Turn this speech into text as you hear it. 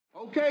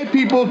Okay,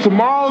 people,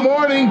 tomorrow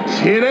morning,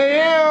 10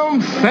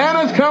 a.m.,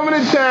 Santa's coming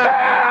to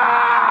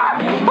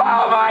town.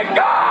 Oh, my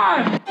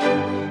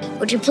God!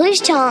 Would you please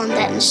tell him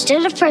that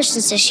instead of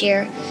presents this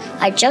year,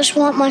 I just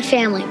want my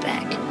family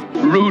back?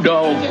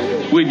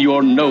 Rudolph, with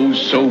your nose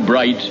so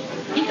bright,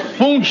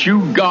 won't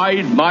you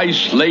guide my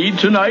sleigh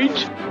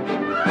tonight?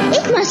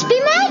 It must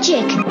be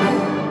magic.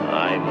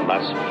 I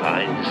must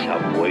find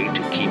some way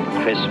to keep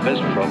Christmas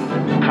from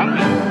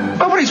coming.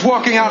 Nobody's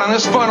walking out on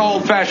this fun,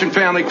 old-fashioned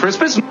family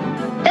Christmas.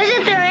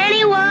 Isn't there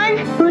anyone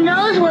who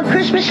knows what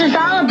Christmas is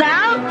all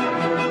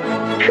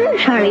about? Sure,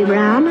 Charlie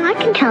Brown. I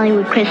can tell you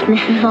what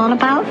Christmas is all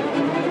about.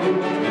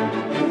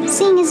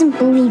 Seeing isn't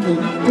believing.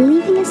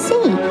 Believing is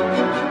seeing.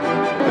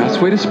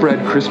 Best way to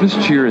spread Christmas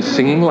cheer is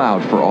singing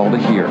loud for all to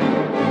hear.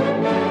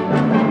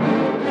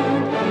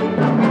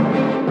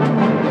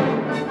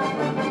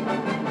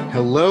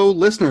 Hello,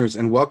 listeners,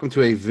 and welcome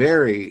to a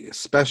very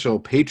special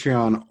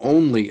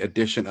Patreon-only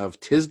edition of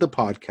 'Tis the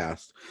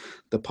Podcast,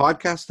 the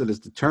podcast that is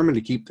determined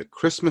to keep the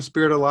Christmas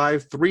spirit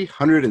alive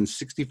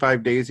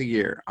 365 days a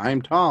year.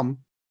 I'm Tom.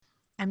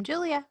 I'm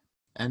Julia.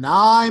 And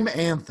I'm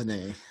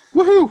Anthony.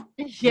 Woohoo!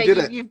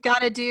 Yeah, you've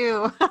got to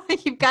do.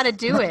 You've got to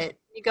do it.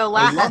 You go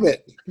last. I love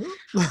it.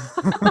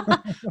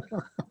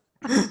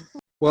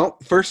 Well,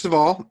 first of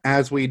all,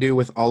 as we do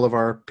with all of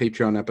our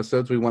Patreon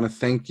episodes, we want to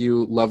thank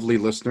you, lovely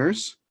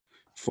listeners,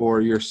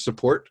 for your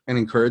support and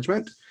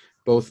encouragement,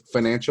 both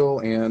financial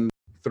and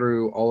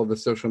through all of the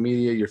social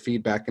media, your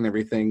feedback and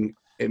everything.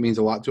 It means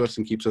a lot to us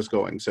and keeps us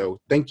going. So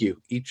thank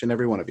you, each and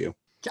every one of you.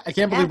 I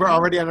can't believe we're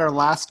already at our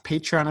last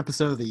Patreon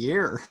episode of the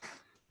year.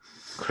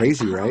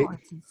 Crazy, right?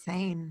 It's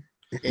insane.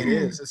 It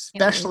is,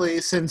 especially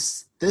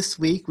since this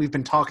week we've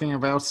been talking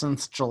about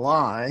since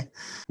July.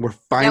 We're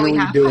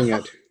finally doing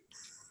it.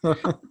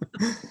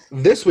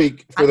 This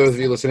week, for those of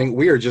you listening,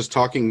 we are just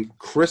talking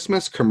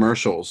Christmas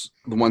commercials.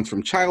 The ones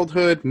from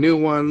childhood, new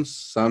ones,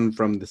 some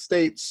from the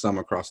States, some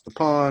across the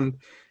pond.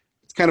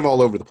 It's kind of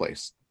all over the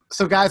place.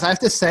 So, guys, I have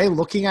to say,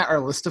 looking at our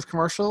list of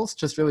commercials,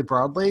 just really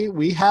broadly,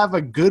 we have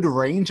a good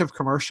range of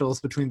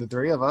commercials between the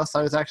three of us.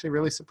 I was actually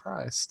really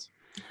surprised.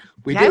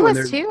 I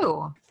was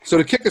too. So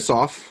to kick us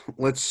off,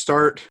 let's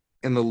start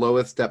in the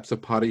lowest depths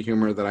of potty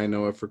humor that I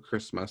know of for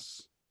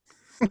Christmas.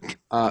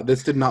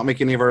 This did not make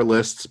any of our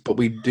lists, but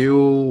I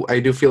do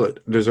feel it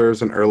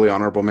deserves an early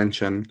honorable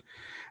mention.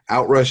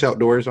 Outrush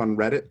Outdoors on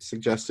Reddit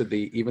suggested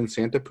the Even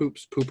Santa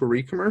Poops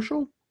Poopery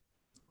commercial.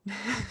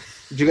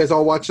 Did you guys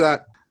all watch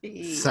that?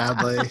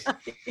 Sadly.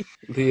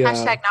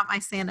 Hashtag not my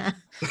Santa.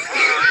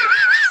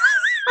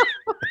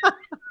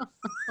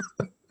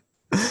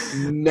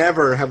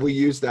 Never have we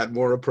used that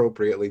more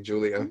appropriately,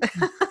 Julia.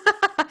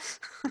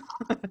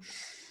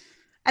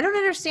 I don't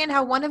understand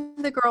how one of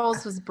the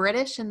girls was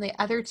British and the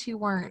other two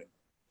weren't.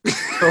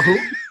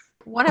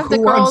 One of the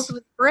girls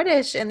was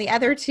British and the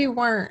other two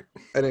weren't.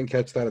 I didn't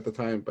catch that at the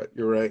time, but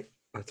you're right.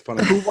 That's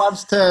funny. Who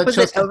wants to? Was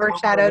it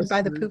overshadowed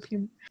by the poop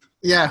humor?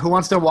 Yeah, who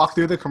wants to walk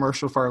through the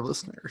commercial for our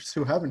listeners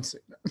who haven't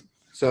seen it?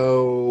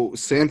 So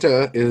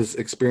Santa is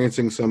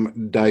experiencing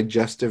some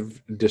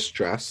digestive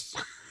distress.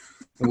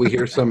 We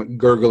hear some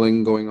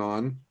gurgling going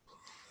on,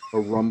 a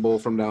rumble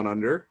from down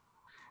under,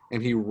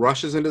 and he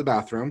rushes into the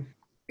bathroom,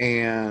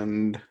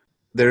 and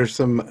there's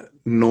some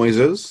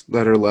noises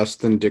that are less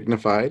than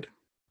dignified,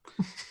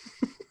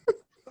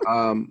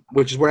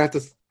 which is where I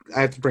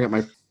have to bring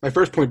up my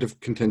first point of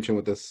contention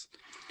with this.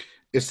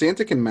 If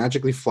Santa can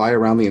magically fly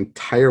around the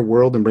entire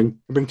world and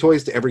bring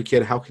toys to every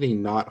kid, how can he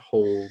not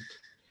hold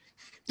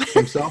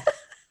himself?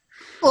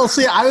 Well,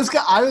 see, I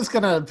was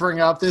gonna bring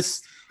up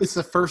this. It's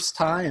the first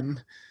time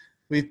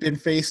we've been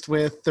faced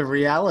with the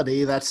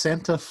reality that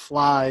Santa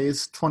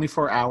flies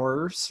 24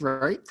 hours,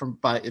 right?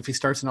 If he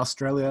starts in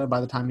Australia, by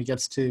the time he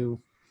gets to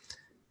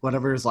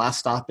whatever his last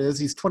stop is,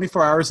 he's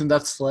 24 hours in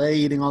that sleigh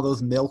eating all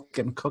those milk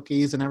and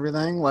cookies and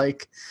everything.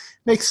 Like,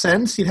 makes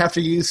sense. He'd have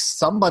to use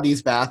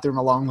somebody's bathroom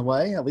along the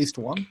way at least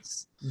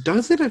once.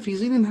 Does it if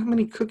he's eating that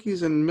many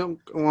cookies and milk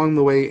along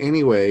the way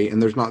anyway,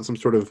 and there's not some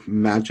sort of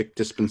magic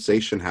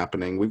dispensation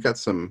happening? We're going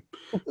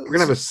to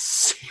have a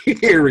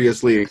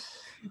seriously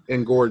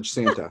engorged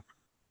Santa.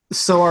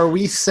 So are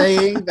we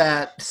saying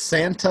that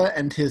Santa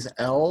and his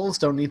elves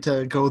don't need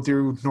to go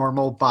through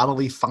normal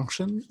bodily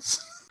functions?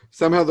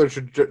 Somehow they're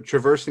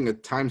traversing a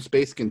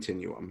time-space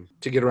continuum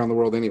to get around the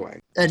world anyway.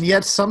 And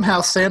yet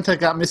somehow Santa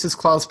got Mrs.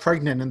 Claus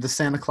pregnant in the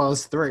Santa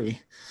Claus 3.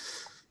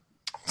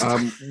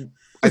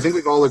 I think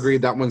we've all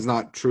agreed that one's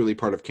not truly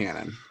part of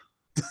canon.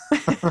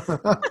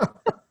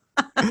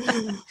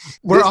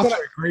 We're off to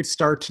a great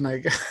start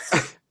tonight.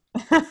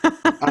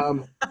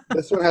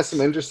 This one has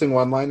some interesting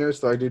one-liners,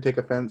 though I do take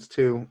offense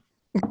to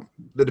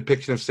the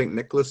depiction of St.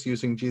 Nicholas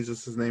using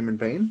Jesus' name in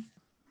vain.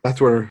 That's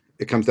where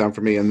it comes down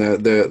for me, and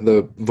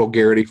the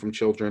vulgarity from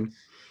children.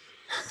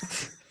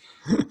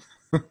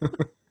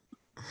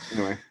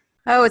 Anyway.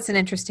 Oh, it's an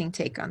interesting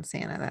take on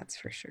Santa, that's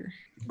for sure.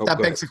 That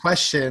begs the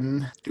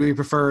question, do we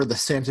prefer the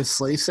Santa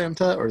Sleigh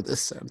Santa or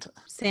this Santa?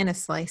 Santa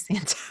Sleigh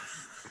Santa,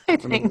 I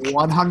think.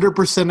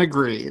 100%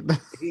 agreed.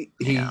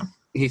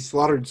 He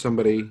slaughtered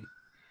somebody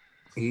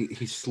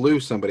He slew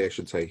somebody, I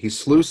should say. He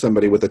slew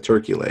somebody with a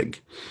turkey leg.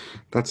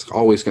 That's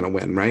always going to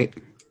win, right?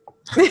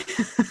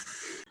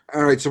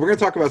 All right, so we're going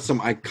to talk about some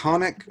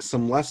iconic,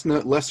 some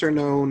lesser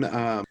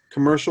known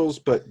commercials,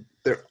 but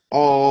they're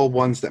all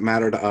ones that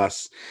matter to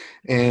us.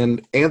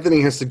 And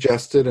Anthony has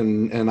suggested,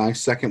 and I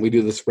second, we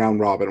do this round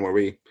robin where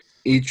we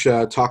each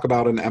talk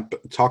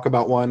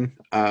about one.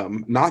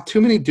 Not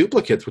too many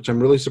duplicates, which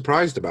I'm really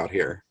surprised about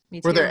here.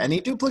 Were there any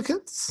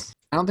duplicates?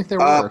 I don't think there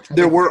were.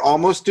 There were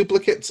almost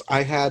duplicates.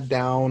 I had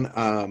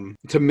down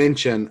to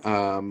mention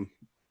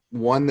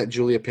one that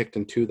Julia picked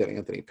and two that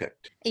Anthony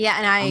picked. Yeah,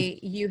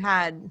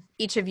 and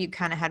each of you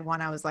kind of had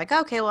one. I was like,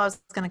 okay, well, I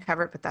was going to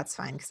cover it, but that's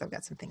fine because I've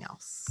got something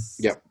else.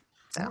 Yep.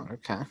 So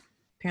okay.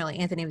 Apparently,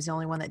 Anthony was the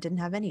only one that didn't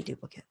have any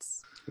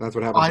duplicates. That's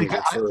what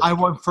happened. I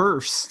went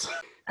first.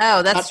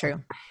 Oh, that's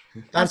true.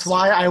 That's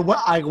why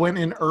I went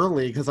in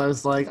early because I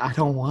was like, I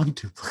don't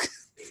want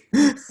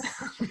duplicates.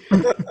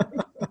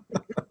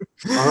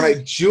 All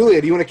right, Julia,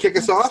 do you want to kick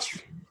us off?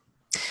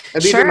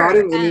 And these sure. are not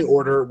in any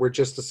order. We're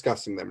just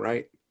discussing them,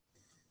 right?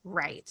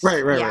 Right.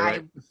 Right.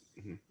 I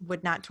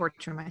would not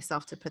torture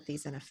myself to put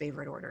these in a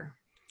favorite order.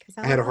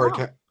 I had a hard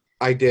time.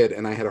 I did,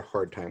 and I had a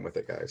hard time with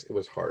it, guys. It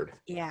was hard.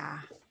 Yeah.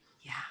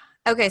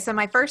 Okay, so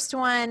my first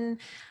one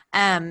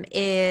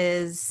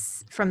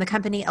is from the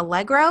company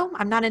Allegro.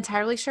 I'm not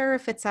entirely sure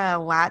if it's a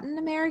Latin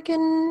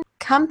American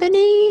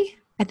company.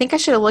 I think I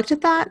should have looked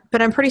at that,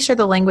 but I'm pretty sure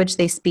the language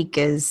they speak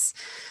is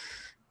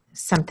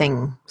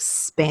something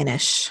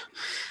Spanish.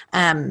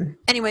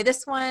 Anyway,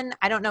 this one,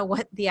 I don't know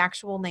what the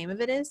actual name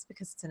of it is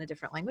because it's in a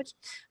different language,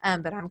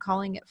 but I'm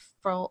calling it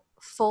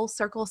Full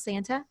Circle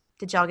Santa.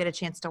 Did y'all get a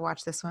chance to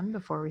watch this one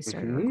before we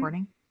started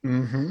recording?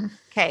 Mm-hmm.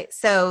 Okay,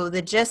 so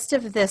the gist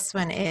of this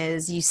one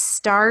is you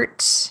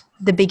start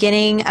the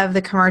beginning of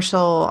the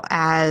commercial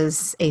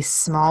as a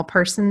small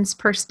person's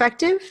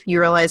perspective. You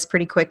realize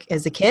pretty quick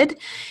as a kid,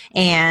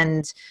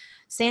 and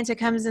Santa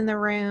comes in the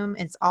room.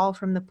 It's all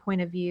from the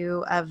point of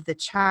view of the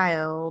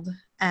child.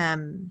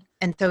 And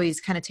so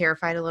he's kind of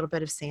terrified a little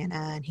bit of Santa,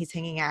 and he's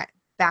hanging out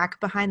back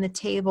behind the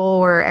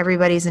table where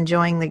everybody's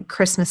enjoying the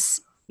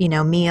Christmas,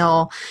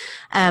 meal.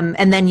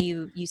 And then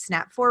you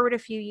snap forward a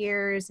few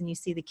years and you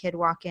see the kid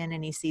walk in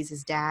and he sees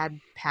his dad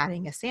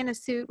patting a Santa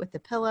suit with the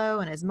pillow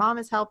and his mom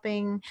is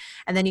helping.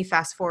 And then you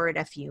fast forward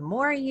a few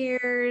more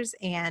years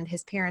and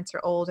his parents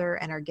are older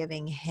and are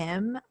giving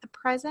him a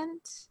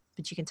present,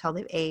 but you can tell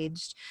they've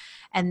aged.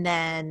 And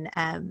then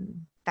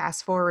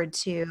fast forward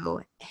to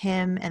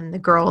him and the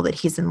girl that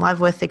he's in love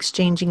with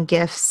exchanging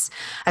gifts.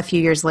 A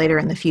few years later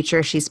in the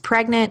future, she's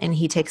pregnant and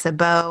he takes a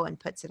bow and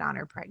puts it on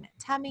her pregnant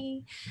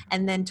tummy.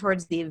 And then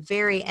towards the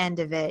very end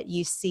of it,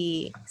 you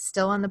see,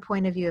 still on the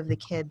point of view of the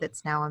kid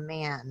that's now a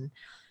man,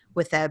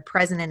 with a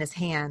present in his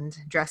hand,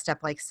 dressed up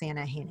like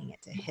Santa, handing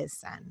it to his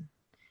son.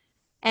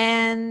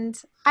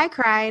 And I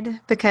cried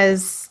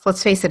because,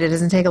 let's face it, it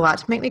doesn't take a lot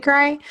to make me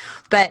cry.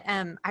 But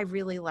I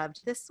really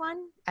loved this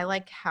one. I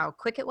like how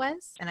quick it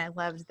was. And I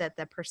loved that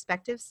the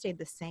perspective stayed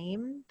the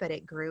same, but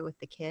it grew with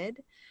the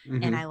kid.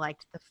 Mm-hmm. And I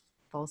liked the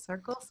Full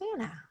Circle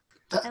Santa.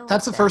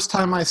 That's the first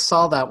time I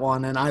saw that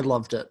one, and I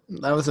loved it.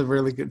 That was a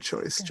really good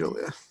choice,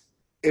 Julia.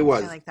 It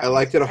was. I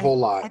liked it a whole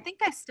lot. I think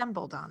I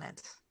stumbled on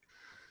it.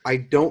 I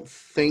don't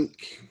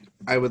think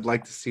I would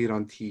like to see it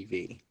on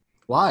TV.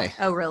 Why?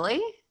 Oh,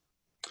 really?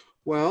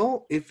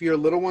 Well, if your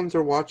little ones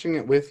are watching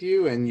it with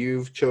you and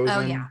you've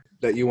chosen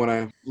that you want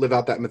to live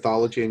out that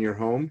mythology in your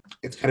home,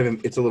 it's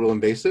a little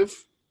invasive,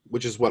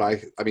 which is what I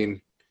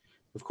mean,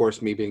 of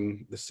course, me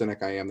being the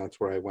cynic I am, that's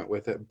where I went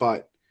with it.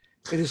 But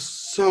it is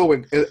so,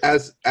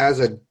 as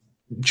a,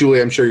 Julie,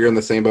 I'm sure you're in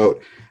the same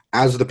boat,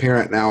 as the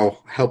parent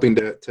now helping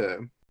to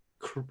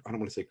I don't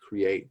want to say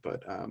create,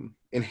 but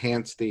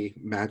enhance the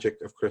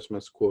magic of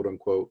Christmas, quote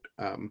unquote.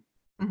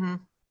 Mm-hmm.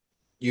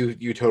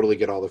 You totally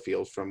get all the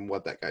feels from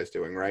what that guy's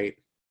doing, right?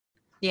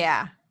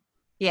 Yeah,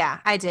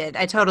 I did.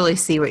 I totally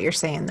see what you're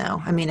saying,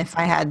 though. I mean, if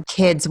I had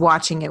kids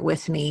watching it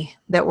with me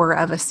that were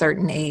of a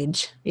certain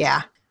age,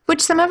 yeah.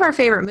 Which some of our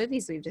favorite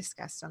movies we've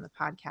discussed on the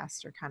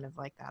podcast are kind of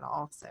like that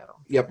also.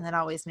 Yep. And that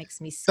always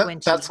makes me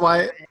squinch. That's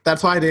why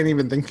I didn't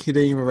even think he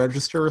didn't even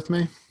register with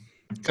me.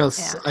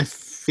 Because I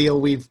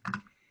feel we've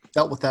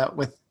dealt with that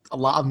with a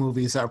lot of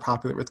movies that are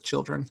popular with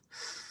children.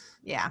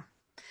 Yeah.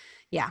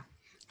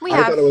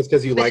 I thought it was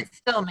because you like. It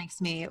still makes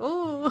me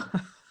ooh.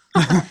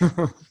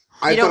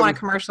 You don't want a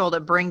commercial to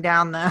bring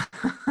down the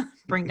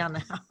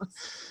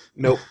house.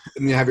 Nope.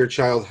 And you have your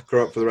child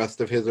grow up for the rest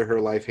of his or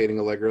her life hating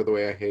Allegro the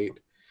way I hate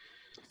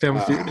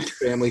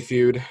Family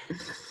Feud.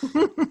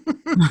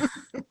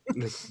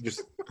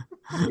 Just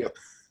yep.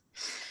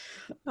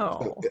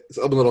 Oh, it's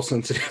a little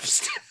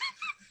sensitive.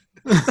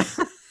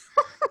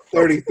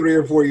 33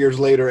 or 4 years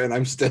later, and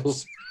I'm still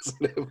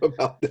sensitive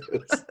about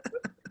this.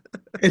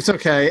 It's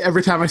okay.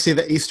 Every time I see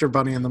the Easter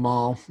Bunny in the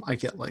mall, I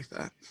get like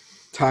that.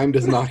 Time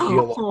does not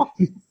heal.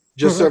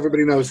 Just so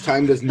everybody knows,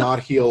 time does not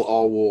heal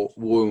all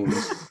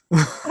wounds.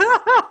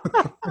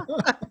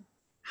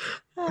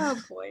 Oh,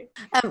 boy.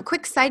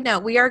 Quick side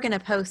note, we are going to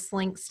post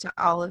links to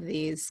all of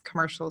these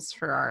commercials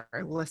for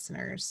our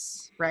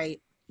listeners,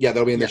 right? Yeah,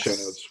 that'll be in the Yes. show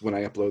notes when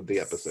I upload the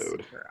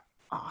episode. Super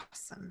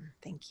awesome.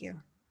 Thank you.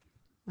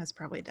 That's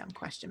probably a dumb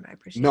question, but I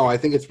appreciate No, it. I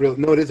think it's real.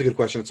 No, it is a good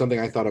question. It's something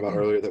I thought about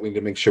earlier that we need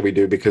to make sure we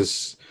do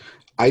because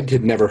I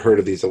had never heard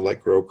of these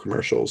Allegro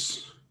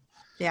commercials.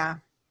 Yeah.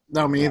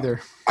 No, me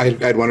either.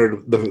 I'd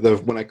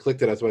wondered when I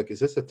clicked it, I was like, is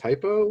this a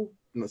typo?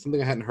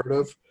 Something I hadn't heard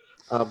of.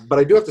 But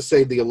I do have to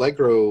say the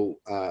Allegro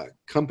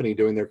company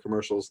doing their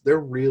commercials, they're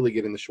really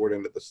getting the short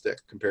end of the stick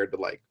compared to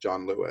like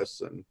John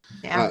Lewis and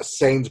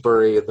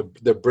Sainsbury,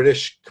 the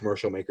British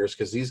commercial makers,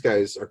 because these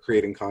guys are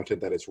creating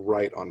content that is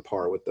right on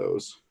par with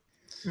those.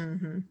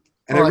 Mm-hmm. And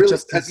Well, I really,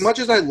 just as much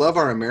as I love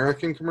our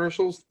American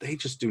commercials, they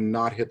just do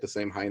not hit the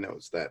same high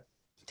notes that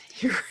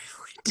You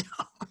really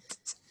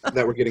don't.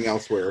 that we're getting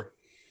elsewhere.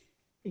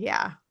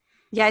 Yeah.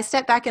 Yeah, I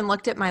stepped back and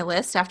looked at my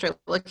list after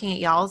looking at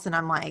y'all's, and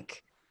I'm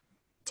like,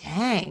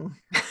 dang,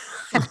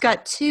 I've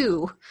got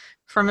 2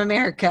 from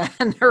America,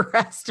 and the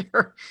rest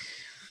are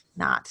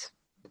not.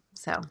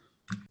 So.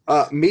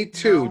 Me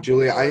too, No.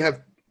 Julia.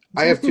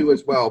 I have 2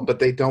 as well, but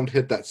they don't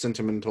hit that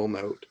sentimental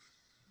note.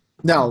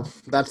 No,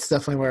 that's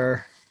definitely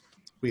where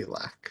we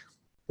lack.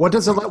 What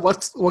does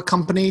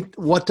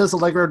what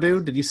Allegro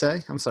do? Did you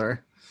say? I'm sorry.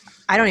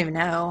 I don't even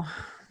know.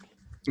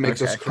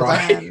 Makes us Okay.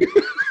 cry.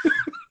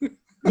 Yeah,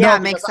 No,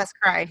 it makes us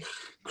cry. I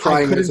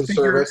Crying couldn't is a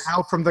figure service. it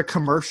out from the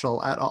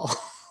commercial at all.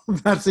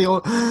 That's the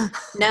old.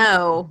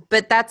 No,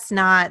 but that's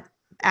not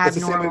It's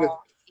the same way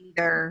abnormal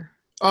either.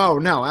 Oh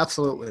no,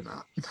 absolutely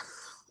not.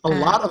 A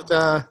lot of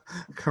the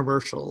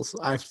commercials,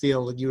 I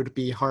feel you would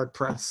be hard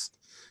pressed,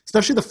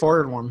 especially the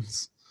foreign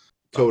ones.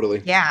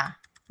 Totally. Yeah.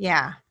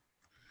 Yeah.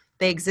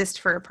 They exist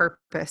for a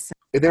purpose.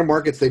 In their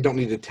markets, they don't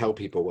need to tell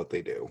people what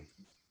they do.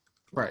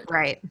 Right.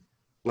 Right.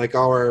 Like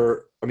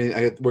we're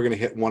going to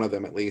hit one of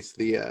them at least.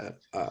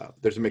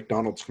 There's a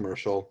McDonald's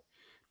commercial.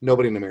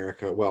 Nobody in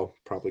America, well,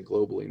 probably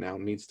globally now,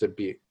 needs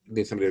somebody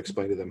to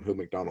explain to them who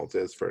McDonald's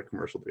is for a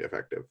commercial to be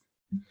effective.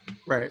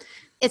 Right.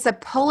 It's a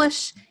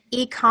Polish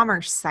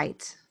e-commerce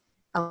site,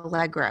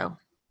 Allegro.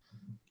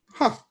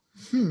 Huh.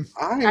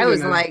 I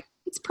was like,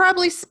 it's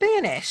probably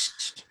Spanish.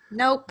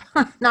 Nope,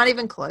 not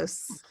even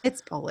close.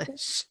 It's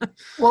Polish.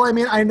 Well, I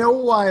mean, I know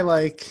why.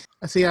 Like,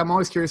 see, I'm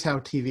always curious how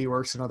TV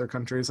works in other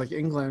countries. Like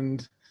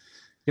England,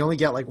 you only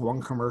get like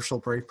 1 commercial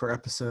break per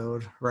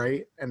episode,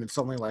 right? And it's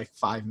only like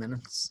 5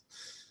 minutes,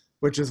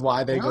 which is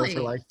why they go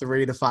for like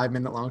 3 to 5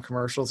 minute long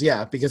commercials.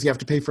 Yeah, because you have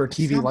to pay for a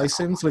TV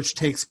license, which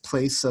takes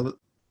place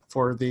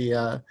for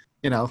the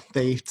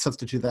they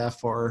substitute that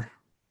for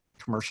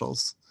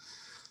commercials.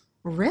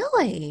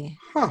 Really?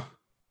 Huh.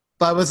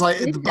 But it was like,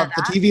 Didn't but know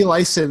the that. TV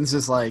license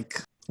is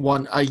like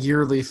a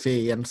yearly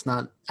fee, and it's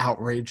not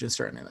outrageous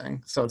or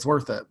anything, so it's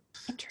worth it.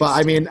 But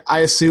I mean, I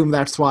assume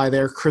that's why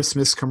their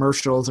Christmas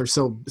commercials are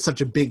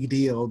such a big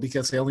deal,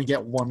 because they only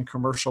get 1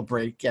 commercial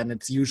break, and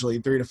it's usually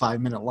 3 to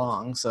 5 minute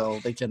long, so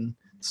they can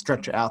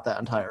stretch it out that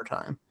entire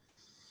time.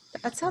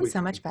 That sounds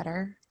so much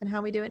better than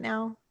how we do it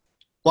now.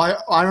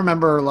 Well, I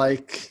remember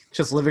like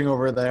just living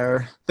over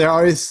there. They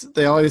always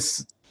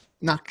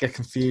not get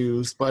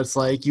confused, but it's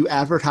like you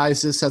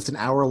advertise this as an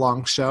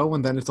hour-long show,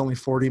 and then it's only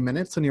 40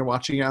 minutes when you're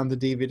watching it on the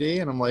DVD.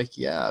 And I'm like,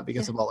 yeah,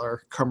 because of all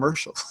our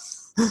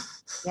commercials.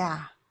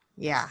 Yeah.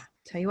 Yeah.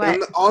 Tell you what.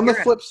 And on the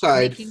flip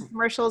side, Making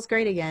commercials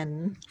great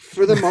again.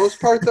 for the most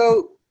part,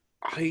 though,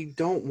 I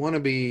don't want to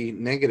be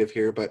negative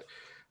here, but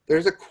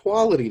there's a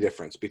quality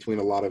difference between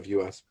a lot of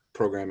U.S.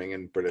 programming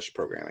and British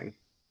programming.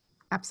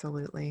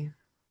 Absolutely.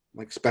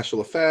 Like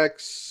special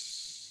effects,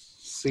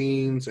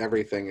 scenes,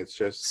 everything. It's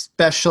just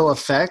Special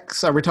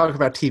effects? Are we talking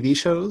about TV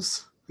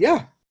shows?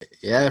 yeah.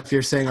 Yeah, if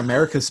you're saying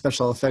America's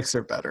special effects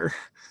are better.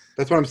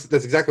 That's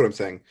exactly what I'm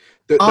saying.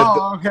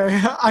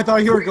 Okay. I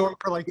thought you were going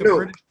for like the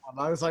British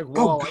one. I was like,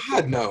 whoa. Oh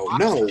God,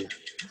 no.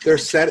 Their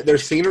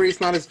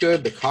scenery's not as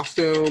good. The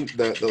costume,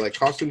 the like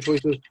costume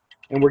choices,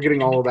 and we're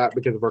getting all of that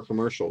because of our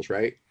commercials,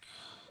 right?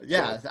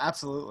 Yeah,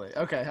 absolutely.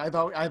 Okay, I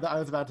thought I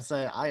was about to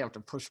say I have to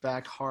push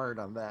back hard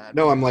on that.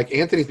 No, I'm like,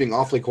 Anthony's being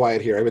awfully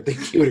quiet here. I would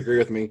think he would agree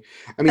with me.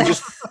 I mean,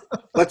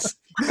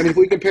 if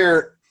we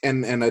compare,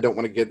 and I don't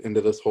want to get into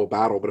this whole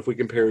battle, but if we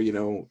compare,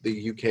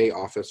 the UK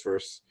office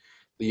versus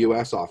the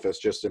US office,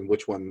 just in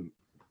which one,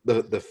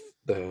 the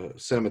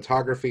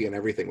cinematography and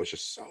everything was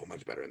just so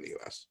much better in the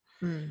US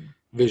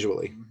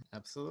visually.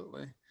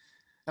 Absolutely.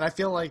 And I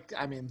feel like,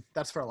 I mean,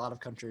 that's for a lot of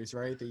countries,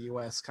 right? The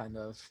US kind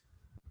of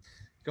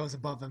goes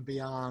above and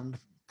beyond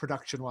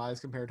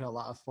production-wise compared to a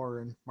lot of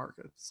foreign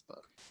markets.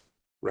 But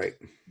Right.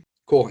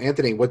 Cool.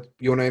 Anthony, what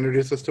you want to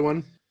introduce us to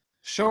one?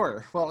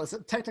 sure. Well, it's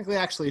technically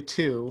actually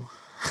 2.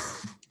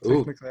 Ooh.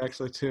 Technically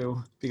actually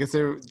 2. Because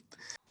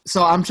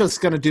so I'm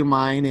just going to do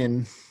mine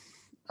in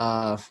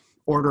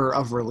order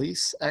of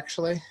release,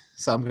 actually.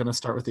 So I'm going to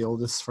start with the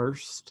oldest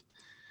first,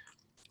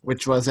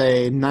 which was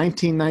a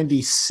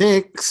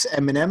 1996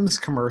 M&M's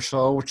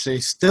commercial, which they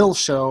still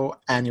show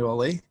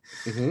annually.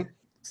 Mm-hmm.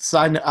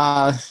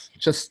 So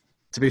just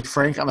to be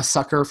frank, I'm a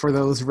sucker for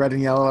those red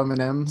and yellow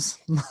M&Ms.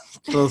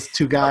 Those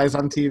 2 guys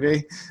on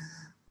TV.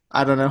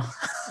 I don't know.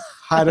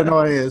 I don't know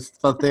what it is,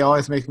 but they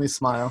always make me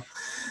smile.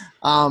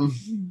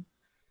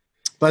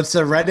 But it's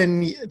the red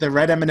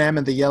M&M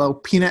and the yellow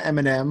peanut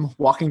M&M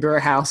walking to our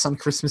house on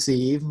Christmas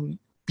Eve.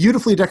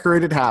 Beautifully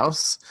decorated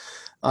house,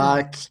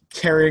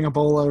 carrying a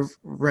bowl of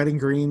red and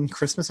green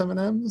Christmas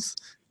M&Ms.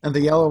 And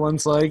the yellow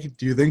one's like,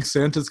 do you think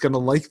Santa's going to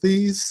like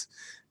these?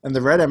 And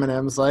the red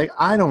M&M's like,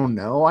 I don't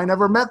know. I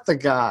never met the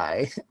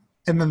guy.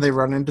 And then they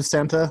run into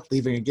Santa,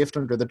 leaving a gift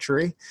under the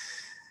tree.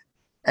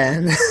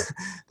 And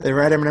the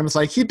red M&M's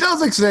like, he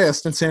does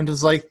exist. And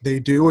Santa's like,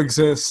 they do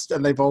exist.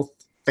 And they both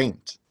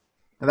faint.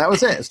 And that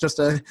was it. It's just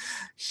a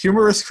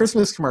humorous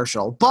Christmas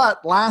commercial.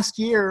 But last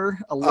year,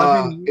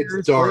 11 years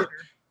it's dark. later.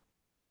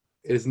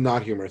 It is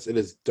not humorous. It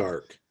is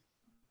dark.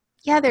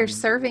 Yeah, they're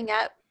serving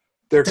up.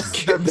 They're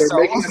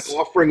making an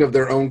offering of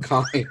their own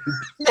kind.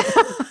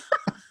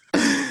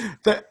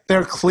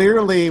 They're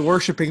clearly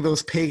worshiping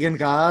those pagan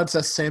gods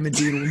that Sam and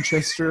Dean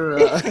Winchester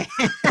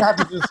had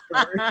to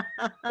destroy.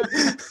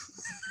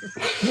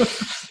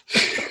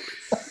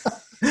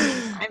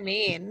 I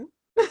mean,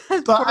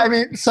 but I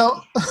mean,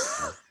 so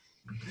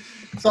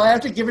I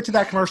have to give it to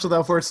that commercial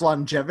though for its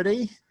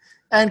longevity,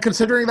 and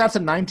considering that's a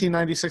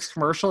 1996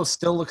 commercial, it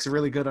still looks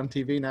really good on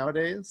TV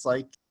nowadays.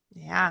 Like,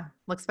 yeah,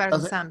 looks better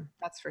than some.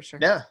 That's for sure.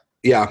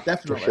 Yeah,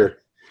 definitely. For sure.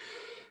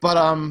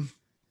 But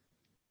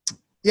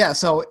yeah.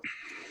 So,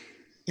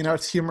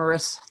 it's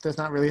humorous. There's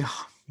not really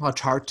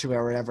much heart to it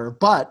or whatever.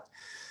 But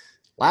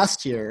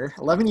last year,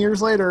 11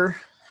 years later,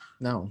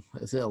 no,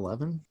 is it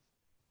 11?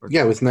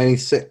 Yeah, it was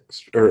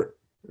 96 or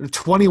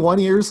 21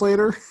 years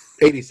later.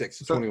 86,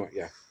 21.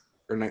 Yeah,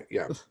 or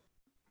yeah.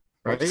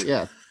 Right.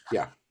 Yeah.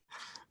 Yeah.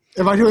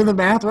 Am I doing the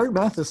math right?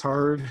 Math is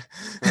hard.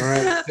 All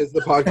right, it's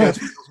the podcast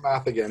feels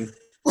math again.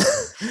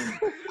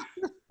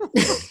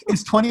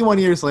 It's 21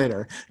 years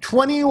later.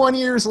 21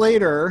 years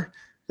later,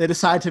 they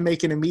decide to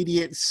make an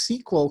immediate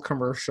sequel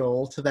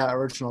commercial to that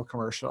original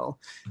commercial.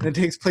 And it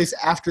takes place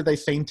after they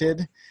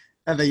fainted,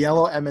 and the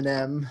yellow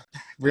M&M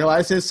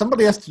realizes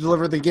somebody has to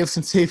deliver the gifts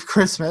and save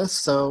Christmas,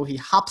 so he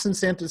hops in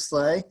Santa's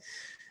sleigh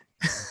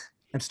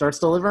and starts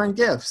delivering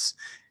gifts.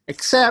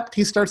 Except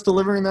he starts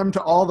delivering them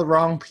to all the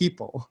wrong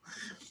people.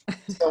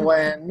 So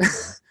when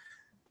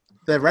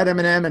the red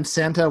M&M and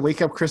Santa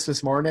wake up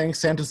Christmas morning,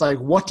 Santa's like,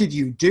 what did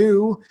you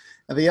do?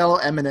 And the yellow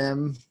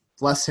M&M,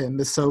 bless him,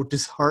 is so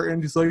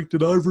disheartened. He's like,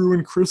 did I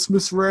ruin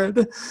Christmas,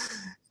 Red?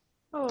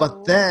 Oh.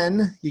 But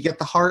then you get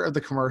the heart of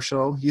the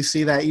commercial. You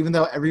see that even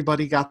though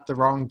everybody got the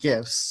wrong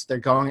gifts, they're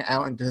going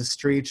out into the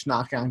streets,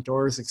 knocking on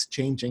doors,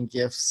 exchanging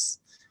gifts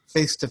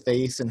face to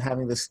face and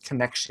having this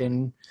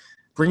connection.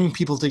 Bringing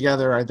people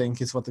together, I think,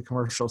 is what the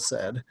commercial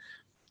said.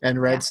 And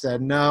Red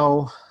said,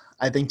 no,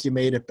 I think you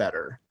made it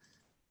better.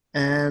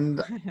 And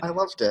I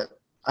loved it.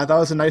 I thought it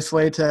was a nice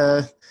way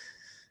to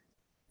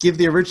give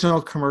the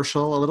original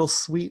commercial a little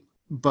sweet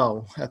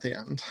bow at the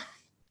end.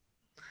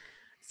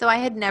 So I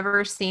had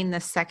never seen the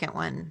second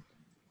one.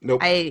 Nope.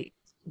 I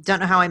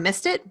don't know how I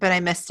missed it, but I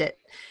missed it.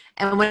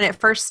 And when it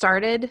first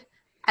started,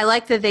 I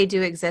like that they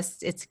do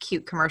exist. It's a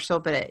cute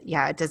commercial, but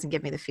it doesn't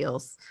give me the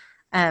feels.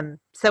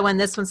 So when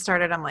this one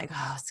started, I'm like,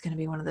 oh, it's going to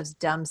be one of those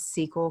dumb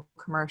sequel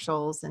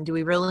commercials. And do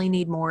we really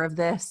need more of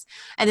this?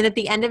 And then at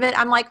the end of it,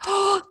 I'm like,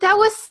 oh, that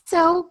was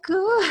so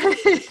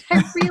good.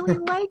 I really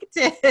liked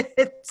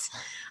it.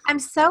 I'm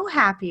so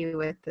happy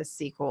with the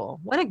sequel.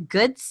 What a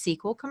good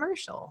sequel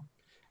commercial.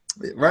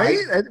 Right?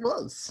 It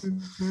was.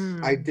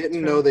 Mm-hmm. I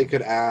didn't know they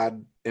could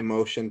add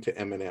emotion to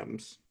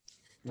M&Ms.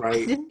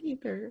 Right? I didn't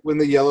either. When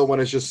the yellow one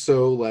is just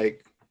so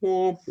like,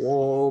 womp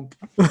womp.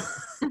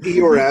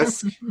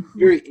 Eeyore-esque.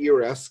 Very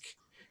Eeyore-esque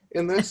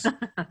in this.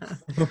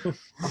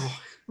 Oh.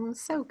 It was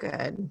so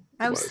good.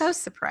 I was so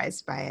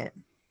surprised by it.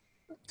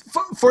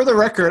 For the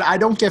record, I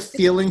don't get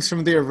feelings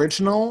from the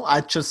original.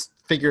 I just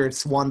figure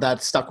it's one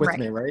that stuck with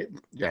me, right?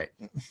 Right.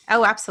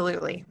 Oh,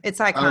 absolutely. It's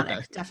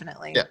iconic,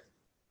 definitely. Yeah.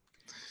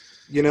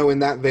 In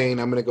that vein,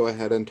 I'm going to go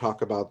ahead and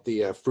talk about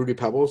the Fruity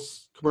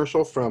Pebbles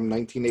commercial from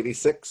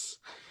 1986.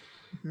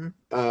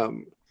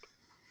 Mm-hmm.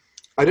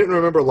 I didn't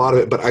remember a lot of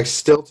it, but I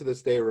still to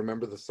this day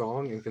remember the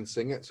song and can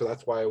sing it. So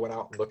that's why I went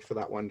out and looked for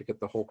that one to get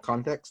the whole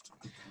context.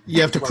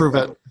 You have to prove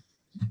it.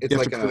 It's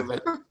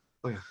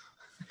like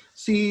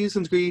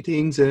season's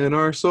greetings in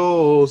our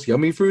souls,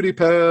 yummy Fruity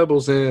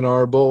Pebbles in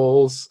our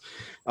bowls.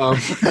 Yay!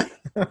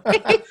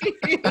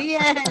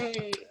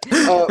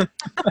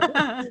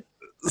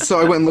 So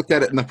I went and looked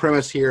at it, and the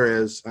premise here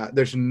is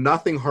there's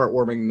nothing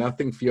heartwarming,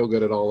 nothing feel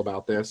good at all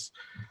about this.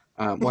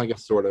 Well, I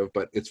guess sort of,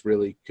 but it's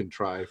really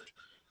contrived.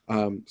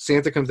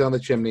 Santa comes down the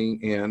chimney,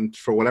 and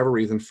for whatever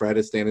reason, Fred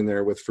is standing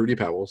there with Fruity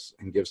Pebbles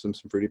and gives him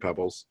some Fruity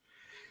Pebbles.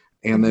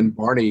 And then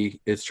Barney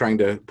is trying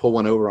to pull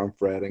one over on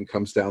Fred and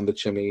comes down the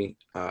chimney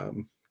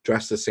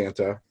dressed as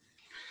Santa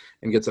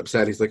and gets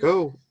upset. He's like,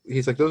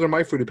 those are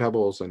my Fruity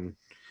Pebbles. And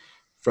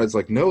Fred's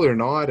like, no, they're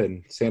not.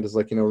 And Santa's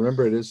like,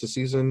 remember, it is the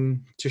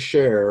season to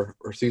share,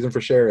 or season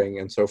for sharing.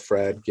 And so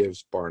Fred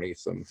gives Barney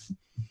some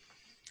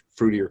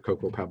Fruity or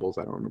Cocoa Pebbles.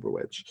 I don't remember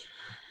which.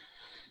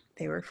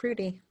 They were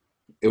fruity.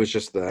 It was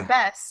just the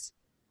best.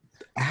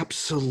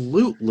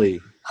 Absolutely.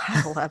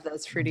 I love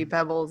those Fruity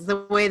Pebbles.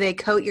 The way they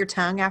coat your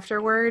tongue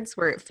afterwards,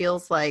 where it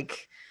feels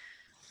like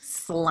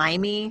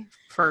slimy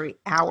for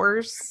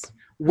hours.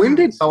 When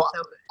did So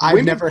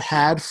I've never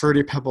had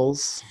Fruity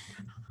Pebbles.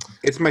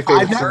 it's my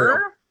favorite cereal.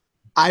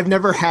 I've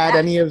never had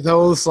any of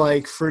those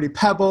like Fruity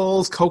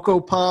Pebbles, Cocoa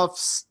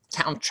Puffs,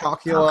 Count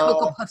Chocula.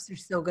 Cocoa Puffs are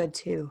so good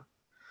too.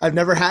 I've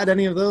never had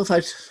any of those.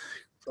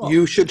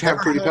 You should have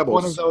never Fruity had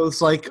Pebbles. one of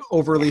those like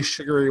overly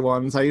sugary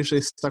ones. I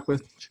usually stuck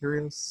with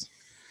Cheerios.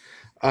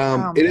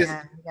 It is.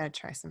 You gotta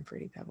try some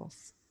Fruity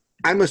Pebbles.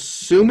 I'm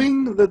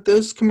assuming that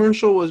this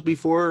commercial was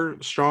before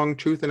strong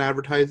truth in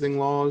advertising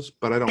laws,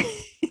 but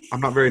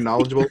I'm not very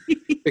knowledgeable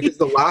because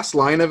the last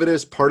line of it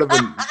is part of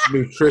a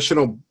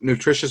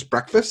nutritious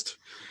breakfast.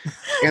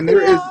 And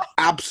there is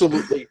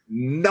absolutely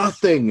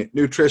nothing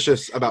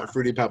nutritious about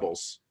Fruity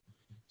Pebbles.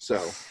 So,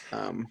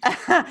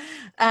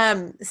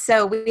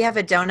 so we have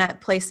a donut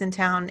place in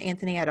town,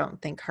 Anthony. I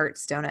don't think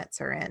Hertz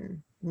Donuts are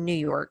in New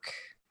York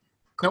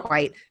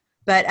quite.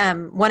 But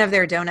one of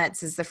their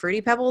donuts is the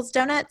Fruity Pebbles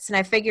donuts. And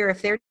I figure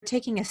if they're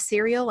taking a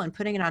cereal and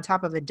putting it on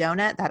top of a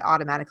donut, that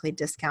automatically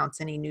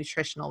discounts any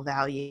nutritional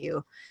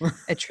value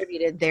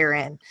attributed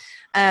therein.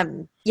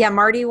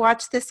 Marty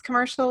watched this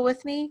commercial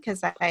with me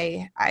because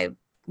I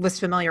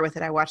was familiar with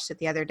it. I watched it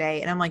the other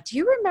day. And I'm like, do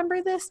you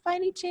remember this by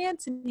any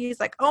chance? And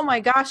he's like, oh my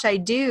gosh, I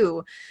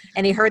do.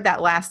 And he heard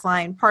that last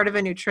line, part of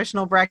a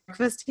nutritional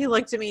breakfast. He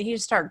looked at me and he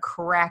just started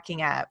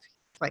cracking up.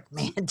 Like,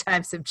 man,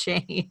 times have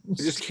changed. I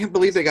just can't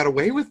believe they got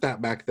away with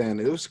that back then.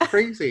 It was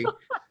crazy.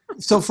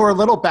 So for a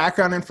little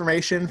background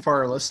information for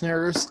our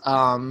listeners,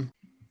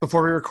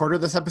 before we recorded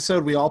this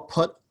episode, we all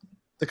put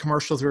the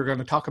commercials we were going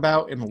to talk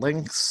about in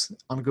links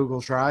on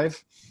Google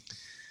Drive.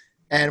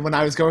 And when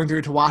I was going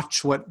through to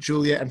watch what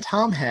Julia and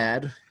Tom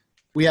had,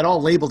 we had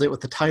all labeled it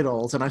with the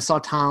titles. And I saw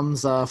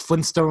Tom's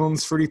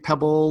Flintstones, Fruity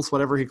Pebbles,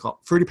 whatever he called,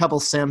 Fruity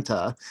Pebbles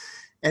Santa.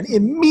 And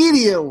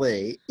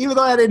immediately, even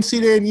though I hadn't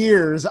seen it in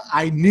years,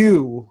 I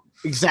knew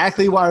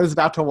exactly what I was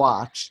about to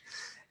watch.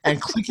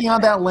 And clicking on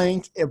that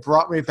link, it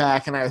brought me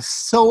back. And I was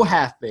so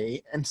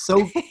happy and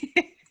so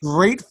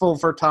grateful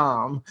for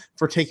Tom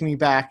for taking me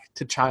back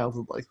to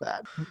childhood like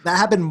that. That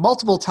happened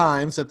multiple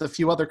times at the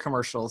few other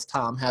commercials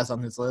Tom has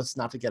on his list,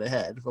 not to get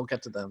ahead. We'll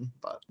get to them.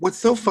 But what's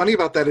so funny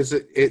about that is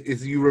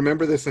is you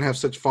remember this and have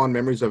such fond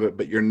memories of it,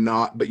 but you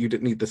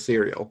didn't eat the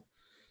cereal.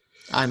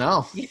 I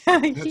know.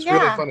 That's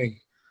really funny.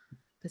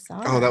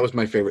 Bizarre. Oh, that was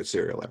my favorite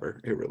cereal ever.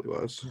 It really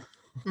was.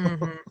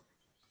 Mm-hmm.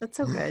 That's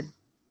so good.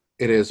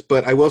 It is.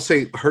 But I will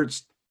say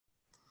Hertz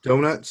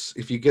Donuts,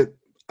 if you get,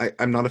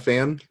 I'm not a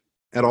fan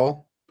at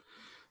all.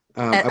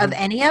 Of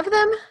any of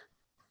them?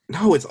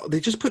 No,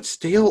 they just put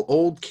stale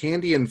old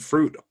candy and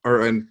fruit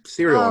and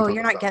cereal. Oh,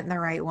 you're not getting the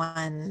right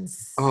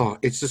ones. Oh,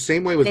 it's the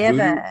same way with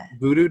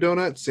Voodoo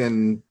Donuts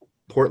in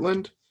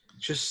Portland.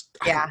 Just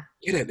I don't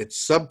get it.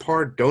 It's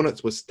subpar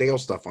donuts with stale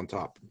stuff on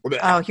top.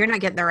 Oh, you're not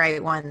getting the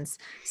right ones.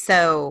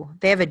 So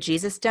they have a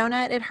Jesus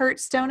donut at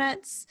Hertz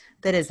Donuts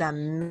that is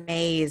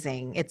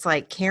amazing. It's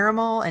like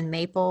caramel and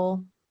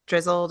maple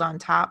drizzled on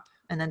top,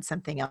 and then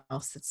something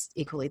else that's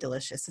equally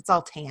delicious. It's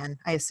all tan.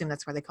 I assume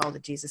that's why they call it a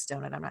Jesus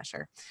donut. I'm not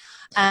sure.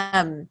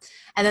 And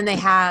then they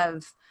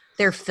have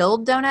their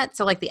filled donuts.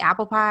 So like the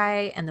apple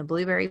pie and the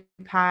blueberry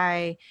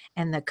pie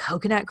and the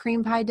coconut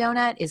cream pie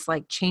donut is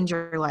like change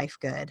your life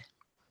good.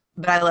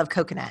 But I love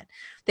coconut.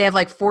 They have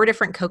like 4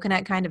 different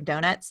coconut kind of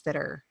donuts that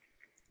are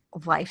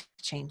life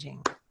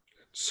changing.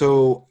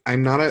 So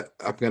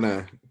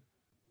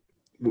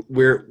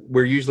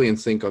we're usually in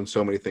sync on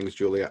so many things,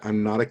 Julia.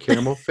 I'm not a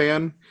caramel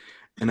fan,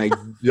 and I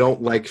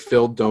don't like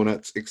filled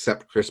donuts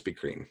except Krispy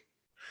Kreme.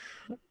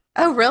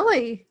 Oh,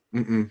 really?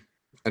 I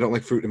don't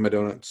like fruit in my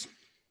donuts.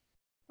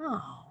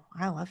 Oh,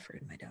 I love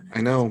fruit in my donuts.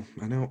 I know.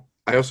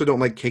 I also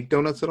don't like cake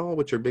donuts at all,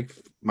 which are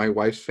my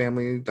wife's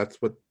family.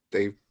 That's what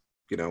they,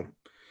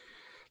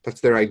 that's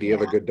their idea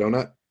of a good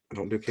donut. I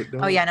don't do cake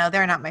donuts. Oh, yeah, no,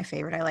 they're not my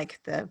favorite. I like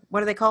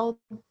what are they called?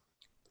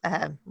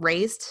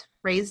 Raised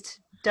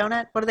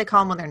donut? What do they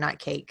call them when they're not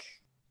cake?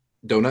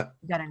 Donut?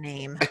 You got a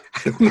name.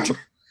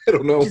 I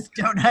don't know. Just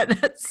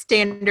donut.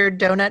 Standard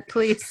donut,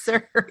 please,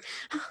 sir.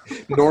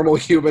 Normal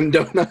human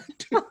donut.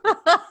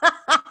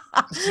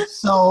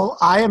 So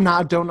I am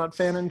not a donut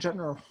fan in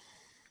general.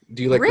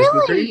 Do you like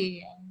Krispy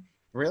Kreme?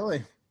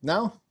 Really?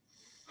 No.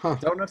 Huh.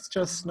 Donuts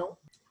just no.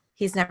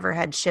 He's never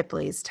had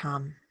Shipley's,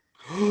 Tom.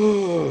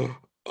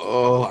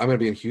 Oh, I'm gonna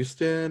be in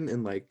Houston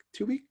in like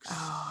 2 weeks,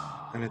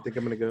 and I think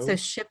I'm gonna go. So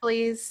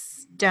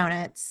Shipley's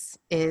Donuts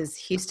is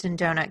Houston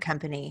Donut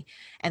Company,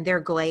 and they're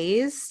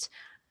glazed,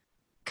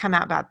 come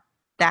out about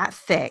that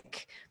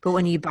thick, but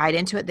when you bite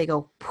into it, they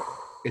go.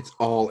 It's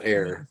all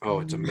air.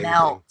 Oh, it's amazing.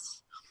 Melt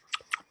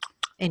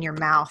in your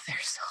mouth. They're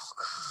so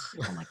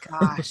good. Oh my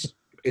gosh!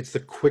 It's the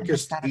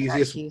quickest,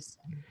 easiest.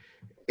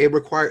 It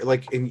requires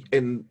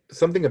in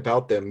something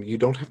about them. You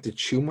don't have to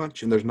chew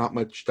much, and there's not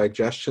much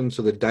digestion,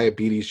 so the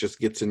diabetes just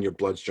gets in your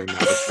bloodstream that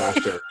much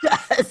faster.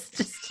 Yes,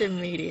 just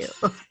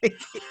immediately.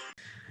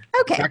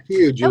 Okay, back to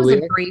you,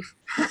 Julia.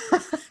 That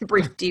was a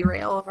brief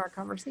derail of our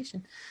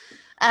conversation.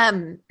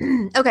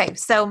 Okay,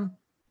 so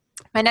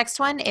My next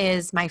one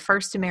is my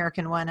first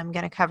American one I'm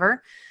going to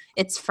cover.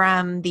 It's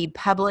from the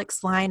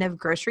Publix line of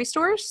grocery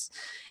stores,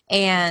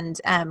 and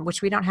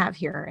which we don't have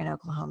here in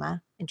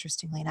Oklahoma,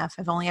 interestingly enough.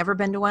 I've only ever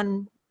been to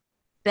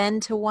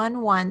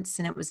one once,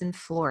 and it was in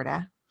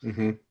Florida.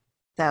 Mm-hmm.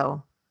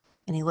 So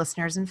any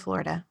listeners in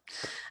Florida?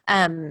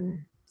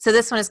 So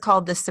this one is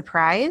called The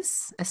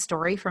Surprise, a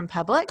story from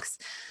Publix.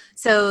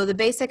 So the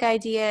basic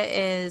idea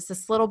is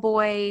this little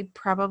boy,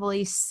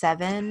 probably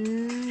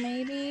 7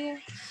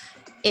 maybe,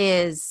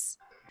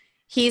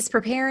 he's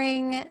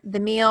preparing the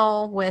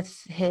meal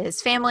with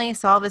his family.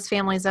 So all of his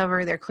family's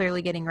over. They're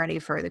clearly getting ready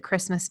for the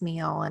Christmas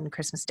meal and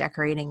Christmas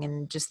decorating,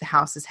 and just the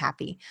house is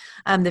happy.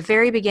 The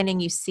very beginning,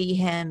 you see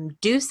him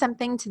do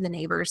something to the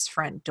neighbor's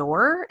front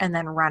door and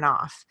then run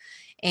off.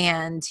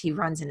 And he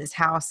runs in his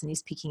house and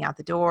he's peeking out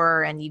the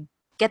door, and you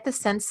get the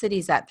sense that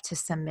he's up to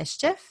some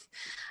mischief.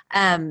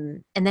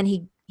 And then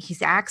he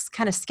acts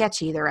kind of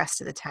sketchy the rest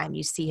of the time.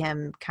 You see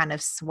him kind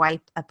of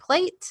swipe a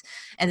plate,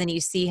 and then you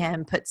see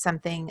him put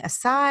something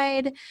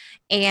aside.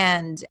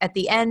 And at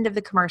the end of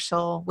the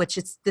commercial,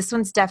 this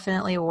one's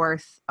definitely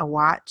worth a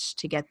watch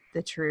to get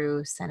the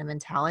true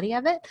sentimentality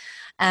of it.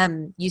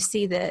 You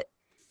see that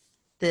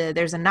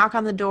there's a knock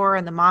on the door,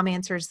 and the mom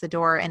answers the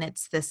door, and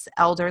it's this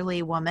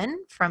elderly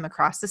woman from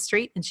across the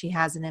street, and she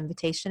has an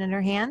invitation in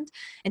her hand,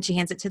 and she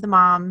hands it to the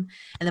mom,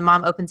 and the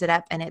mom opens it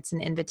up, and it's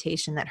an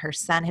invitation that her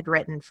son had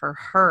written for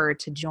her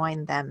to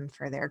join them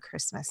for their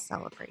Christmas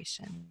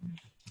celebration.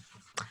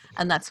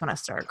 And that's when I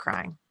started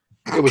crying.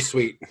 It was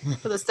sweet.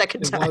 For the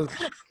second time.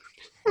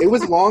 It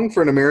was long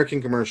for an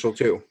American commercial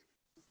too.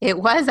 It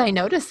was. I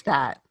noticed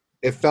that.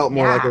 It felt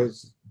more like it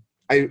was.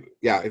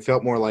 It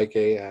felt more like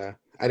a.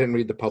 I didn't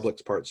read the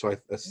Publix part, so I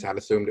had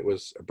assumed it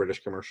was a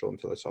British commercial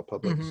until I saw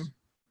Publix. Mm-hmm.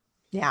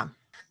 Yeah.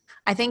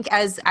 I think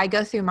as I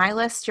go through my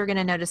list, you're going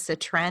to notice a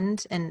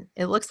trend, and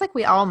it looks like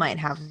we all might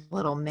have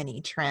little mini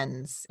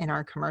trends in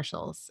our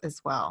commercials as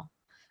well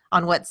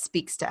on what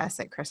speaks to us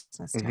at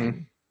Christmas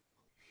time,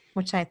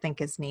 which I think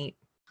is neat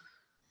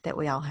that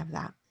we all have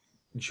that.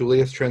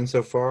 Julia's trend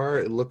so far,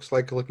 it looks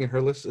like, looking at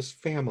her list, is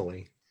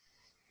family.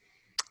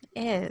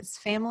 It is.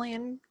 Family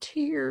and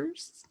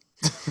tears.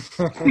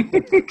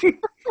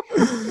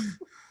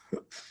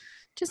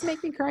 Just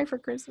make me cry for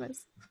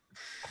Christmas.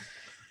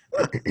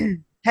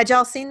 Had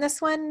y'all seen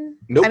this one?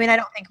 Nope. I mean, I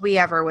don't think we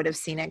ever would have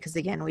seen it because,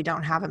 again, we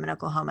don't have them in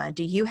Oklahoma.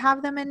 Do you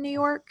have them in New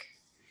York?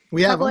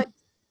 We have them.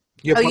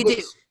 You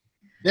do?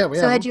 Yeah, we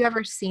have So had them. you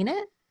ever seen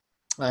it?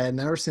 I had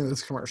never seen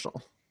this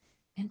commercial.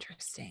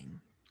 Interesting.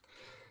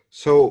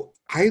 So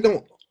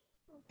even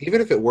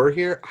if it were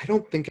here, I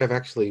don't think I've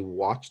actually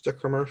watched a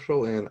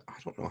commercial in I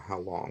don't know how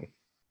long.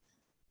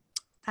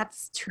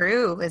 That's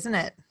true, isn't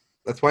it?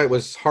 That's why it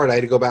was hard. I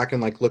had to go back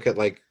and look at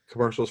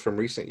commercials from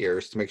recent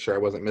years to make sure I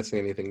wasn't missing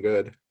anything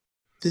good.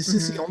 This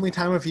is the only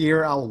time of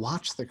year I'll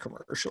watch the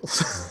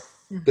commercials.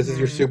 This is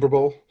your Super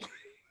Bowl?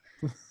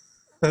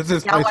 This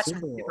is I'll my watch the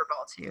Super Bowl. Super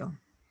Bowl too.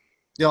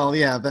 Oh,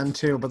 yeah, them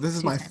too. But this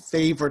is my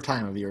favorite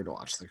time of year to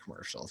watch the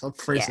commercials. I'll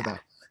phrase it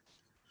that.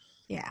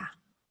 Yeah.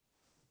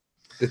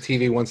 The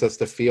TV wants us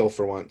to feel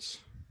for once.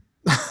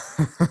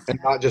 And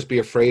not just be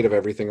afraid of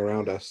everything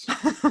around us.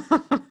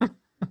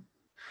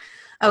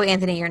 Oh,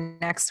 Anthony, your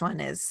next one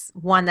is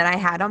one that I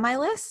had on my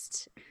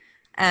list,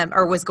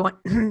 or was going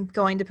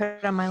to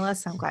put on my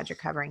list. I'm glad you're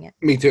covering it.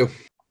 Me too.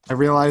 I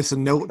realize the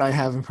note I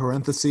have in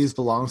parentheses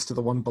belongs to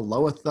the one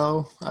below it,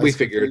 though. We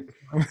figured.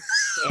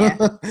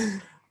 Yeah.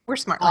 We're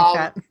smart like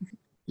that.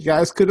 You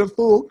guys could have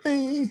fooled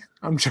me.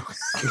 I'm joking.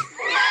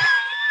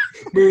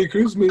 Merry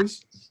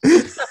Christmas.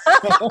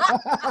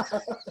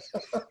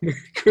 Merry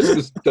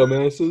Christmas,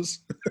 dumbasses.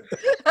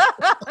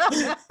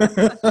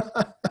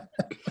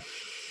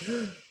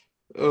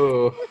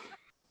 Oh,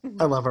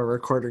 I love our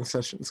recording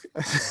sessions,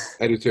 guys.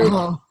 I do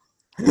too.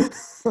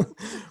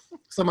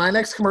 So my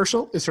next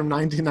commercial is from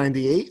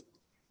 1998,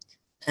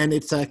 and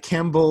it's a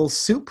Campbell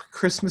Soup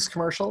Christmas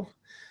commercial,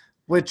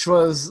 which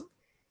was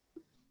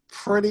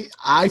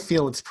I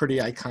feel it's pretty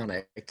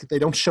iconic. They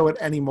don't show it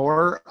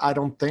anymore, I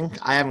don't think.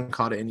 I haven't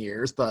caught it in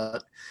years,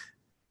 but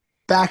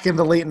back in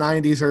the late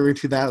 90s, early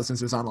 2000s,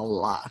 it was on a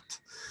lot.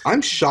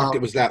 I'm shocked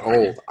it was that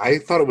old. I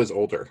thought it was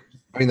older.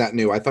 I mean, that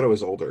new. I thought it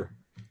was older.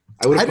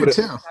 I would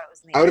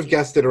have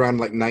guessed it around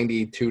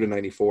 92 to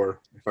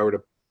 94 if I were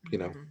to,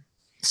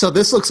 So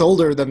this looks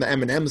older than the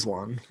M&M's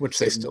one, which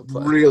they still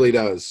play. Really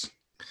does.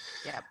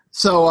 Yeah.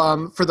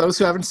 So for those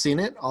who haven't seen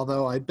it,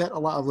 although I bet a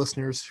lot of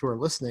listeners who are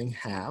listening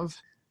have,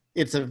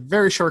 it's a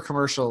very short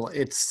commercial.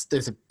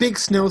 There's a big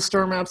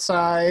snowstorm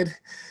outside,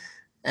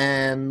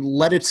 and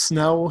Let It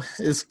Snow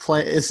is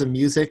the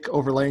music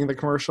overlaying the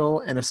commercial,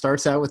 and it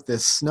starts out with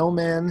this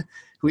snowman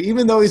who,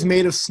 even though he's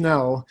made of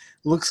snow,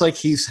 looks like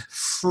he's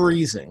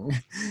freezing.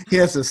 He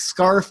has a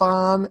scarf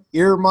on,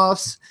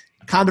 earmuffs.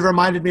 Kind of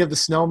reminded me of the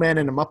snowman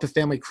in A Muppet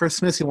Family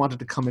Christmas. He wanted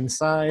to come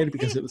inside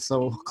because it was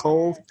so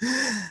cold.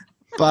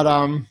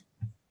 But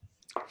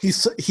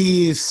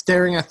he's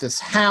staring at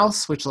this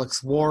house, which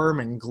looks warm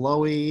and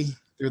glowy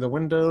through the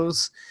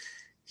windows.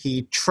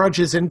 He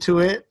trudges into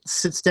it,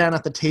 sits down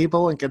at the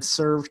table, and gets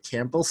served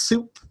Campbell's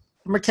soup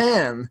from a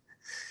can.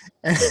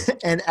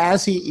 And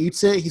as he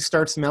eats it, he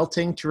starts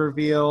melting to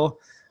reveal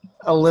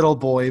a little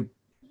boy.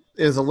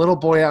 Is a little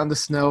boy out in the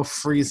snow,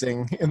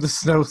 freezing in the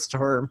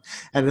snowstorm,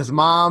 and his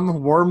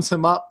mom warms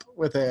him up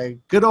with a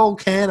good old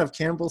can of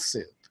Campbell's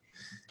soup.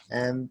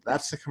 And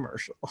that's the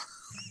commercial.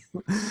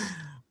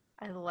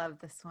 I love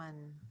this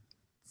one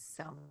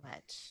so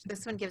much.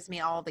 This one gives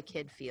me all the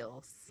kid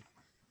feels.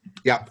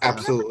 Yeah,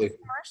 absolutely.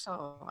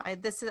 Commercial.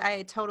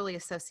 I totally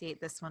associate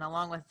this one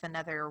along with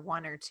another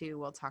one or two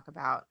we'll talk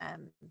about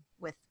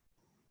with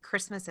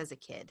Christmas as a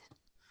kid.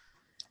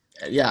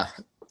 Yeah,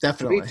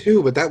 definitely. Me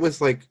too, but that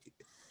was like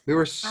we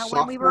were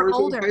when we were sophomores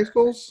older. in high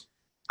schools.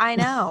 I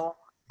know.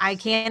 I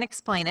can't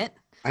explain it.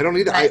 I don't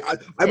either.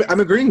 I'm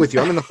agreeing with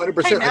you. I'm in the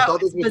 100%. I thought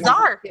this was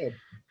bizarre.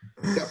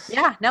 Yeah.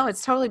 Yeah, no,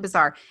 it's totally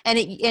bizarre.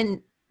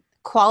 And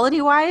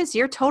quality-wise,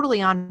 you're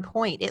totally on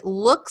point. It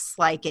looks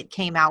like it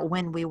came out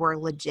when we were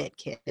legit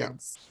kids. Yeah.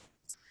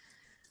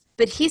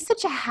 But he's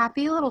such a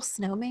happy little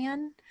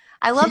snowman.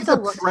 I love the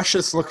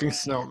precious-looking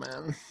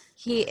snowman.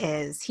 He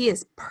is. He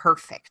is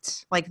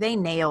perfect. Like, they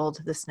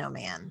nailed the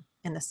snowman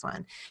in this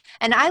one.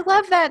 And I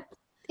love that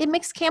it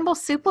makes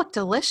Campbell's soup look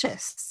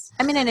delicious.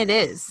 I mean, and it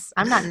is.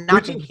 I'm not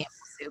knocking Campbell's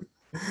soup.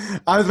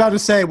 I was about to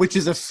say, which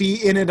is a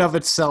feat in and of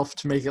itself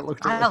to make it look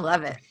delicious. I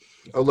love it.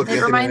 Oh, look,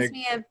 it reminds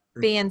me of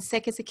being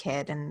sick as a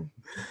kid, and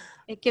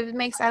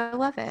I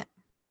love it.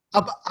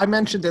 I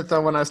mentioned it,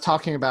 though, when I was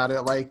talking about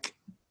it. Like,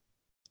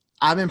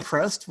 I'm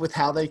impressed with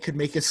how they could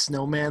make a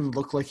snowman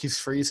look like he's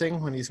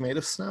freezing when he's made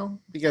of snow,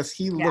 because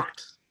he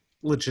looked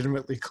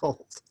legitimately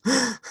cold.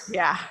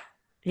 Yeah.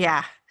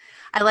 Yeah.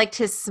 I liked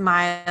his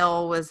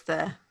smile was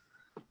the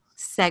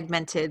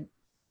segmented.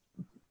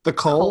 The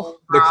coal.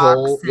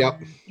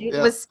 Yep.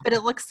 But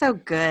it looks so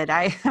good.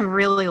 I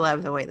really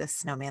love the way this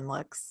snowman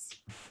looks.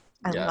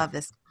 I love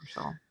this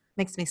commercial.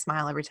 Makes me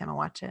smile every time I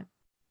watch it.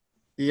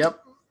 Yep.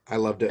 I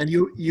loved it. And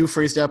you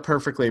phrased it up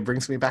perfectly. It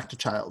brings me back to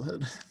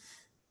childhood.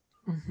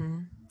 Mm-hmm.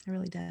 It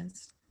really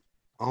does.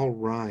 All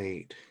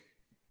right.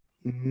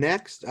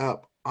 Next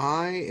up,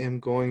 I am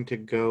going to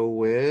go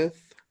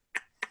with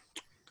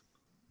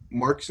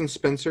Marks and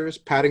Spencer's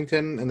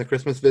Paddington and the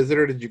Christmas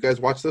Visitor. Did you guys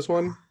watch this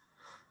one?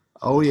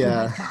 Oh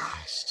yeah. Oh my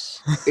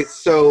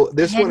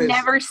gosh. I've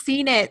never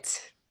seen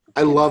it.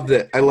 I loved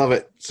it. I love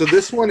it. So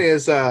this one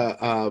is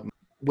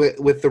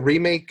with the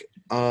remake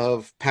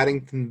of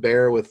Paddington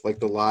Bear with like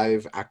the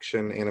live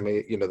action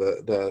animate,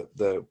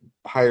 the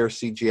higher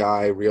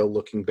CGI real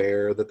looking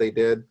bear that they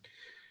did.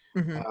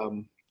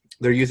 Mm-hmm.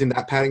 They're using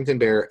that Paddington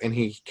Bear, and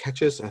he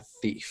catches a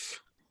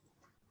thief,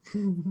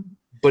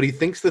 but he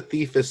thinks the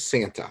thief is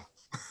Santa.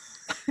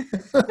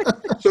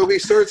 So he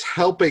starts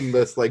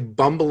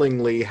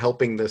bumblingly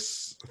helping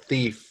this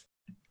thief,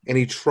 and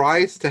he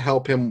tries to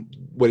help him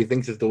what he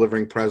thinks is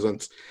delivering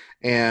presents.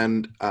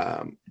 And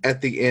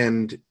at the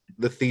end,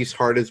 the thief's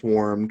heart is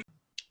warmed,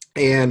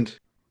 and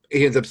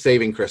he ends up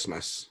saving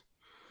Christmas.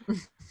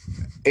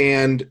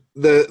 And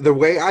the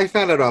way I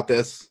found out about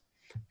this,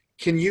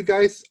 can you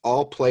guys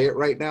all play it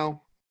right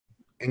now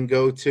and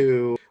go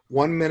to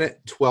 1 minute,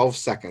 12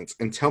 seconds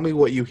and tell me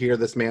what you hear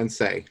this man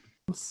say?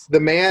 The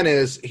man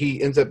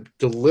he ends up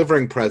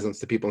delivering presents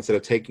to people instead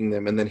of taking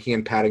them, and then he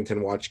and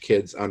Paddington watch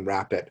kids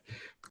unwrap it.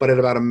 But at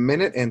about 1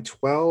 minute and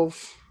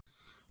 12,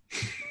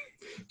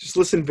 just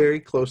listen very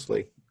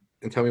closely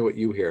and tell me what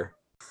you hear.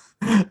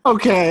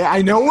 Okay,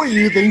 I know what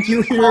you think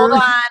you hear.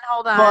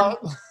 Hold on.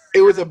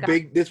 It was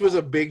this was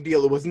a big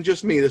deal. It wasn't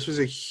just me. This was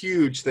a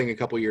huge thing a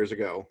couple years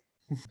ago.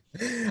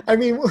 I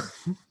mean,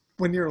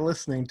 when you're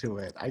listening to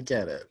it, I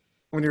get it.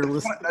 When you're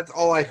listening, that's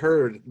all I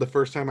heard the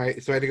first time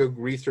so I had to go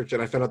research it.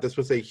 I found out this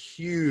was a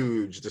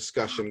huge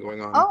discussion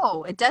going on.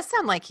 Oh, it does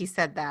sound like he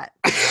said that.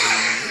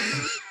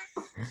 I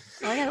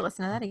gotta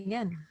listen to that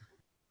again.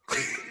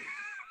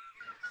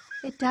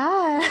 It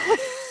does.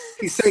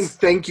 He's saying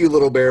 "thank you,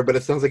 little bear," but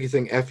it sounds like he's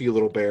saying "f you,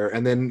 little bear."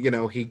 And then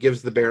he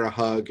gives the bear a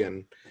hug,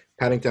 and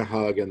Paddington a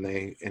hug, and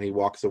he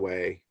walks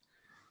away.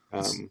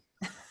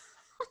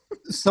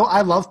 So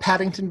I love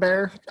Paddington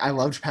Bear. I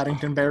loved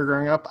Paddington Bear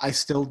growing up. I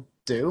still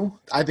do.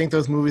 I think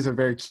those movies are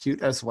very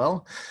cute as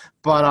well.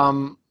 But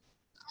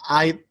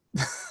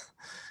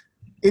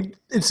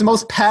it's the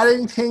most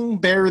Paddington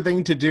Bear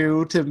thing to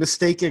do, to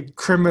mistake a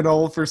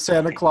criminal for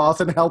Santa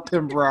Claus and help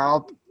him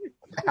rob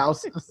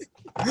houses.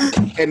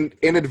 And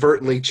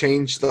inadvertently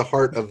change the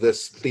heart of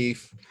this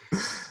thief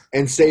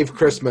and save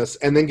Christmas,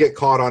 and then get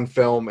caught on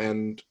film.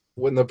 And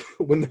when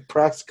the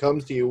press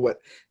comes to you,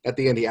 at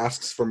the end he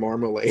asks for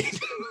marmalade.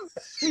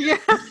 Yeah.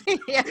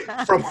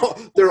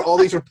 There are all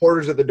these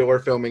reporters at the door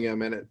filming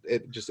him, and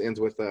it just ends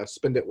with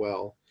spend it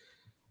well.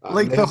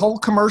 The whole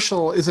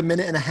commercial is 1.5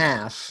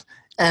 minutes,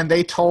 and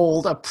they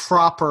told a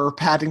proper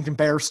Paddington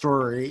Bear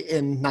story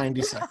in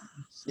 90 seconds,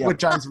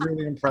 which I was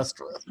really impressed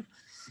with.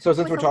 So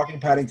since we're talking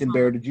Paddington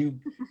Bear, did you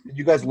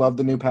guys love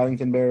the new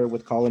Paddington Bear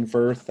with Colin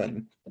Firth?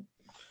 And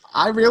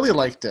I really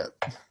liked it.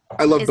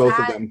 I love both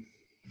of them.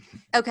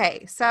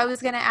 Okay, so I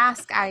was going to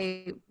ask,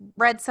 I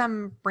read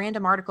some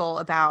random article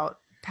about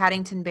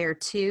Paddington Bear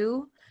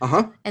 2,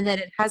 and that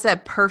it has a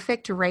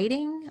perfect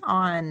rating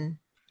on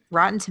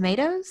Rotten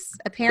Tomatoes,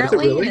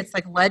 apparently. really? And it's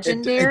like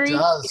legendary. It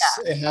does.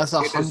 Yeah. It has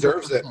It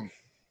deserves it. 100%.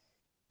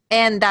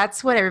 And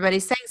that's what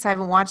everybody's saying. So I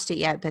haven't watched it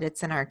yet, but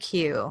it's in our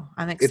queue.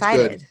 I'm good.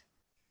 excited.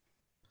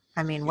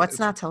 I mean, what's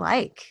not to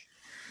like?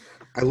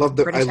 I love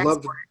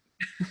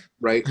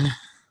right.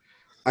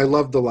 I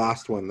love the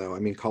last one though. I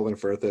mean, Colin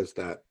Firth is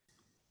that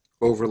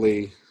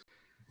overly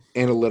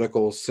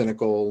analytical,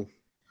 cynical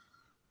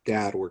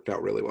dad worked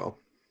out really well.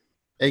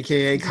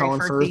 AKA Very Colin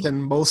Firthy. Firth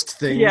in most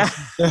things. Yeah.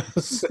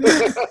 Yes.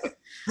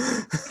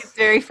 It's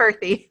very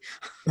Firthy.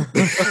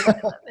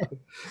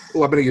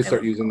 Well, I'm going to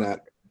start using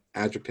that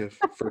adjective,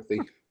 Firthy.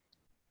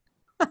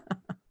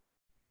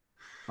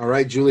 All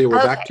right, Julia,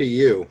 we're back to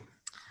you.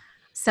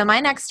 So my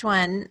next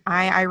one,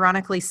 I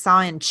ironically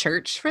saw in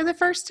church for the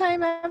first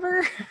time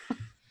ever.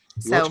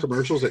 You watch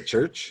commercials at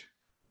church?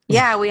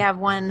 Yeah, we have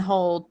one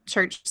whole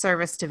church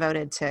service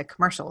devoted to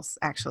commercials,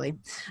 actually.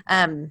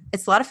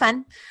 It's a lot of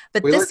fun.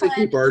 But We this like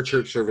to keep our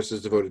church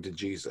services devoted to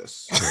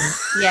Jesus.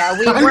 yeah,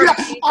 we were.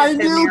 I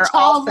knew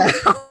Tom.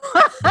 Also.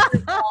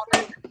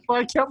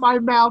 I kept my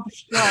mouth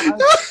shut.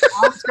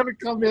 I was going to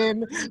come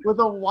in with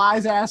a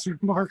wise ass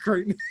remark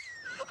right now.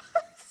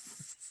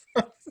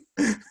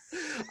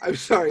 I'm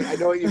sorry. I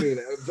know what you mean.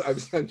 I'm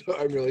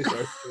really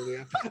sorry,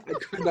 Julia. I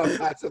could not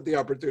pass up the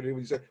opportunity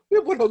when you said, we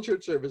have one whole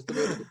church service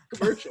devoted to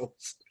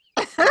commercials.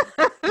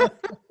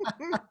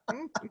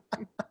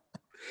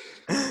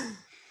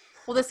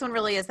 Well, this one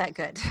really is that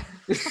good.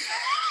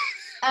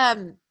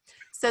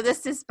 So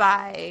this is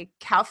by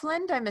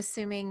Kaufland. I'm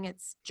assuming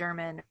it's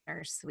German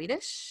or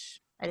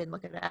Swedish. I didn't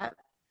look it up.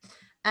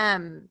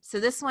 So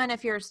this one,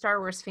 if you're a Star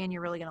Wars fan,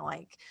 you're really going to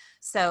like.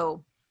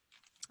 So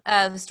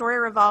the story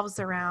revolves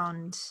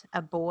around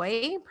a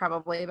boy,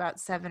 probably about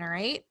 7 or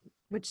 8,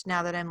 which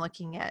now that I'm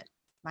looking at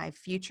my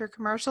future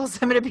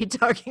commercials I'm going to be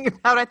talking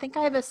about, I think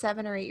I have a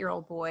 7 or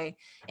 8-year-old boy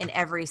in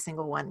every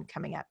single one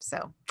coming up.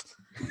 So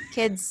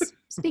kids,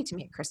 speak to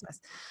me at Christmas.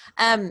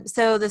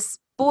 So this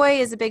boy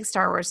is a big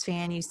Star Wars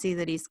fan. You see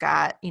that he's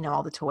got,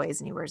 all the toys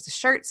and he wears the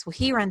shirts. Well,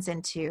 he runs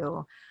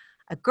into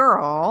a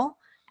girl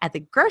at the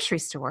grocery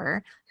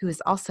store who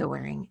is also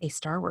wearing a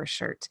Star Wars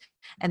shirt,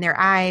 and their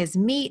eyes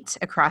meet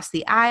across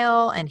the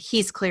aisle and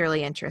he's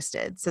clearly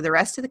interested. So the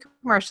rest of the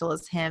commercial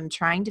is him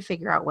trying to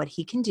figure out what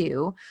he can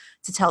do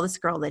to tell this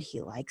girl that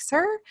he likes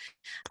her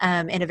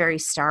in a very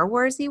Star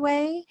Wars-y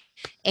way.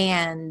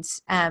 And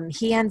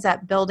he ends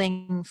up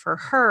building for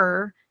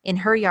her in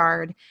her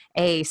yard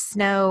a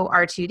snow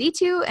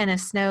R2-D2 and a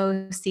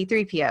snow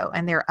C-3PO,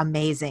 and they're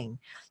amazing.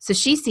 So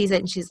she sees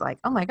it and she's like,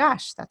 oh my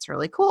gosh, that's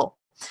really cool.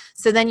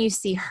 So then you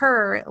see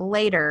her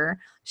later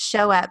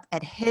show up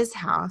at his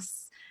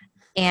house,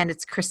 and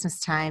it's Christmas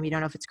time. You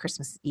don't know if it's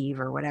Christmas Eve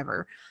or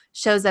whatever.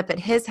 Shows up at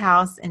his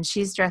house, and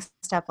she's dressed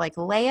up like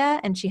Leia,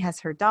 and she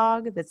has her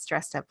dog that's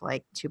dressed up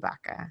like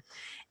Chewbacca.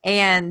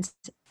 And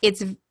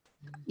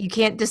you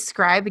can't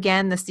describe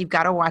again this. You've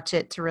got to watch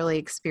it to really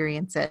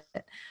experience it.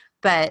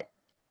 But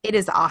it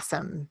is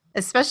awesome,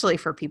 especially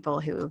for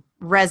people who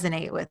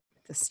resonate with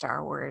the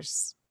Star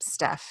Wars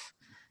stuff,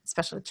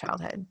 especially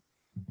childhood.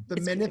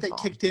 The minute they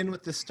kicked in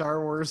with the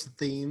Star Wars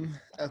theme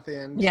at the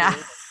end. Yeah.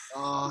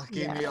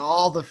 Gave me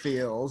all the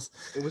feels.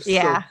 It was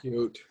so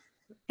cute.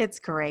 It's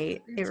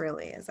great. It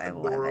really is. I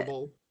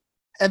Adorable. love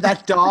it. And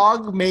that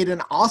dog made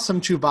an awesome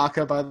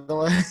Chewbacca, by the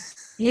way.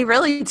 He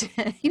really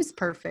did. He was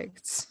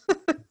perfect.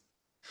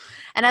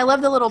 And I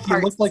love the little parts.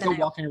 He looked like a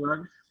walking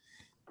rug.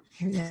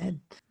 He did.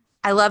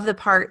 I love the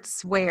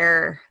parts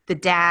where the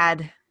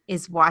dad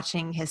is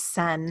watching his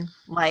son,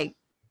 like,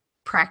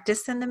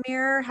 practice in the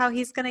mirror how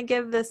he's going to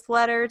give this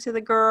letter to the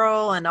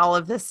girl and all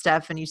of this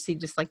stuff, and you see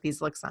just like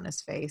these looks on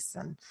his face,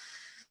 and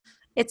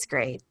it's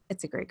great.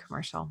 It's a great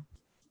commercial.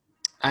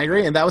 I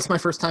agree, and that was my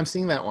first time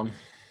seeing that one.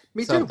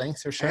 Me so too.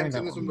 Thanks for sharing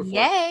that one.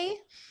 Yay.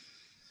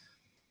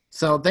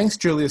 So thanks,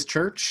 Julia's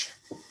Church.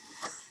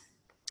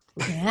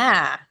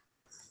 Yeah,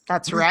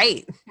 that's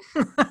right.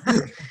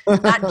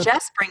 Not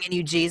just bringing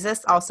you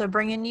Jesus, also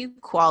bringing you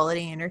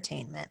quality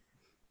entertainment.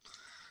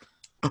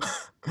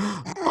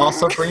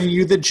 Also bringing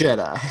you the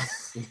Jedi.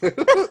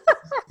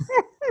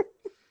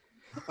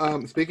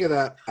 Speaking of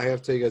that, I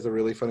have to tell you guys a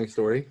really funny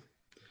story.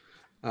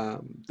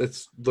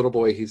 This little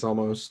boy, he's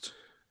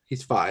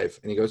 5,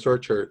 and he goes to our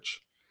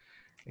church,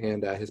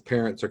 and his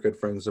parents are good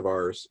friends of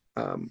ours.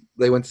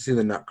 They went to see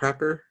the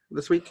Nutcracker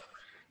this week,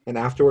 and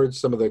afterwards,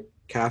 some of the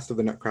cast of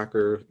the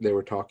Nutcracker, they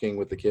were talking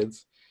with the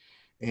kids,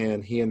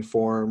 and he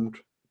informed,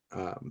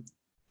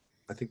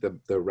 I think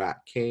the Rat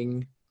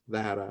King,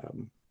 that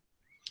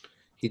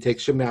he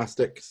takes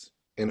gymnastics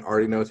and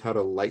already knows how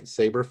to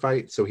lightsaber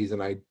fight, so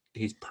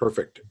he's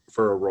perfect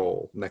for a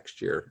role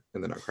next year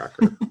in the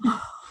Nutcracker.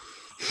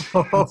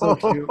 So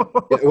cute.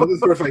 Yeah, well, this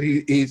sort of fight,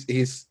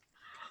 he's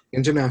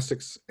in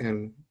gymnastics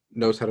and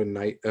knows how to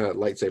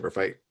lightsaber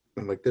fight.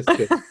 I'm like, this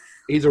kid,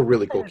 he's a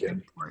really cool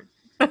kid.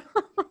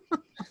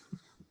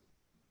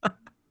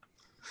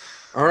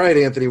 All right,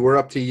 Anthony, we're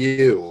up to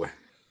you.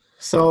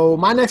 So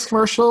my next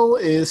commercial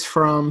is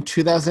from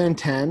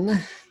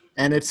 2010.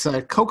 And it's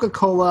a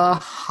Coca-Cola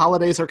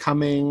Holidays Are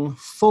Coming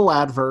full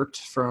advert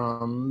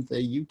from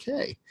the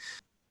UK.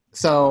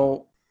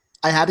 So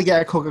I had to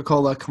get a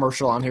Coca-Cola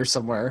commercial on here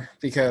somewhere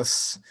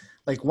because,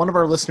 like, one of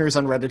our listeners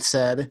on Reddit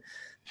said,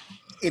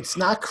 it's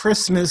not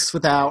Christmas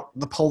without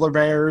the polar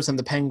bears and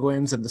the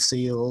penguins and the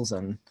seals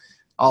and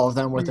all of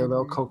them with their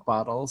little Coke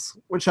bottles,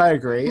 which I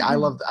agree.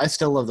 I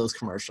still love those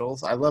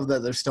commercials. I love that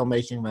they're still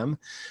making them.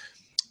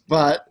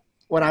 But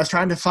when I was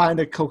trying to find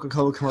a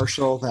Coca-Cola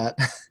commercial that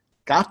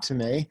got to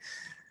me,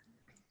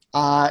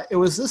 it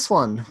was this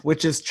one,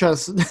 which is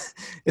just,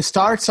 it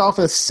starts off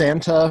as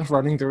Santa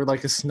running through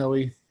like a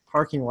snowy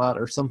parking lot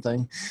or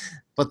something,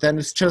 but then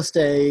it's just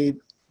a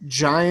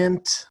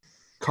giant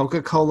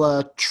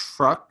Coca-Cola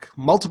truck,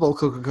 multiple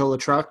Coca-Cola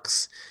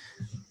trucks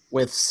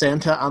with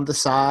Santa on the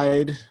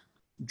side,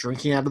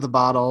 drinking out of the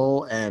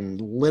bottle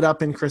and lit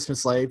up in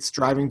Christmas lights,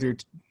 driving through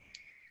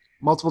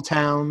multiple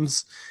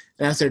towns.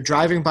 And as they're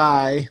driving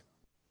by,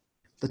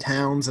 the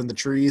towns and the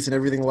trees and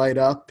everything light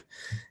up.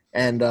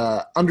 And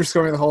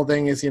underscoring the whole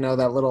thing is,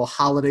 that little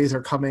holidays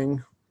are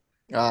coming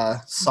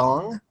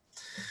song,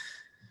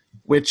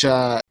 which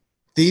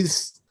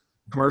these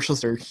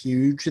commercials are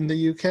huge in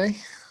the UK.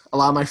 A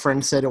lot of my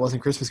friends said it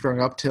wasn't Christmas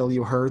growing up till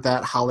you heard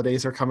that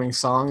holidays are coming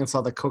song and saw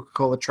the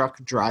Coca-Cola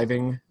truck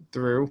driving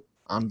through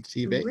on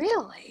TV.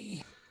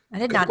 Really? I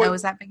did not know it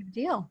was that big of a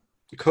deal.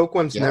 The Coke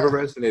ones never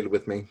resonated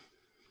with me.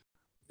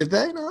 Did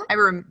they not?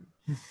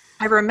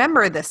 I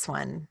remember this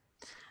one.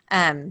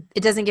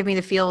 It doesn't give me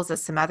the feels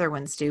as some other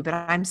ones do, but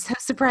I'm so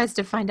surprised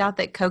to find out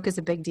that Coke is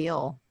a big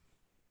deal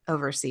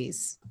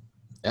overseas.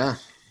 Yeah,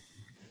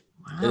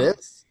 Wow. it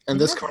is. And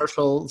this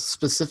commercial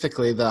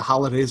specifically, the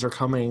holidays are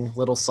coming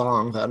little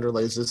song that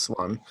underlays this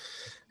one,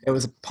 it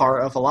was a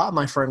part of a lot of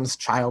my friends'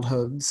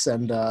 childhoods.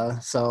 And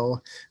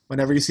so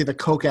whenever you see the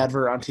Coke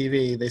advert on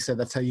TV, they said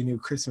that's how you knew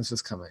Christmas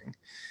was coming.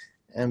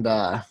 And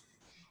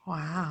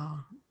wow.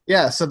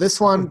 Yeah, so this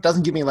one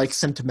doesn't give me like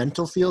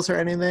sentimental feels or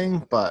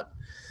anything, but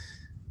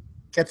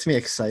gets me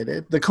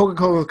excited. The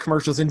Coca-Cola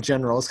commercials in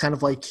general is kind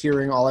of like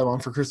hearing All I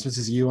Want for Christmas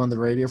Is You on the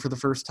radio for the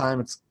first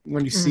time. It's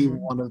when you see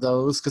one of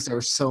those, because there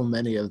are so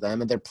many of them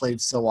and they're played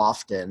so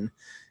often,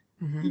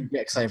 you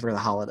get excited for the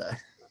holiday.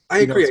 I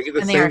agree. I get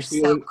the and same they are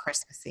feeling. so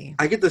Christmassy.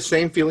 I get the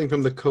same feeling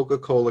from the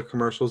Coca-Cola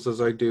commercials as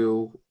I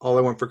do All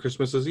I Want for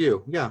Christmas Is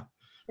You. Yeah.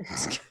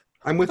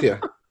 I'm with you.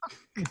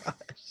 Gosh.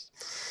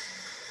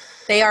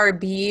 They are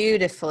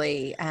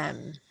beautifully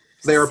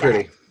They are set.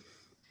 pretty.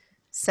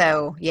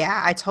 So,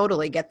 yeah, I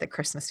totally get the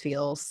Christmas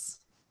feels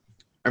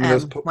I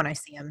mean, when I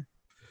see them.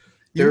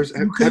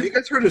 Have you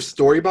guys heard of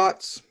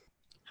Storybots?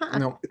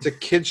 No. It's a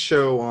kid's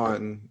show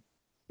on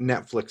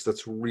Netflix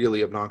that's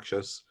really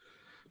obnoxious.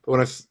 But when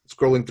I was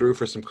scrolling through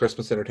for some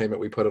Christmas entertainment,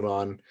 we put it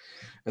on,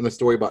 and the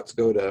Storybots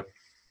go to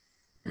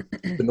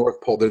the North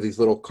Pole. They're these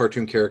little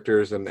cartoon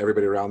characters, and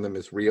everybody around them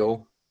is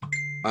real.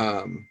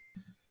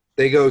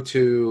 They go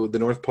to the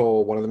North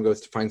Pole. One of them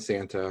goes to find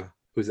Santa,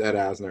 who's Ed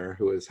Asner,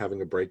 who is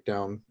having a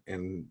breakdown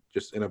and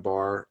just in a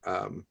bar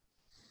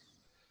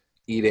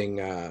eating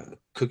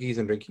cookies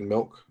and drinking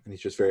milk. And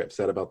he's just very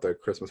upset about the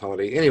Christmas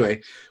holiday.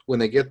 Anyway, when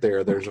they get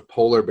there, there's a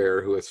polar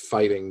bear who is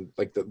fighting.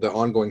 Like the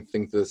ongoing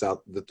thing through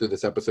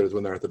this episode is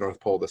when they're at the North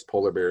Pole, this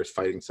polar bear is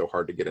fighting so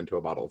hard to get into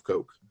a bottle of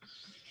Coke.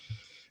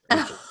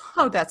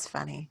 Oh, that's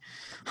funny.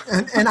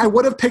 And I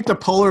would have picked a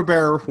polar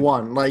bear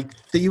one. Like,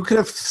 you could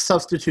have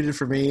substituted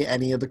for me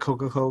any of the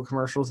Coca-Cola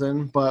commercials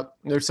in, but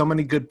there's so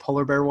many good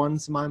polar bear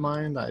ones in my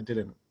mind, I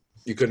didn't.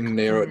 You couldn't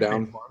narrow it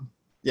down?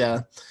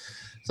 Yeah.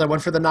 So I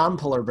went for the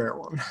non-polar bear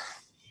one.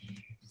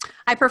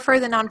 I prefer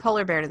the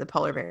non-polar bear to the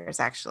polar bears,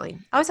 actually.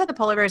 I always thought the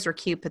polar bears were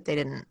cute, but they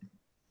didn't.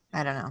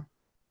 I don't know.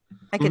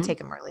 I could take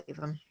them or leave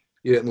them.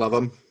 You didn't love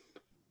them?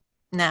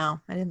 No,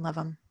 I didn't love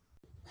them.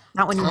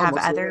 Not when you have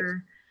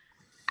other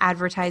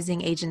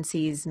advertising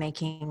agencies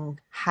making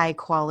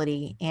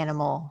high-quality,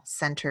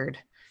 animal-centered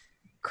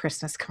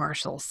Christmas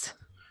commercials.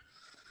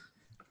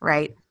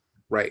 Right?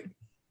 Right.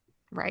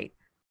 Right.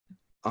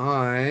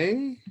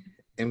 I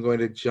am going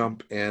to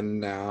jump in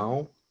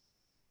now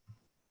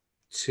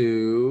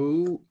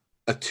to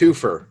a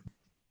twofer.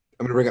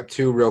 I'm going to bring up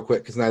two real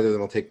quick because neither of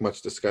them will take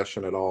much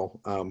discussion at all.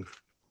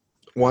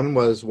 One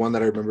was one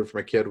that I remembered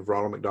from a kid of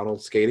Ronald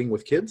McDonald skating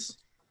with kids.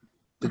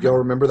 Did y'all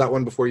remember that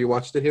one before you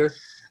watched it here?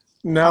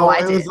 No, I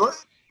did.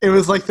 It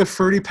was like the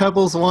Fruity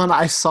Pebbles one.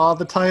 I saw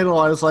the title.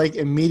 I was like,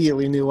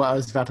 immediately knew what I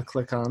was about to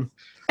click on.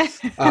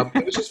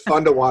 It was just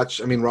fun to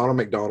watch. I mean, Ronald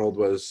McDonald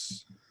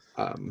was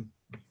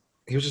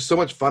he was just so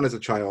much fun as a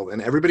child.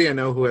 And everybody I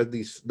know who had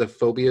the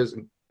phobias,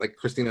 like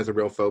Christine has a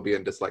real phobia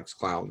and dislikes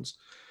clowns.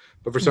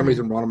 But for some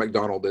reason, Ronald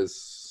McDonald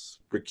is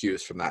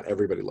recused from that.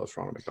 Everybody loves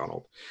Ronald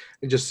McDonald.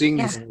 And just seeing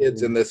these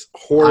kids in this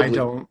horribly... I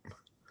don't.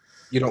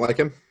 You don't like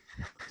him?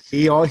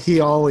 He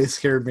always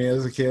scared me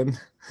as a kid.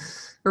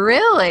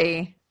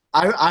 Really?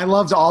 I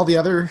loved all the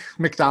other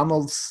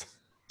McDonald's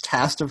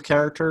cast of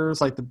characters,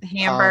 like the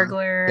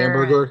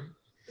Hamburglar.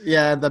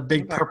 Yeah, the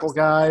big purple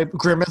guy,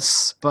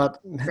 Grimace, but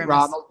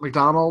Ronald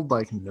McDonald,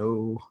 like,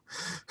 no.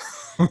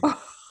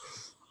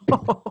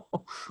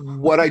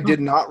 What I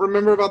did not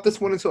remember about this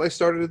one until I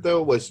started it,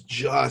 though, was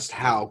just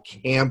how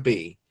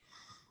campy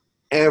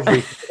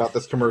everything about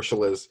this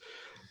commercial is.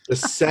 The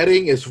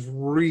setting is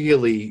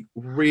really,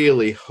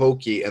 really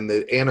hokey, and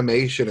the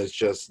animation is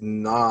just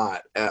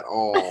not at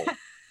all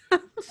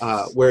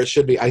where it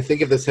should be. I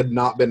think if this had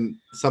not been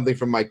something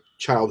from my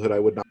childhood, I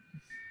would not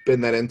have been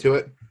that into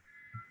it.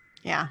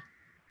 Yeah.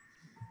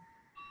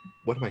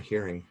 What am I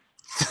hearing?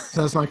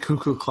 That's my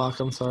cuckoo clock.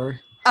 I'm sorry.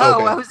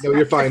 Oh, okay. No,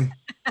 you're fine.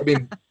 I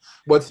mean,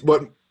 what's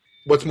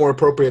more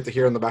appropriate to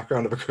hear in the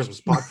background of a Christmas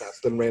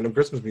podcast than random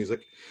Christmas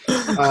music?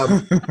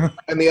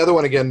 And the other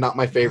one, again, not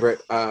my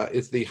favorite,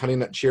 is the Honey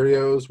Nut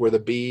Cheerios, where the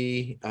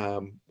bee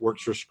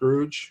works for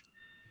Scrooge.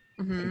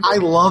 Mm-hmm. I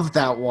love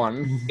that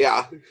one.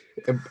 Yeah,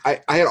 and I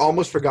had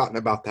almost forgotten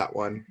about that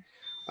one,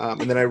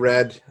 and then I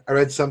read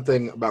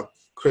something about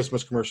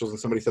Christmas commercials, and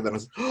somebody said that, and I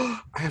was like, oh,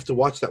 I have to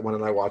watch that one,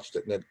 and I watched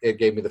it, and it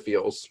gave me the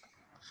feels.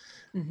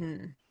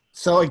 Mm-hmm.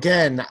 So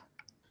again,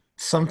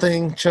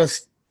 something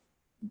just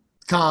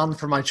gone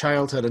from my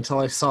childhood until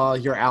I saw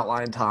your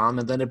outline, Tom,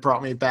 and then it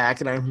brought me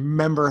back, and I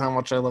remember how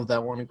much I loved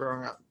that one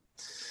growing up.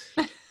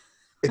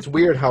 It's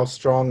weird how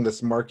strong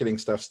this marketing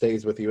stuff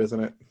stays with you, isn't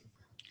it?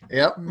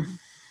 Yep.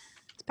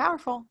 It's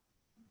powerful.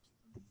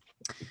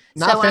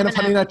 Not a fan of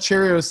Honey Nut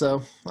Cheerios,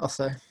 though, I'll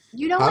say.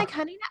 You don't like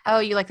Honey Nut? Oh,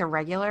 you like the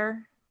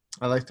regular?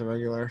 I like the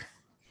regular.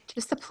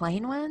 Just the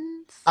plain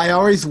ones? I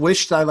always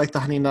wished I liked the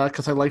Honey Nut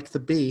because I liked the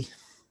bee,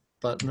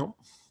 but nope.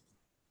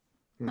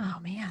 Oh,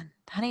 man.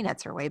 Honey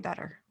Nuts are way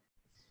better.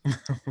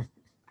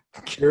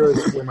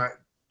 Cheerios were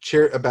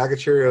a bag of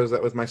Cheerios.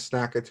 That was my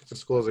snack I took to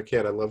school as a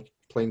kid. I loved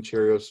plain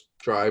Cheerios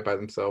dry by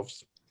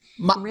themselves.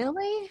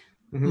 Really?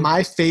 Mm-hmm.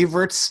 My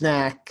favorite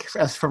snack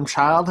from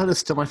childhood is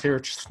still my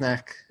favorite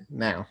snack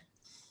now.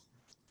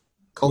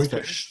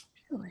 Goldfish.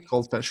 Really?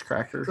 Goldfish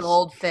crackers.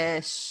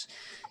 Goldfish.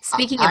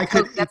 Speaking of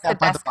Coke, that's the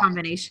best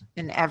combination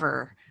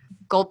ever.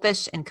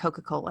 Goldfish and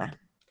Coca-Cola.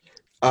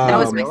 That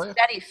was my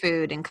study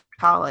food in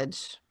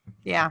college.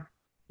 Yeah.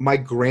 My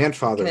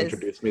grandfather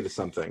introduced me to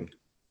something.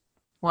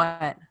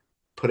 What?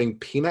 Putting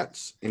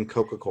peanuts in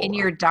Coca-Cola. In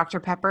your Dr.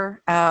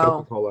 Pepper? Oh.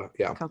 Coca-Cola,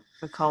 yeah.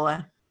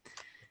 Coca-Cola.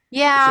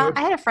 Yeah,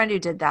 I had a friend who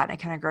did that, and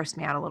it kind of grossed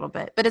me out a little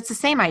bit. But it's the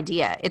same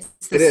idea. It's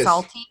the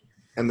salty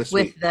and the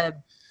sweet. With the,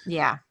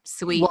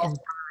 sweet and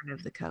burn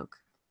of the Coke.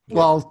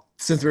 Well,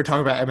 since we were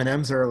talking about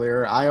M&Ms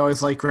earlier, I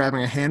always like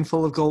grabbing a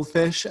handful of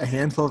Goldfish, a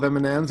handful of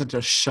M&Ms, and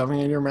just shoving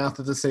it in your mouth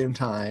at the same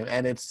time.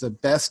 And it's the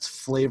best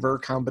flavor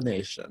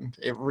combination.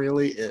 It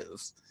really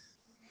is.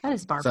 That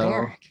is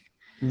barbaric.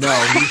 So,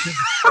 no,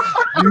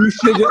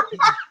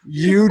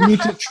 you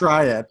need to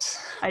try it.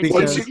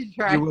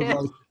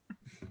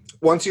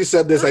 Once you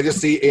said this, I just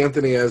see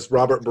Anthony as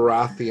Robert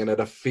Baratheon at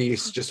a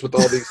feast, just with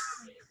all these,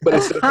 but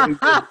instead of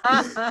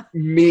having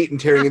meat and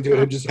tearing into it,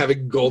 I'm just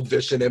having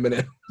goldfish and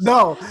M&M.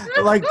 No,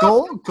 like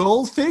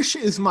goldfish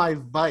is my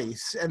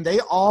vice, and they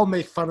all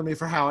make fun of me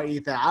for how I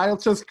eat that. I'll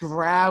just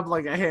grab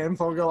like a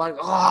handful and go like,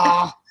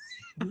 oh.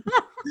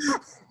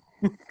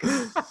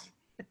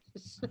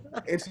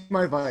 It's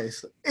my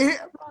vice.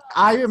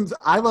 I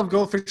love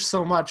goldfish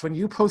so much. When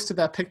you posted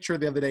that picture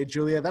the other day,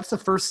 Julia, that's the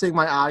first thing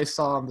my eyes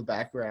saw in the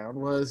background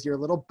was your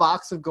little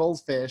box of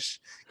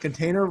goldfish,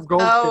 container of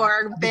goldfish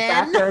on the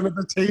background of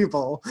the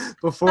table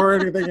before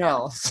anything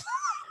else.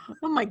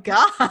 Oh my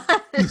gosh.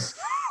 I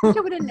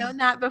would have known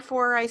that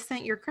before I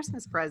sent your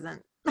Christmas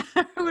present.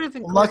 I would have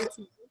included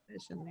some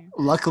goldfish in there.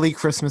 Luckily,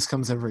 Christmas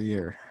comes every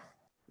year.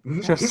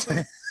 Just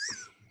saying.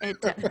 It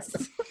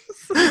does.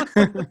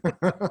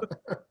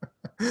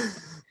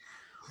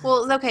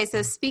 Well, okay,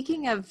 so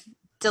speaking of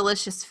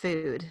delicious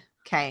food,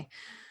 okay,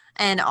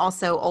 and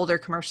also older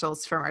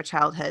commercials from our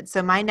childhood.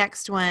 So my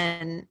next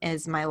one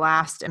is my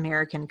last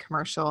American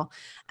commercial,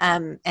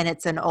 and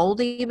it's an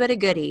oldie but a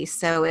goodie.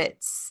 So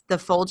it's the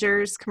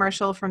Folgers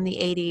commercial from the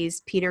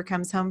 80s, Peter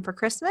Comes Home for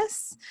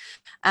Christmas.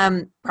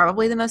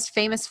 Probably the most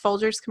famous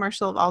Folgers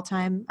commercial of all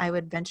time, I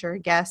would venture a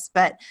guess.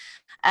 But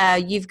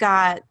you've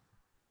got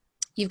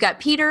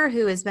Peter,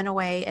 who has been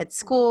away at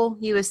school.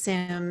 You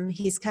assume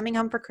he's coming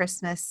home for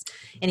Christmas,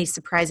 and he's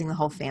surprising the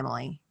whole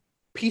family.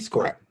 Peace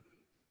Corps.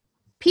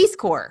 Peace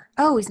Corps.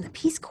 Oh, he's in the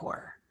Peace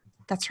Corps.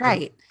 That's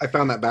right. I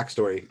found that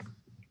backstory.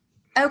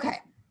 Okay.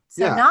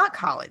 So not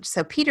college.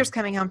 So Peter's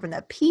coming home from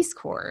the Peace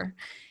Corps,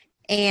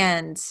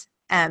 and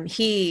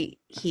he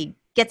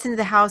gets into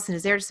the house and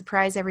is there to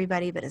surprise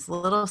everybody, but his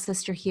little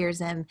sister hears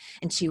him,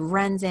 and she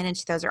runs in and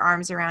she throws her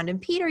arms around him.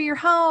 Peter, you're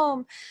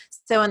home.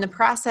 So in the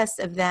process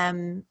of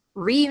them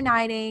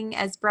reuniting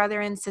as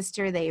brother and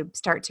sister, they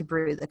start to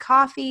brew the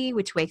coffee,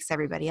 which wakes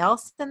everybody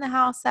else in the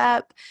house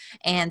up.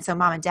 And so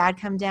mom and dad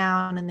come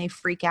down and they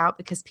freak out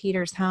because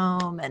Peter's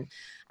home, and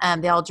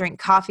they all drink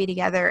coffee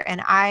together.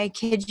 And I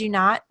kid you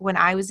not, when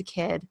I was a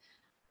kid,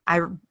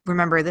 I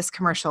remember this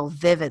commercial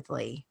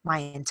vividly my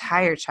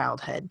entire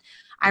childhood.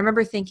 I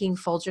remember thinking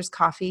Folgers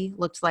coffee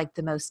looked like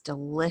the most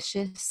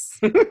delicious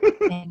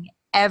thing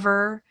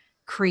ever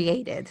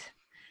created.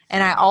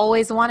 And I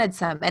always wanted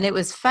some. And it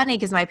was funny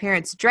because my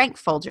parents drank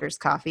Folgers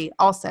coffee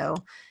also.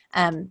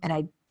 And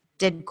I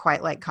did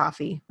quite like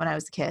coffee when I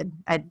was a kid.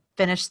 I'd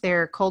finish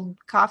their cold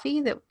coffee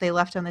that they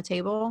left on the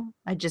table.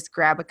 I'd just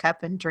grab a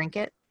cup and drink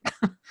it.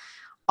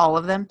 All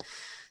of them.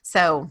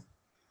 So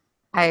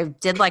I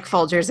did like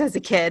Folgers as a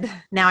kid.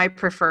 Now I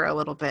prefer a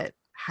little bit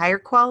higher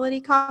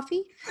quality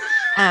coffee.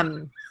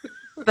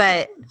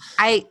 But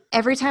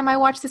every time I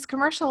watch this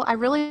commercial, I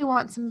really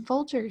want some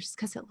Folgers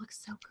because it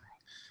looks so good.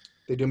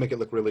 They do make it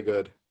look really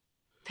good.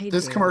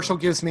 This commercial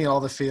gives me all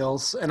the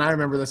feels, and I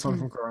remember this one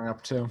from growing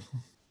up too.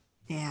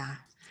 Yeah.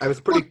 I was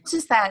pretty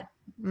just that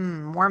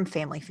warm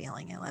family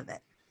feeling. I love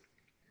it.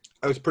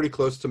 I was pretty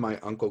close to my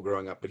uncle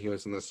growing up, but he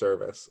was in the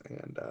service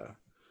and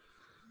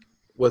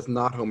was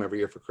not home every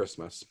year for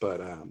Christmas.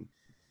 But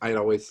I had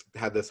always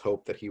had this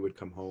hope that he would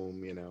come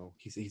home. You know,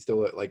 he's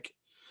still like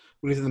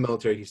when he was in the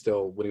military.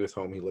 When he was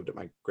home, he lived at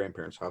my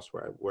grandparents' house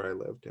where I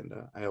lived, and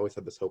I always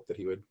had this hope that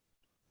he would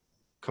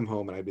come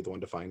home and I'd be the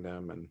one to find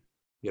him, and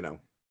you know,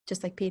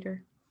 just like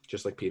Peter.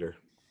 Just like Peter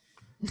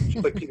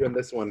in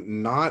this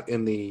one, not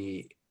in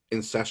the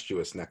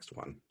incestuous next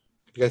one.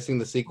 Have you guys seen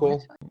the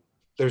sequel?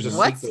 There's a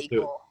sequel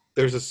to it.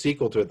 There's a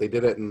sequel to it. They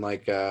did it in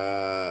like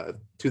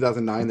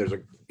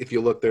 2009. If you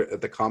look there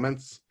at the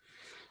comments,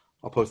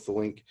 I'll post the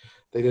link.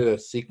 They did a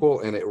sequel,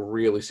 and it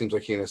really seems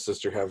like he and his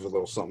sister have a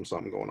little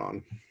something going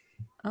on.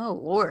 Oh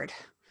Lord!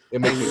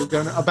 It made me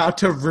about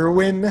to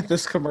ruin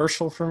this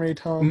commercial for me,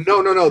 Tom.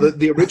 No.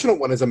 The original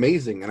one is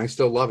amazing, and I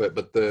still love it.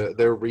 But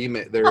their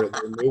remake, their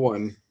new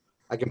one,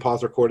 I can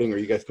pause recording, or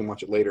you guys can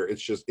watch it later.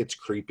 It's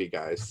creepy,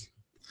 guys.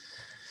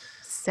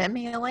 Send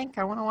me a link.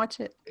 I want to watch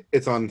it.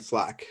 It's on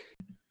Slack.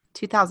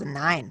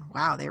 2009.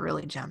 Wow, they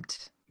really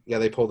jumped. Yeah,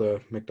 they pulled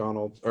a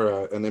McDonald's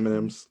or an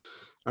M&M's.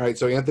 All right,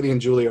 so Anthony and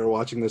Julie are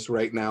watching this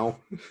right now.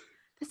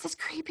 This is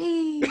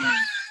creepy.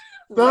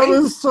 That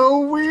is so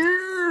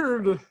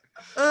weird.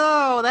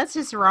 Oh, that's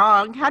just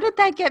wrong. How did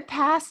that get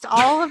past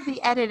all of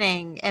the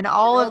editing and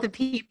all of the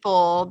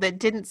people that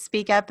didn't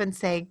speak up and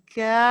say,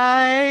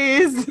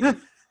 guys,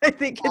 I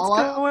think it's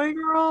going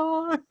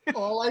wrong.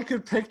 All I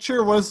could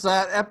picture was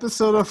that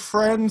episode of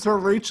Friends where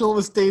Rachel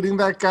was dating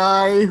that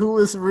guy who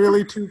was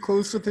really too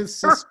close with his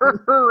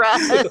sister.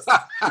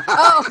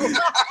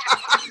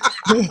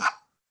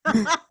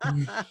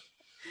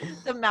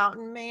 The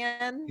mountain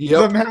man.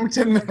 Yep. The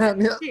mountain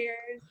man. Yep.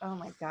 Oh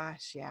my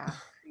gosh, yeah.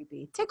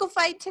 Creepy. Tickle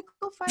fight.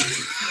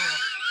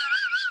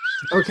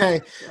 Okay,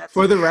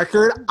 for the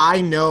record,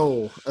 I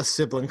know a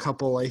sibling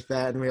couple like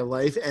that in real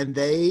life, and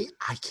I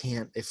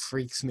can't. It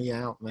freaks me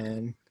out,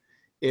 man.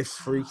 It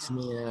freaks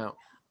me out.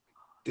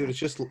 Dude,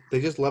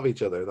 they just love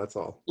each other. That's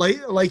all.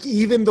 Like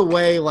even the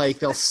way like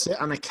they'll sit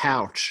on a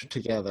couch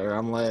together.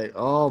 I'm like,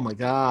 oh my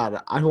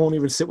god, I won't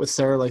even sit with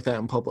Sarah like that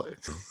in public.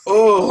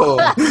 Oh.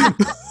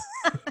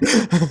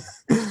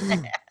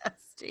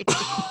 Nasty.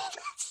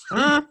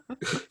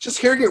 Just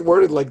hearing it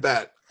worded like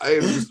that,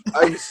 I'm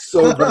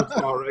so grossed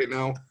out right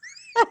now.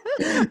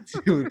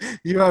 Dude,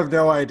 you have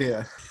no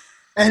idea.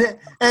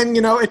 And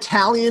you know,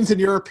 Italians and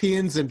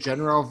Europeans in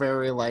general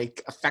very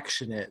like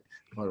affectionate.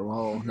 But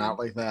whoa, not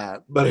like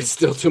that. But it's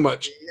still too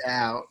much.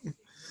 Out.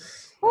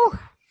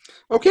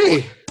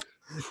 Okay.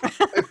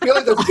 I feel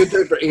like that's a good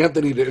time for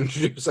Anthony to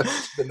introduce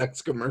us to the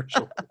next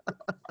commercial.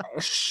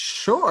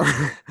 Sure.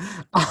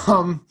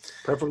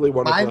 Preferably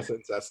one with less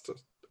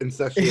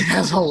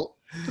incestuous.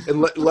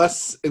 And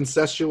less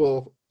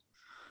incestual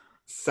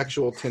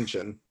sexual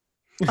tension.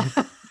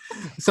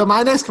 So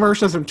my next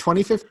commercial is from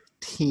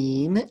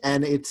 2015,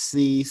 and it's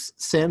the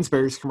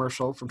Sainsbury's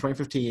commercial from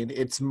 2015.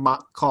 It's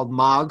called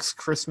Mog's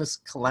Christmas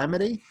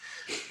Calamity.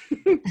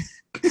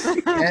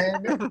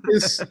 And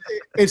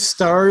it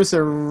stars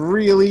a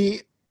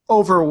really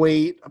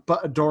overweight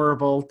but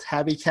adorable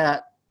tabby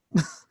cat.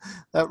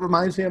 That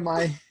reminds me of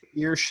my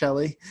ear,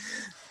 Shelley.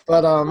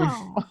 But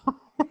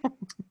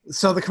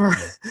so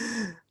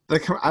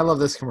I love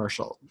this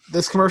commercial.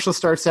 This commercial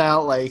starts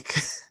out like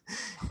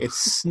it's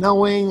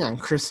snowing on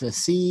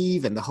Christmas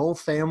Eve, and the whole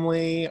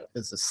family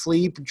is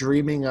asleep,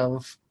 dreaming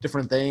of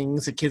different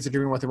things. The kids are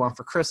dreaming what they want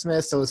for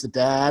Christmas. So is the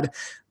dad.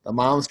 The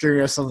mom's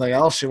dreaming of something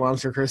else she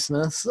wants for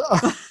Christmas.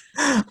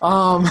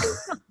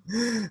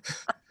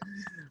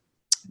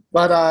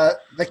 But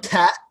the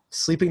cat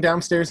sleeping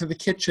downstairs in the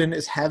kitchen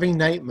is having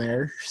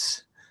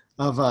nightmares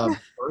of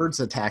birds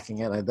attacking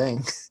it, I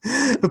think.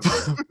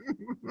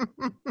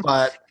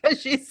 But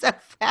because she's so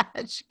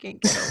fat, she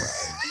can't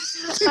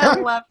get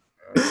away.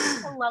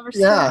 I love her.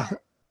 Yeah,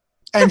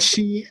 and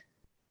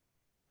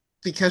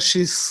because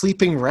she's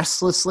sleeping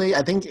restlessly,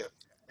 I think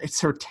it's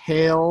her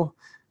tail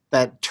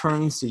that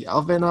turns the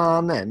oven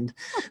on, and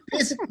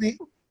basically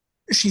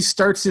she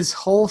starts this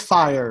whole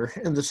fire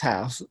in this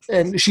house,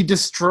 and she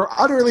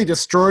utterly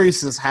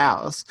destroys this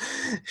house.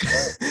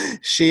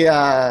 She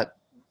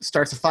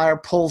starts a fire,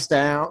 pulls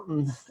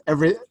down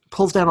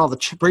all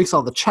breaks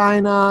all the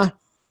china,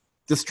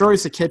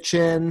 destroys the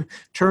kitchen,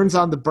 turns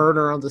on the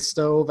burner on the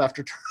stove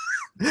after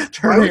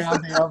turning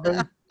on the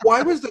oven.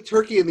 Why was the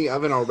turkey in the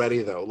oven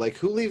already, though? Like,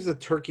 who leaves the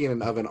turkey in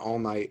an oven all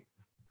night?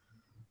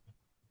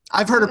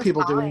 I've heard of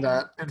people doing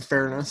that, in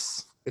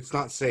fairness. It's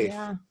not safe.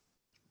 Yeah.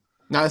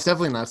 No, it's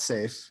definitely not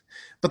safe.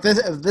 But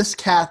this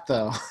cat,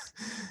 though.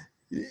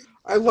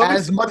 I love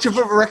as much of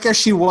a wreck as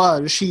she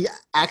was, she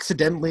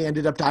accidentally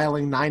ended up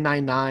dialing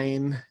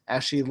 999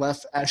 as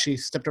she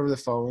stepped over the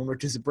phone,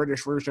 which is a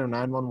British version of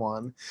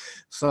 911.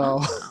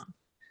 So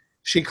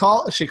she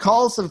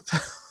calls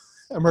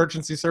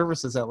emergency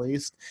services, at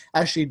least,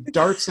 as she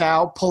darts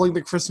out, pulling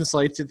the Christmas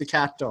lights through the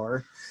cat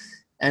door,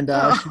 and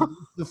she leads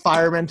the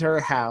firemen to her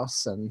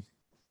house, and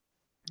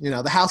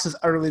the house is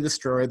utterly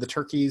destroyed. The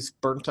turkey's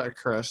burnt to a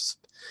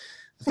crisp.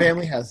 The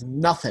family has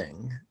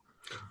nothing.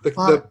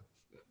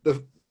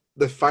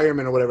 The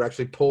firemen or whatever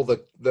actually pull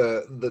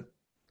the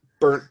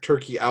burnt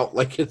turkey out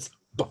like its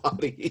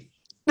body.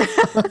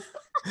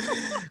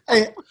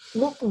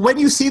 When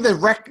you see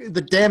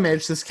the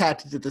damage this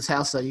cat did to this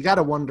house, though, you got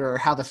to wonder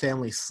how the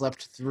family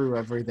slept through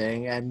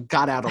everything and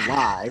got out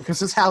alive, because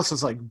this house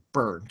is like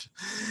burnt.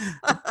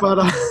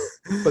 But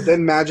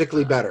then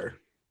magically better.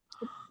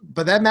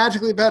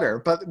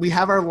 But we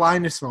have our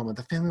Linus moment.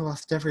 The family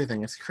lost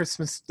everything. It's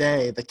Christmas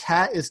Day. The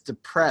cat is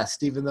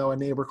depressed, even though a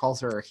neighbor calls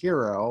her a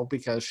hero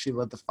because she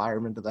led the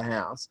firemen to the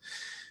house.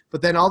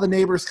 But then all the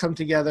neighbors come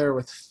together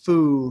with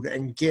food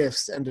and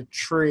gifts and a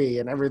tree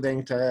and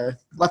everything to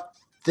let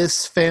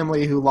this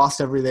family who lost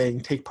everything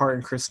take part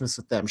in Christmas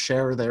with them,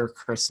 share their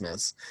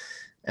Christmas.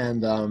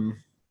 And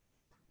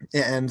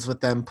it ends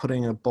with them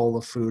putting a bowl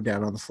of food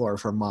down on the floor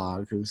for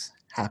Mog, who's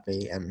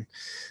happy. And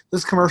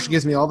this commercial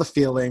gives me all the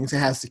feelings. It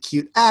has the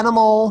cute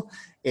animal.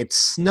 It's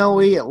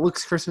snowy. It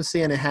looks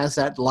Christmassy. And it has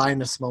that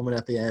Linus moment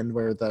at the end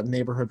where the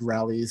neighborhood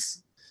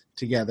rallies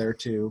together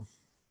to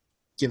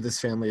give this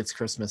family its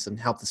Christmas and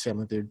help this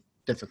family through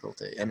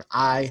difficulty. And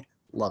I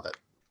love it.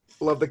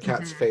 Love the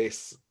cat's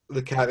face.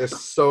 The cat is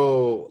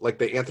so, like,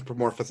 they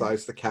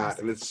anthropomorphize the cat,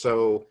 and it's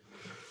so,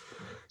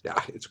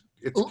 it's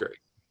great.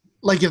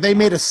 Like, if they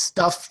made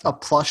a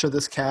plush of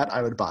this cat,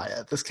 I would buy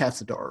it. This cat's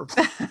adorable.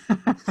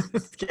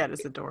 This cat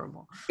is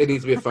adorable. It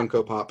needs to be a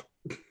Funko Pop.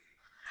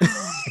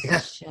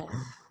 Shit.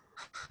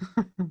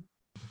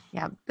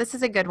 Yeah, this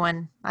is a good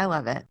one. I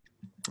love it.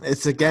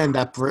 It's, again,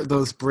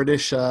 those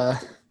British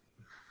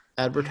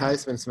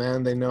advertisements,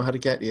 man. They know how to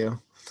get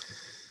you.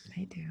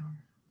 They do.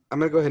 I'm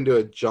going to go ahead and do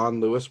a John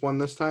Lewis one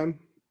this time.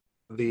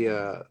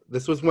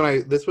 This was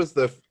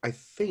the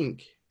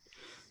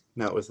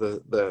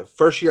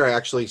first year I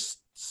actually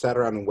sat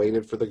around and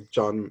waited for the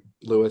John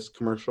Lewis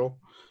commercial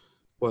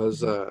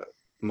was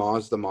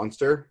Moz the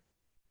Monster.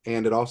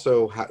 And it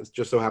also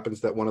just so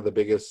happens that one of the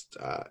biggest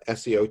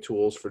SEO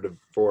tools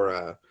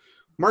for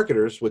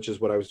marketers, which is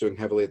what I was doing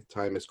heavily at the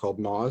time, is called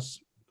Moz.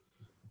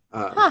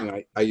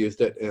 And I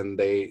used it, and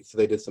they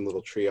did some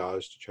little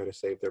triage to try to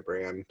save their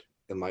brand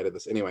in light of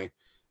this. Anyway,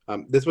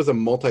 this was a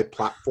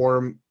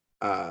multi-platform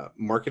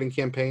marketing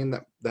campaign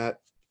that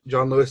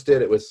John Lewis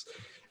did. It was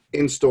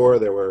in store.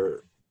 There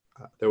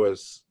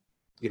was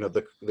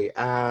the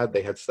ad.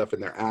 They had stuff in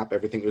their app.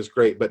 Everything was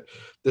great. But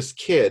this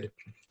kid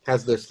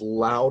has this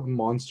loud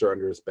monster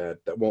under his bed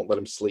that won't let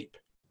him sleep.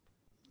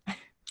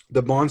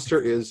 The monster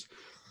is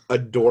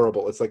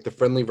adorable. It's like the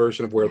friendly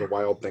version of Where the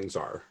Wild Things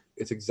Are.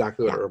 It's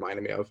exactly what it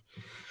reminded me of.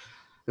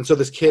 And so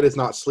this kid is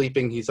not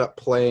sleeping. He's up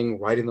playing,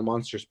 riding the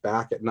monster's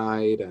back at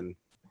night, and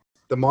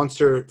the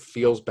monster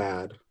feels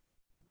bad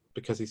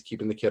because he's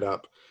keeping the kid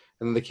up.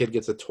 And then the kid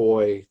gets a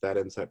toy that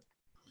ends up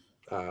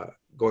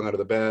going out of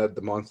the bed.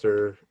 The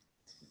monster,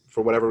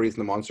 for whatever reason,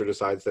 the monster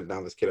decides that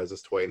now this kid has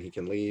this toy and he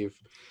can leave,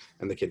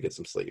 and the kid gets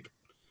some sleep.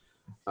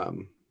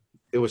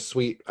 It was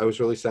sweet. I was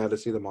really sad to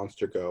see the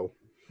monster go.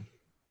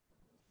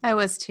 I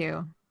was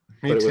too.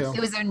 Me too. It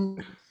was a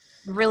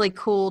really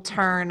cool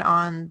turn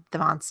on the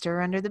monster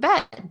under the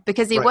bed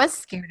because he was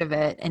scared of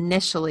it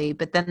initially,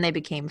 but then they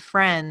became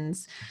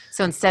friends.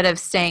 So instead of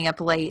staying up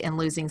late and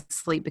losing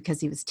sleep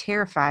because he was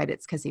terrified,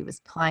 it's because he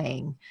was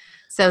playing.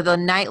 So the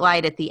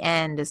nightlight at the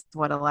end is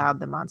what allowed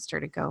the monster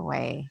to go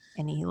away,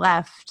 and he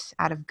left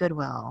out of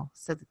goodwill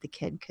so that the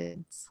kid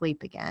could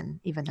sleep again,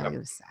 even though he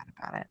was sad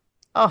about it.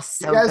 Oh,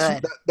 so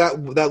good.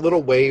 That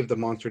little wave the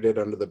monster did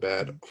under the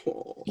bed.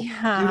 Oh.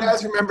 Yeah. Do you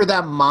guys remember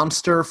that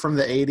monster from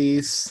the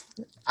 80s?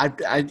 I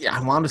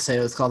want to say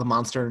it was called the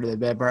monster under the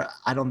bed, but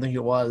I don't think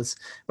it was.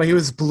 But he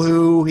was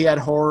blue. He had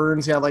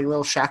horns. He had like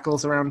little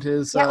shackles around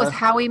his. Yeah, it was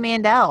Howie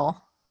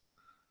Mandel.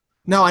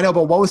 No, I know,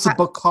 but what was the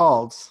book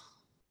called?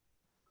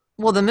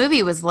 Well, the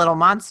movie was Little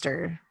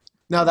Monster.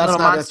 No, that's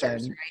Little not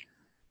Monsters, it. right?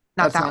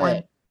 Not that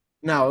one.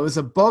 No, it was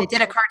a book. They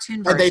did a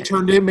cartoon version. And they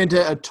turned him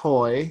into a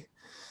toy.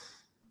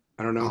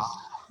 I don't know.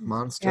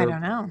 Monster. Yeah, I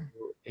don't know.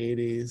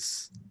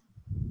 80s.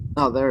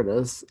 Oh, there it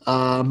is.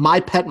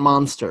 My Pet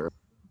Monster.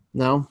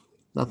 No,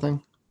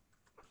 nothing.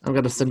 I'm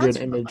gonna send you an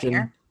image.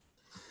 I'm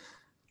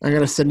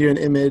gonna send you an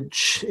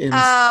image.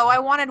 Oh, I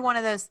wanted one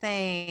of those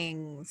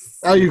things.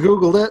 Oh, you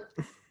Googled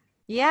it?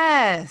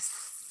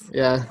 Yes.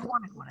 Yeah. I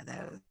wanted one of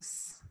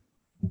those.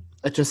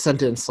 I just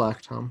sent it in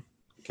Slack, Tom.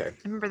 Okay.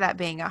 I remember that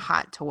being a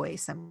hot toy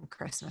some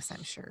Christmas,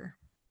 I'm sure.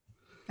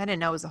 I didn't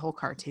know it was a whole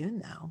cartoon,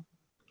 though.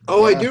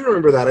 Oh, yeah. I do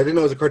remember that. I didn't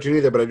know it was a cartoon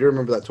either, but I do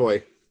remember that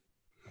toy.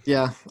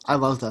 Yeah, I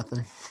love that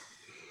thing.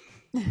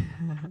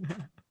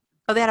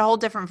 Oh, they had a whole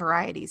different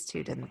varieties,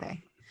 too, didn't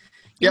they?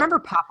 You remember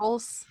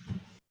Popples?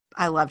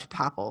 I loved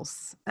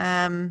Popples.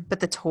 But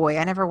the toy,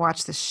 I never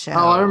watched the show.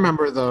 Oh, I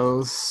remember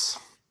those.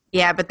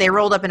 Yeah, but they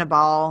rolled up in a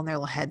ball and their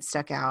little head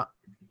stuck out.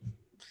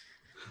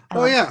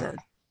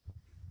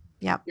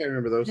 Yeah, I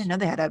remember those. didn't know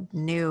they had a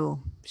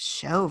new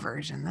show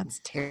version.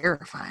 That's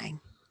terrifying.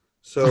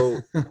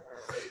 So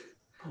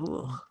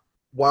Ooh.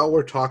 while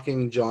we're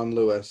talking John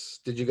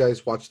Lewis, did you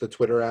guys watch the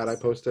Twitter ad I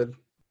posted?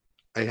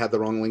 I had the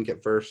wrong link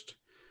at first,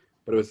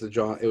 but it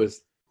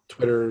was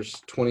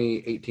Twitter's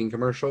 2018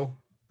 commercial.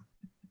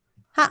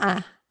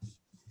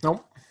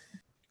 Nope.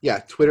 Yeah,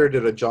 Twitter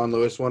did a John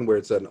Lewis one where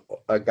it's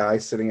a guy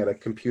sitting at a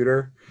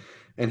computer,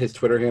 and his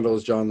Twitter handle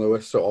is John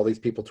Lewis. So all these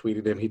people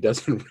tweeted him. He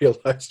doesn't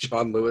realize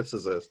John Lewis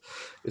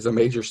is a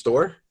major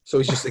store. So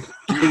he's just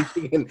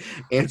engaging and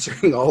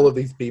answering all of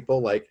these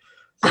people. Like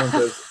someone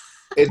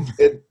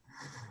says,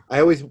 I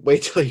always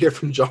wait till I hear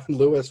from John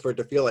Lewis for it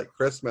to feel like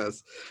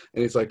Christmas.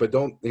 And he's like, but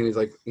don't. And he's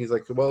like,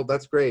 well,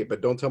 that's great,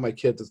 but don't tell my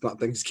kids it's not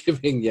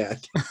Thanksgiving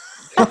yet.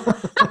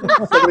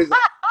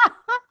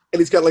 And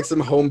he's got like some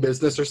home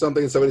business or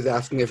something, and somebody's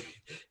asking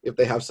if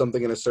they have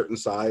something in a certain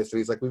size, and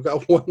he's like, "We've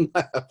got one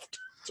left."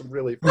 It's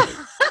really funny.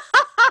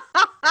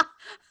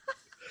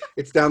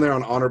 It's down there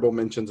on honorable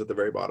mentions at the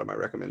very bottom. I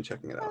recommend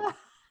checking it out.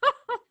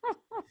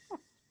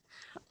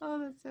 Oh,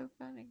 that's so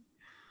funny.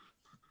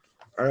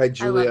 All right,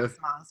 Julia. I love the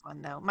Moz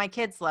one though. My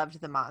kids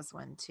loved the Moz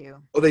one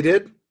too. Oh, they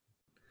did?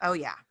 Oh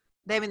yeah.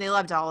 They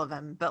loved all of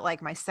them, but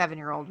like my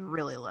 7-year-old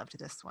really loved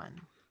this one.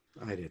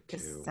 I did too.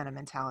 His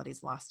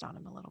sentimentality's lost on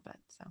him a little bit.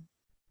 So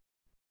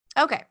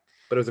okay.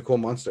 But it was a cool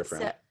monster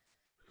friend. So,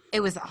 it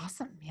was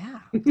awesome. Yeah.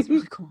 It was a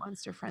really cool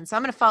monster friend. So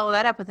I'm going to follow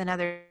that up with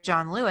another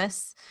John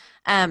Lewis.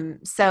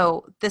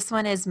 So this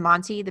one is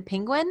Monty the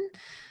Penguin.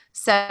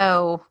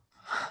 So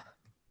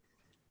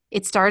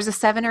it stars a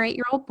 7 or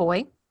 8-year-old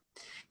boy.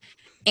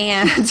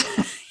 And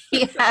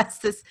he has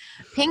this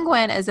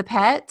penguin as a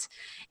pet.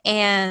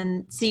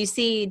 And so you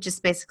see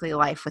just basically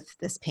life with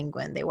this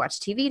penguin. They watch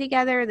TV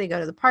together, they go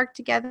to the park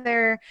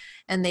together,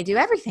 and they do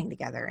everything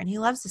together. And he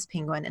loves this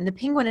penguin. And the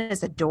penguin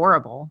is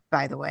adorable,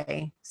 by the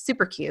way,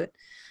 super cute.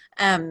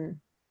 And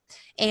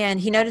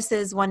he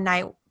notices one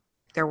night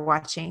they're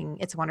watching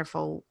It's a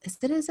Wonderful. Is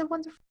it It's a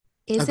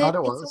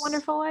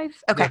Wonderful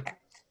Life? Okay. Yeah.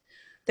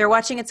 They're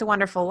watching It's a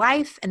Wonderful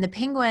Life, and the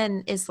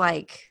penguin is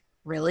like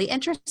really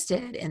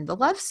interested in the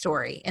love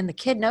story, and the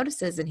kid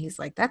notices, and he's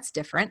like, that's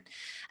different.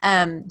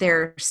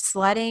 They're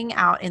sledding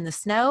out in the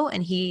snow,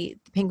 and the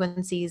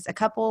penguin sees a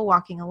couple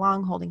walking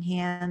along holding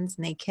hands,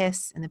 and they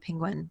kiss, and the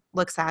penguin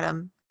looks at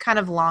him kind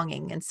of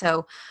longing. And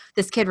so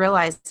this kid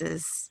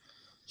realizes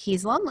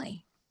he's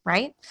lonely,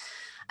 right?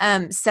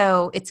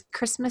 So it's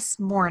Christmas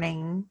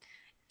morning,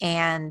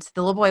 and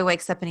the little boy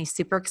wakes up and he's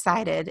super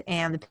excited,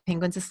 and the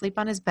penguin's asleep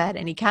on his bed,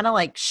 and he kind of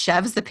like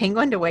shoves the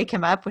penguin to wake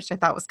him up, which I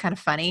thought was kind of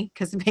funny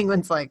because the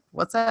penguin's like,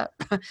 what's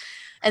up?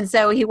 And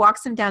so he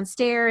walks him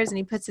downstairs, and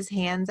he puts his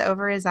hands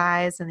over his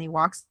eyes, and he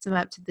walks him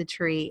up to the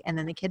tree, and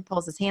then the kid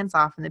pulls his hands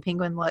off, and the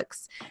penguin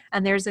looks,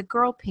 and there's a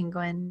girl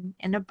penguin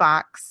in a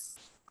box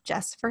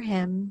just for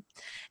him.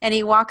 And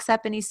he walks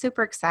up, and he's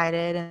super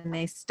excited, and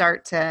they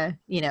start to,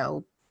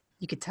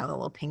 you could tell the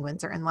little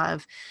penguins are in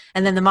love.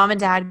 And then the mom and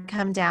dad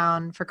come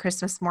down for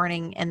Christmas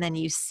morning, and then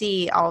you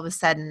see all of a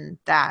sudden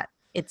that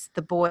it's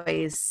the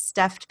boy's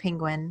stuffed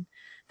penguin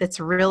that's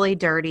really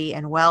dirty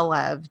and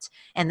well-loved,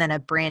 and then a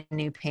brand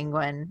new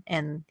penguin,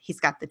 and he's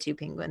got the two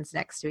penguins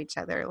next to each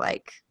other,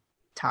 like,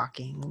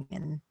 talking,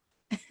 and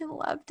I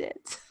loved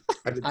it.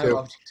 I did too. I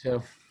loved it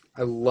too.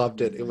 I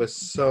loved it. It was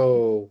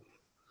so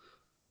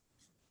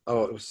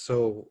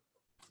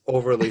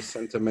overly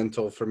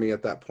sentimental for me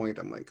at that point.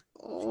 I'm like,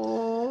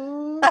 oh.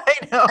 I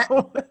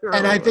know.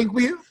 And I think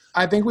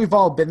we've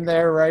all been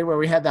there, right? Where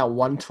we had that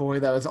one toy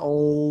that was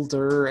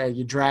older and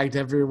you dragged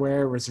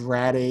everywhere, was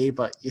ratty,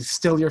 but it's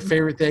still your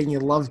favorite thing. You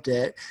loved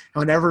it. And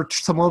whenever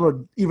someone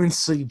would even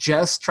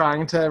suggest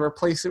trying to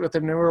replace it with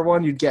a newer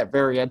one, you'd get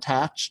very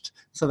attached.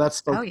 So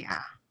that's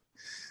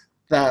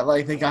that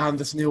like they got him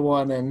this new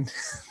one and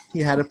he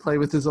had to play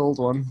with his old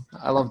one.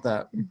 I love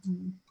that.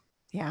 Mm-hmm.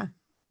 Yeah,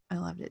 I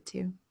loved it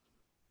too.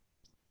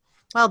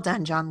 Well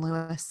done, John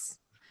Lewis.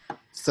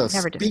 So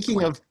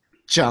speaking of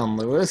John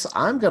Lewis,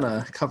 I'm going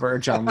to cover a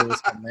John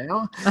Lewis one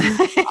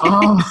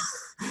now.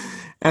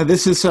 And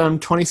this is from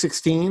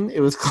 2016. It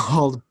was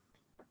called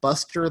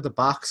Buster the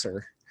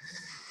Boxer.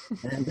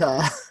 And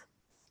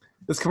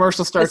this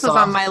commercial starts off. This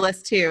was on my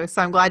list too,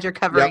 so I'm glad you're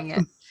covering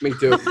it. Me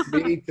too.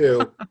 Me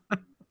too.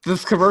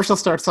 This commercial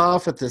starts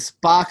off with this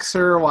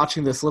boxer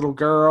watching this little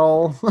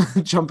girl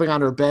jumping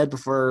on her bed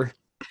before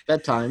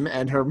bedtime,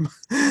 and her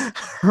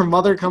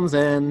mother comes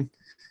in,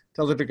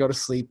 tells her to go to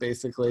sleep,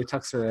 basically,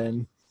 tucks her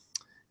in.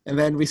 And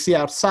then we see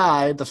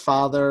outside the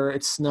father,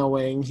 it's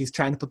snowing. He's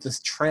trying to put this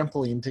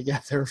trampoline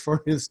together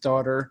for his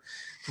daughter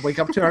to wake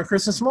up to on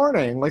Christmas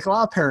morning, like a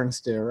lot of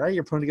parents do, right?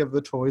 You're putting together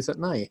the toys at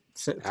night.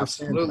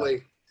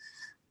 Absolutely.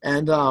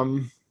 And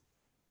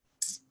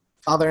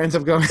father ends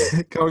up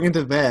going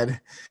into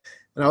bed.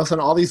 And all of a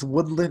sudden, all these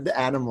woodland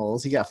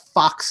animals, you got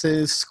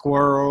foxes,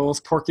 squirrels,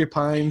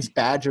 porcupines,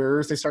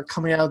 badgers, they start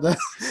coming out of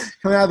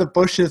the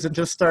bushes and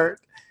just start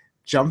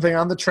jumping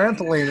on the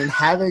trampoline and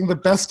having the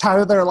best time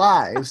of their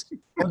lives.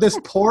 And this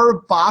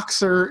poor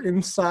boxer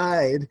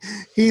inside,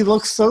 he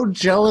looks so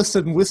jealous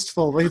and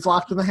wistful when he's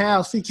locked in the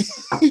house. He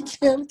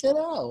can't get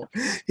out.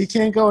 He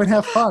can't go and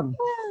have fun.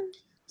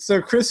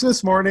 So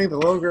Christmas morning, the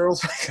little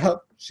girls wake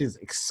up. She's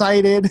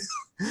excited.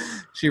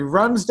 She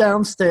runs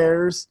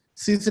downstairs,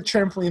 sees the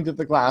trampoline through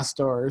the glass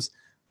doors,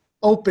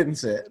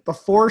 opens it.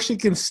 Before she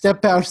can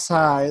step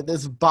outside,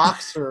 this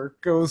boxer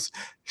goes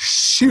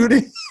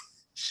shooting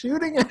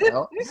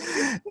out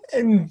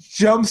and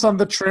jumps on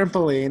the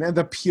trampoline, and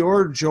the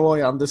pure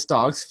joy on this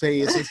dog's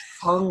face is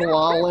tongue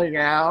lolling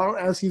out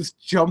as he's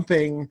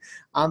jumping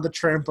on the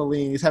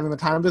trampoline. He's having the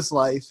time of his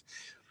life.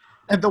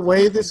 And the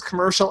way this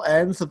commercial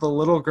ends with the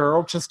little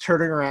girl just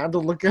turning around to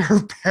look at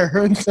her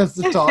parents as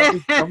the dog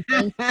is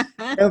jumping,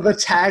 and the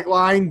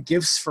tagline,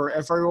 "Gifts for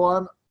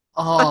everyone."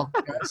 Oh,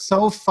 God,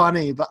 so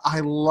funny, but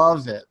I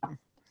love it. I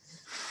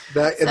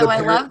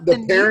love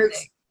the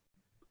parents.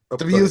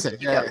 The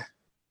music, yeah.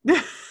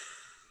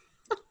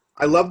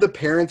 I love the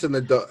parents and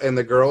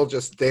the girl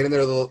just standing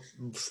there, little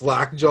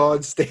slack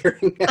jawed,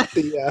 staring at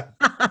the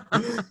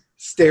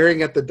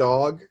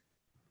dog.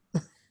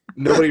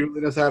 Nobody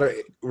really knows how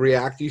to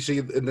react. You see,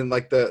 and then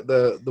like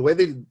the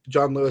way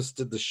John Lewis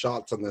did the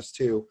shots on this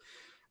too,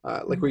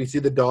 like where you see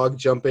the dog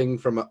jumping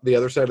from the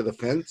other side of the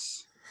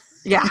fence.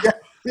 Yeah.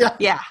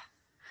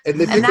 And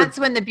that's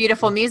when the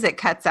beautiful music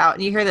cuts out,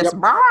 and you hear this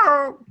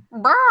 "Bow,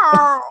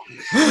 bow,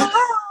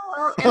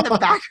 bow" in the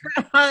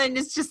background, and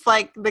it's just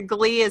like the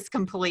glee is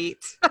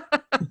complete.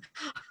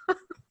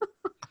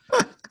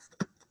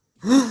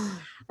 I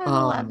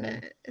love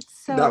it.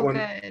 It's so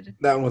good.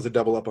 That one was a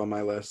double up on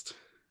my list.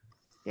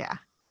 Yeah.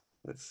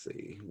 Let's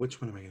see. Which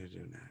one am I going to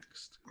do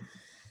next?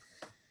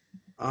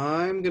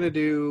 I'm going to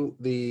do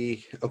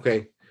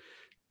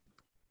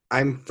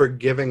I'm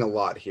forgiving a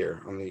lot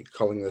here on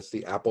calling this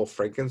the Apple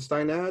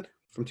Frankenstein ad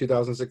from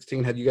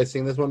 2016. Had you guys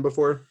seen this one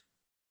before?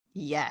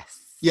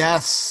 Yes.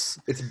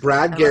 It's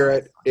Brad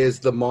Garrett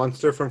is the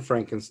monster from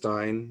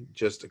Frankenstein.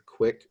 Just a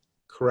quick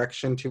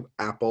correction to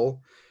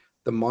Apple.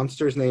 The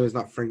monster's name is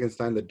not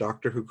Frankenstein. The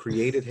doctor who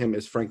created him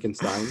is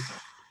Frankenstein.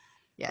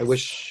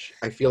 Yes.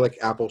 I feel like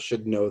Apple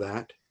should know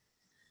that.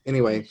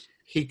 Anyway,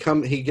 he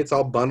gets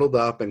all bundled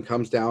up and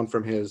comes down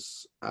from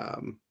his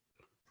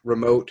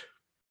remote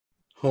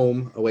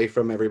home away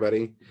from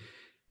everybody.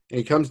 And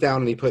he comes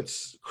down and he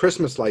puts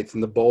Christmas lights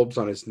in the bulbs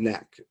on his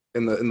neck,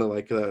 in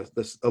the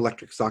this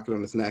electric socket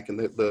on his neck, and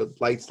the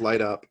lights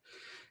light up,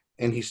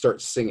 and he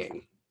starts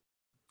singing.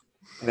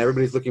 And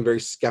everybody's looking very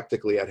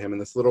skeptically at him, and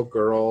this little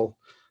girl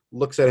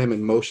looks at him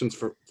and motions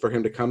for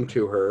him to come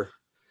to her.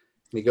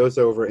 And he goes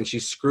over and she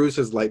screws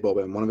his light bulb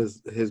in. One of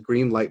his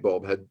green light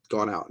bulb had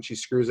gone out, and she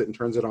screws it and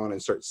turns it on and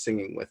starts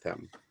singing with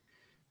him.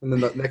 And then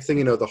the next thing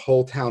you know, the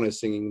whole town is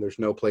singing "There's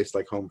No Place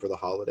Like Home" for the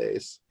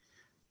holidays.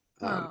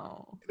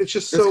 It's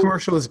just this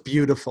commercial is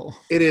beautiful.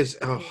 It is.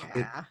 I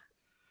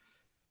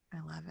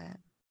love it.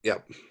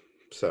 Yep.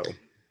 So,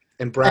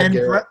 and Brad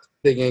Garrett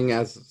singing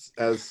as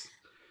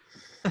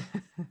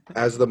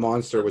the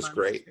monster was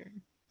great.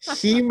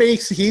 He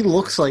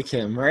looks like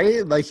him,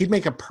 right? Like he'd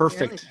make a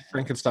perfect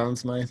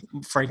Frankenstein's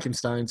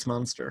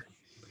monster.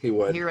 He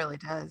would. He really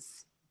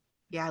does.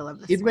 Yeah, I love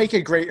this. He'd make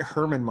a great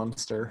Herman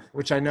Munster,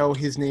 which I know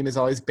his name is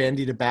always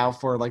bandied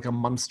about for like a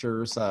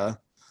Munsters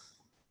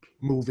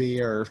movie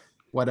or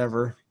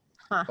whatever.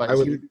 Huh. But he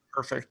would be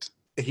perfect.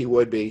 He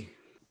would be.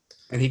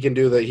 And he can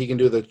do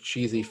the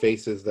cheesy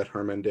faces that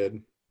Herman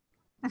did.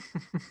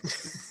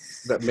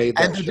 That made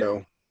that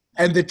show.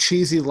 And the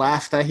cheesy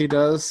laugh that he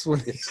does when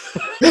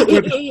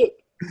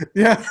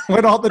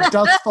when all the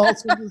dust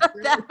falls from his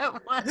that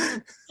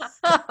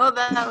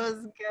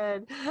was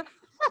good.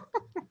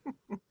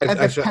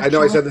 I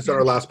know I said this on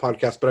our last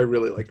podcast, but I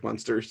really liked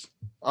Munsters.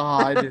 Oh,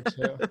 I did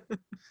too.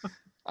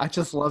 I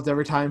just loved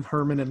every time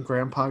Herman and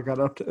Grandpa got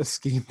up to a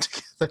scheme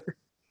together.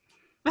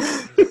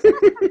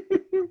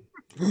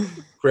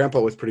 Grandpa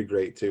was pretty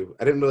great too.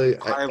 I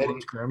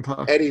loved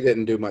Grandpa. Eddie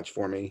didn't do much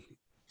for me.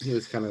 He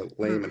was kind of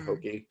lame and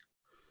hokey.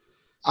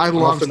 I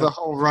loved the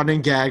whole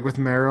running gag with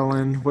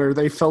Marilyn where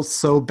they felt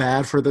so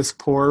bad for this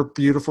poor,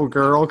 beautiful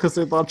girl because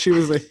they thought she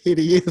was a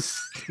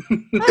hideous.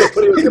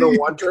 Nobody was going to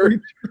want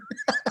her.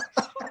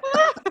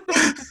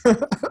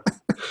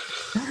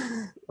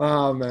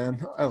 Oh,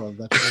 man. I love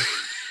that show.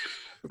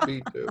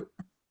 Me too.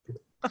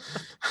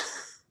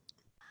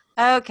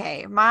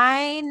 Okay,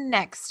 my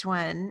next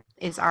one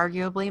is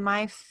arguably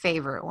my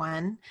favorite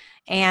one.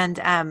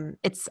 And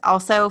it's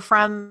also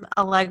from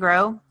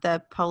Allegro,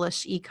 the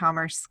Polish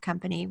e-commerce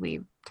company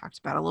we talked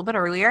about a little bit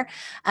earlier.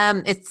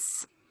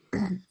 It's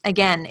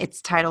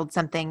titled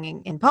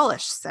something in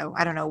Polish, so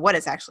I don't know what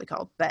it's actually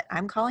called, but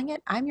I'm calling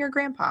it "I'm Your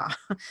Grandpa."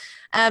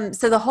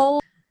 So the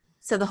whole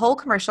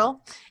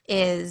commercial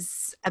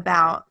is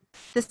about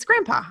this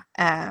grandpa.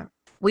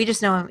 We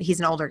just know him;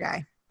 he's an older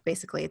guy.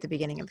 Basically, at the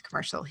beginning of the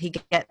commercial, he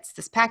gets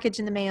this package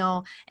in the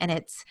mail, and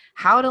it's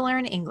how to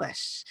learn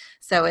English.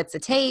 So it's a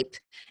tape,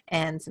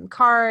 and some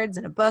cards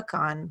and a book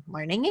on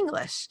learning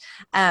English.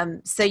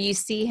 So you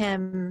see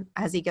him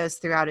as he goes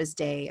throughout his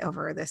day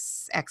over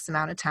this X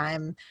amount of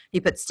time. He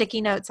puts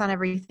sticky notes on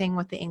everything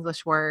with the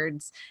English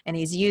words, and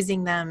he's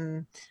using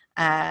them.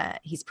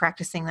 He's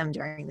practicing them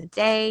during the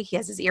day. He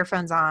has his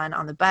earphones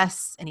on the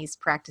bus, and he's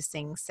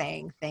practicing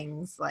saying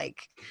things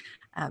like,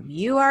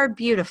 you are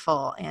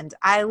beautiful and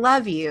I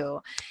love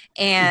you.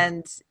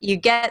 And you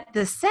get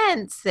the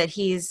sense that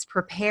he's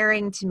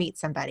preparing to meet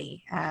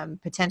somebody,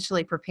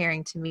 potentially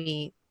preparing to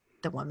meet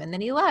the woman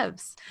that he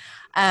loves.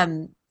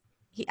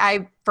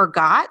 I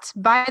forgot,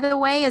 by the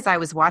way, as I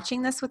was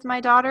watching this with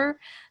my daughter,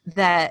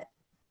 that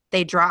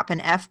they drop an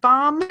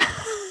F-bomb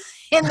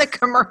in the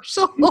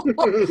commercial.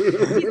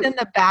 He's in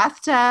the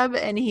bathtub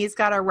and he's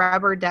got a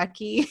rubber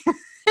ducky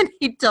and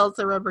he tells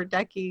the rubber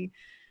ducky,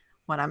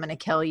 "When I'm going to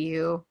kill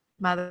you,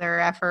 mother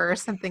effer," or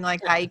something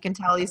like that. You can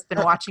tell he's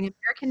been watching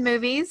American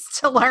movies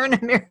to learn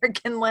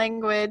American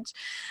language.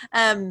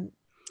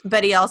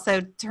 But he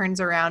also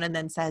turns around and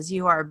then says,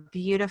 "You are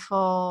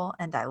beautiful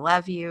and I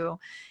love you."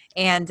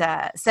 And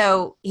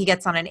so he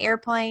gets on an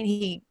airplane.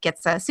 He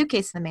gets a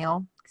suitcase in the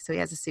mail. So he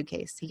has a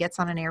suitcase. He gets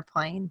on an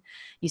airplane.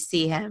 You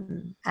see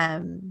him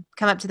come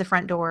up to the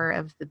front door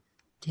of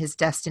his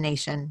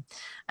destination.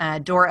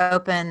 Door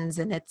opens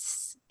and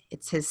it's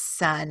his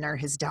son or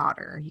his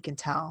daughter, you can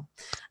tell.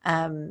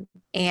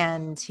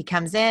 And he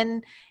comes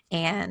in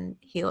and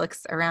he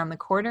looks around the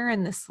corner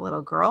and this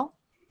little girl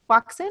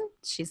walks in.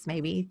 She's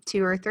maybe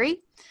 2 or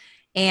 3.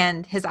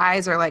 And his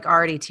eyes are like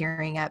already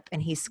tearing up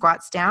and he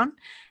squats down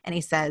and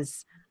he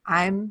says,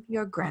 "I'm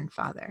your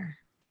grandfather."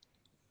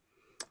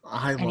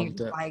 I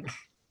loved it. Like,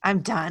 I'm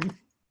done.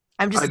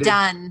 I'm just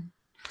done.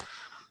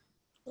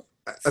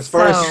 As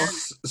far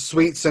as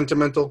sweet,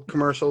 sentimental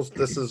commercials,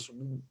 this is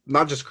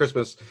not just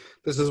Christmas.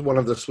 This is one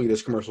of the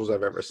sweetest commercials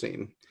I've ever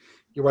seen.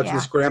 You're watching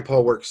this grandpa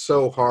work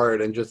so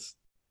hard and just,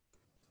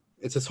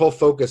 it's his whole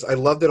focus. I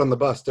loved it on the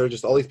bus. There are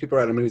just all these people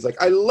around him and he's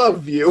like, "I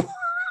love you."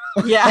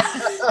 Yeah.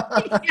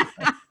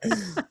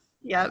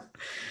 Yep.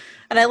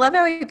 And I love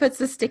how he puts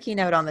the sticky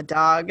note on the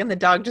dog and the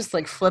dog just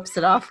like flips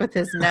it off with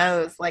his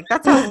nose. Like,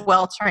 that's a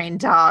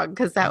well-trained dog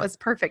because that was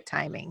perfect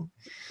timing.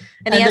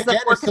 And he has the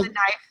fork and the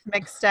knife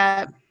mixed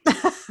up.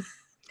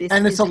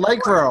 And it's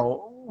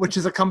Allegro, which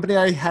is a company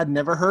I had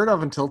never heard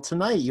of until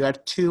tonight. You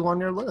had 2 on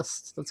your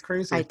list. That's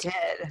crazy. I did.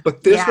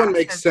 But this one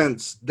makes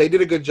sense. They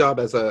did a good job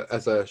as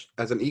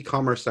an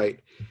e-commerce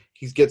site.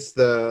 He gets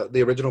the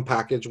original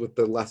package with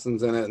the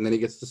lessons in it, and then he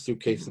gets the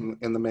suitcase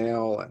in the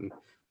mail. And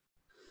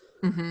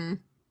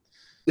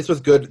this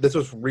was good. This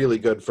was really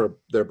good for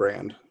their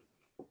brand.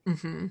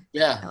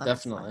 Yeah,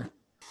 definitely.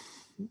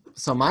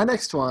 So my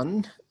next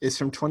one is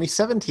from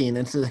 2017.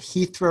 It's a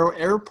Heathrow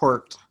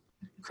Airport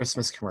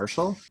Christmas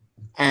commercial.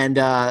 And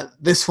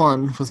this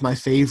one was my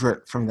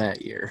favorite from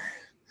that year.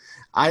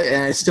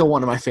 And it's still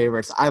one of my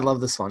favorites. I love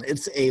this one.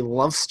 It's a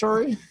love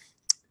story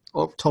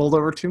told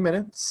over 2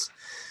 minutes.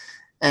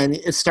 And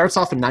it starts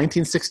off in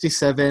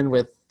 1967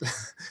 with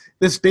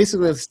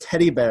this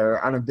teddy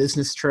bear on a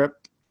business trip.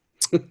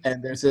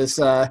 And there's this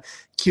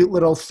cute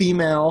little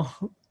female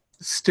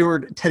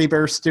teddy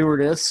bear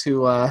stewardess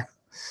who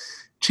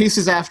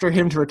chases after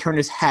him to return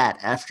his hat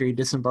after he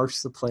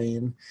disembarks the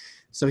plane.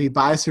 So he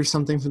buys her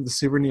something from the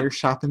souvenir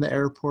shop in the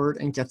airport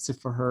and gets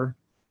it for her.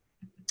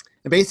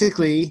 And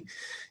basically,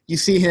 you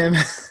see him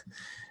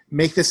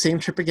make the same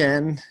trip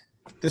again,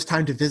 this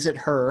time to visit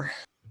her.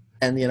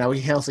 And, he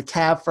hails a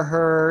cab for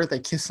her. They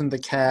kiss in the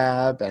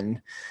cab.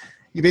 And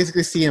you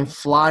basically see him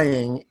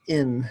flying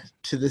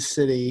into the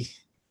city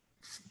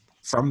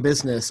from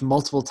business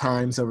multiple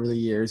times over the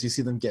years. You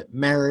see them get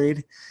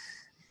married.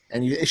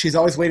 And she's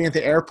always waiting at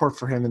the airport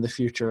for him in the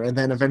future. And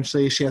then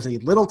eventually she has a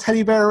little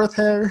teddy bear with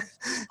her.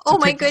 Oh,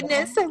 my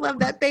goodness. I love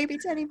that baby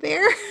teddy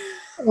bear.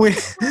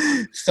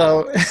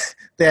 So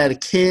they had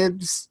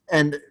kids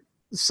and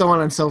so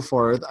on and so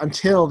forth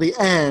until the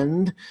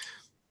end.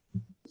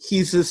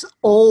 He's this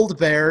old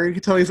bear. You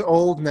can tell he's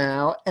old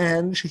now.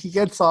 And he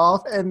gets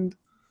off, and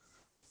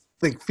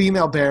the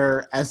female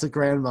bear, as the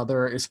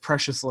grandmother, is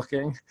precious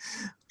looking.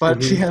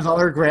 But she has all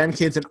her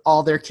grandkids and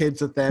all their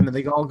kids with them, and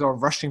they all go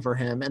rushing for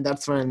him. And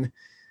that's when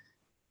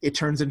it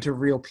turns into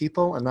real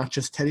people and not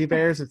just teddy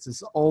bears. It's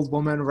this old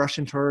woman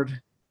rushing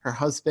toward her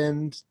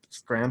husband,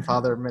 his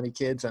grandfather, many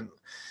kids. And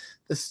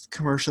this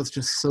commercial is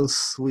just so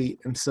sweet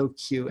and so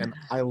cute, and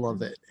I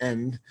love it.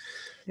 And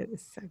it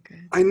was so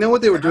good. I know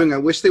what they were doing. I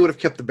wish they would have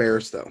kept the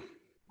bears, though.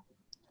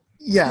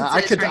 Yeah,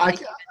 I could.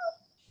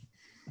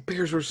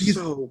 Bears were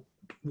so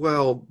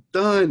well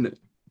done.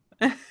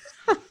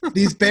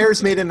 These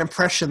bears made an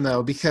impression,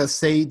 though, because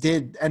they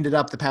ended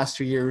up the past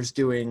 2 years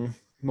doing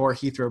more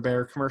Heathrow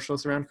Bear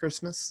commercials around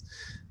Christmas.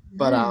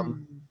 But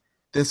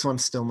this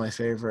one's still my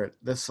favorite.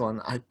 This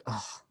one,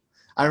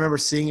 I remember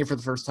seeing it for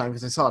the first time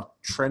because I saw it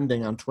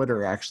trending on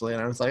Twitter, actually,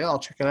 and I was like, I'll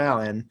check it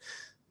out. And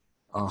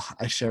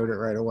I showed it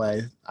right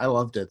away. I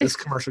loved it. This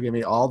commercial gave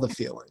me all the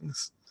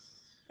feelings.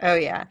 Oh,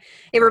 yeah.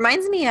 It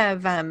reminds me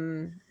of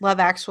Love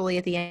Actually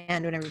at the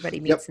end when everybody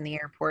meets in the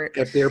airport.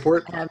 At the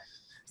airport?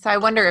 So I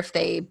wonder if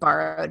they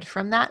borrowed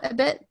from that a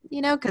bit,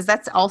 because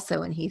that's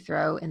also in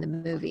Heathrow in the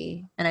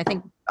movie. And I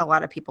think a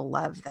lot of people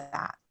love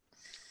that.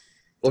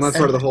 Well, that's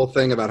sort of the whole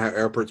thing about how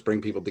airports bring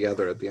people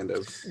together at the end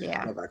of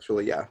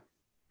Actually, yeah.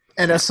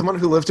 And as someone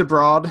who lived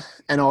abroad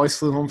and always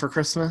flew home for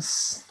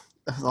Christmas,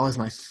 that was always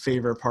my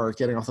favorite part,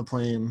 getting off the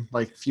plane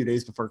like a few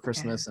days before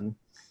Christmas and,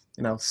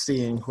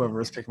 seeing whoever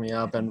was picking me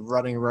up and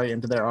running right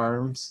into their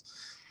arms.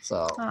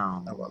 So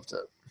I loved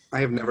it.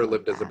 I have never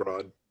lived as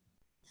abroad.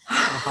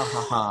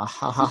 Try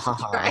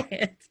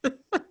it.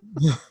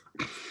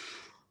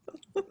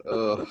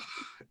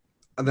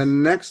 The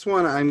next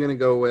one I'm going to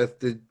go with,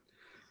 did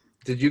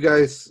you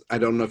guys, I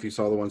don't know if you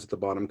saw the ones at the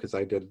bottom because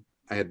I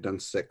had done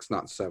 6,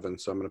 not 7.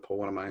 So I'm going to pull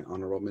one of my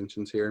honorable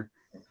mentions here.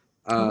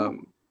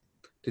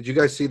 Did you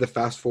guys see the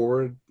Fast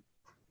Forward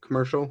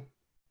commercial?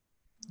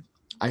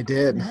 I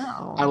did.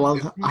 No, I love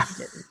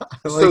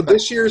so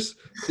this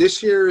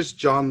year's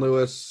John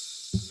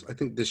Lewis, I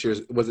think this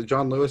year's, was it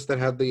John Lewis that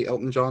had the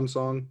Elton John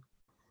song?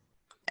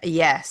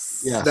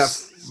 Yes.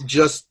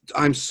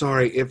 I'm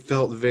sorry, it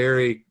felt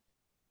very,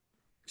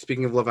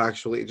 speaking of Love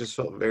Actually, it just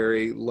felt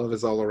very Love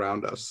Is All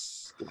Around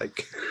Us.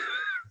 Like,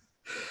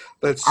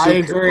 that's I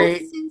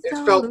agree.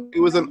 It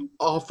was an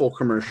awful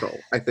commercial,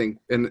 I think.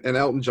 And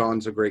Elton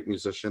John's a great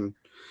musician.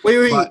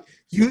 Wait. But,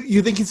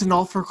 you think it's an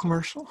awful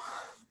commercial?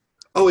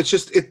 Oh, it's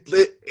just it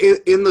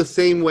in the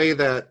same way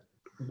that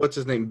what's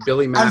his name,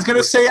 Billy Mack. I was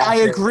gonna say I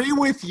agree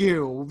with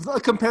you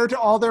compared to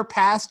all their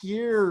past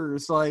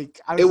years. Like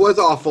it was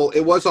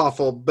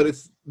awful,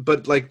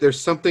 but like there's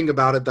something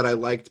about it that I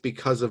liked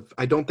because of.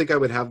 I don't think I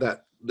would have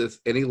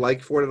any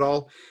like for it at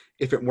all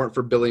if it weren't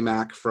for Billy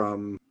Mack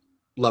from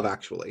Love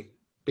Actually,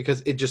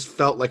 because it just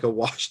felt like a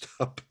washed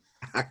up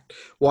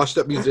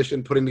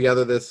musician putting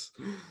together this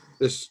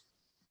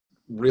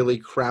really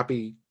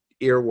crappy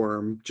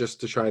earworm just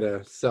to try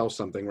to sell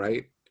something,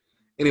 right?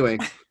 Anyway,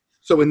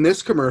 so in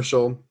this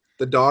commercial,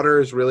 the daughter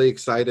is really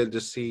excited to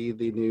see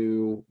the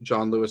new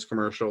John Lewis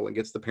commercial and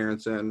gets the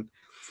parents in,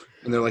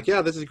 and they're like,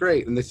 yeah, this is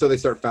great. And so they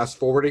start fast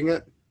forwarding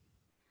it,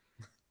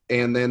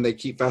 and then they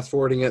keep fast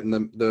forwarding it, and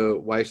the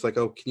wife's like,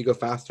 oh, can you go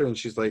faster? And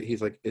he's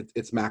like,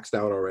 it's maxed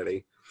out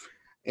already.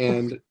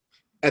 And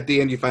at the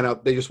end you find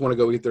out they just want to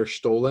go eat their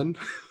Stollen.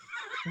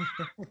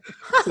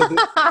 So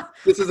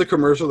this is a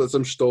commercial that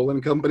some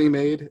Stollen company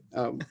made,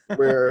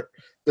 where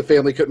the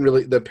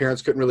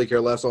parents couldn't really care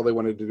less. All they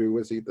wanted to do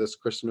was eat this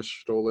Christmas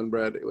Stollen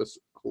bread. It was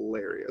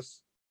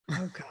hilarious.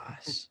 Oh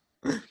gosh.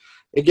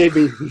 It gave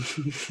me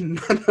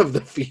none of the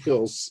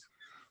feels,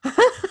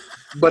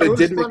 but it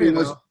did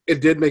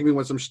make me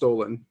want some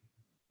Stollen.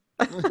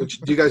 Do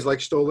you guys like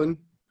Stollen?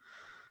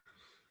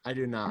 I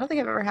do not. I don't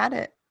think I've ever had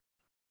it.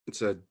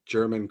 It's a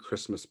German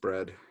Christmas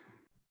bread.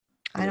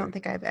 I don't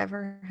think I've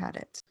ever had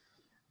it.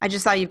 I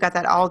just saw you've got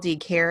that Aldi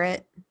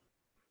carrot.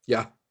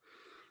 Yeah.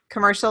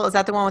 Commercial. Is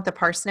that the one with the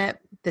parsnip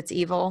that's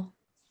evil?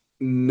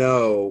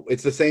 No,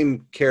 it's the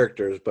same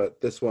characters, but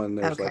this one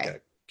there's like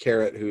a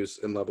carrot who's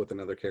in love with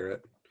another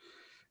carrot.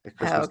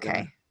 Oh, okay.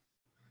 Dinner.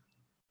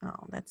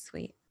 Oh, that's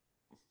sweet.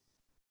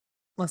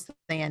 Unless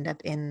they end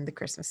up in the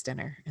Christmas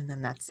dinner, and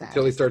then that's sad.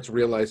 Until he starts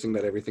realizing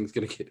that everything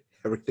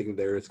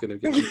there is going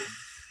to get.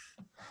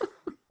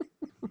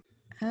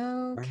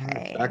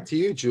 Okay. Back to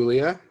you,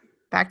 Julia.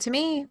 Back to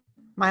me.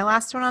 My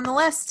last one on the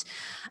list.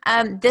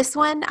 This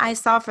one I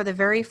saw for the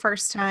very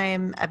first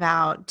time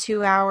about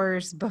 2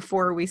 hours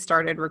before we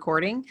started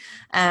recording,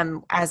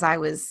 as I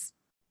was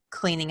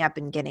cleaning up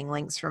and getting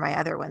links for my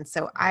other one.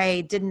 So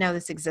I didn't know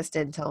this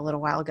existed until a little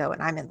while ago,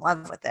 and I'm in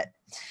love with it.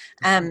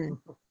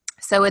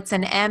 So it's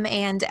an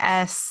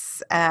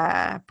M&S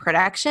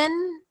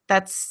production.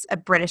 That's a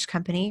British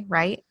company,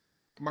 right?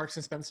 Marks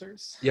and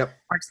Spencer's? Yep.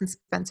 Marks and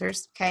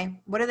Spencer's.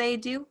 Okay. What do they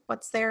do?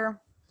 What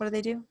do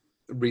they do?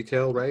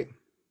 Retail, right?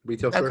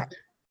 Retail store?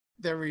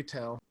 They're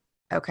retail.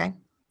 Okay.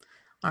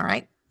 All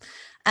right.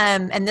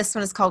 And this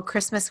one is called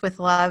Christmas with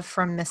Love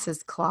from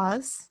Mrs.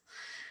 Claus.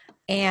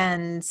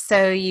 And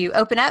so you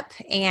open up,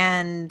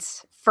 and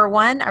for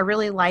one, I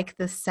really like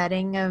the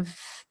setting of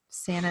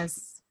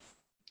Santa's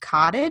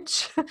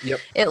cottage. Yep.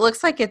 It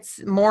looks like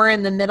it's more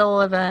in the middle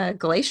of a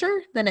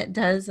glacier than it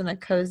does in a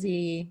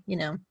cozy,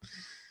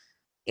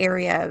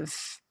 area of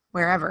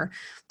wherever.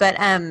 But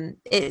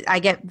I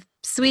get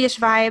Swedish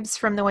vibes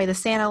from the way the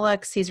Santa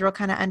looks. He's real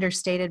kind of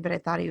understated, but I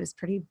thought he was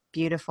pretty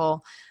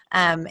beautiful.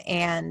 And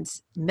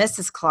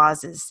Mrs.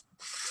 Claus is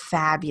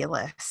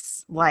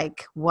fabulous.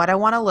 Like what I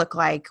want to look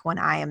like when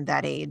I am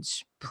that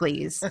age,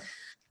 please.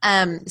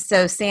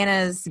 So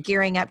Santa's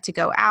gearing up to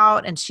go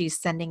out, and she's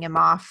sending him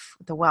off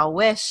with a well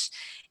wish.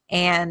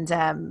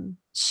 And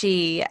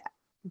she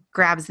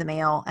grabs the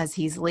mail as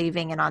he's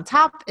leaving, and on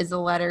top is a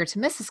letter to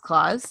Mrs.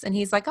 Claus, and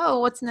he's like, oh,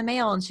 what's in the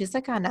mail? And she's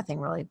like, oh,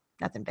 nothing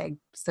big,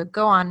 so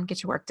go on,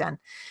 get your work done.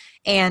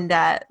 And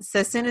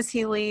so as soon as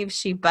he leaves,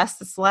 she busts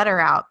this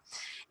letter out,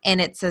 and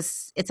it's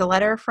a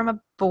letter from a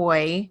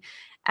boy,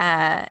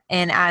 and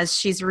as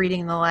she's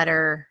reading the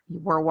letter,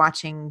 we're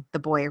watching the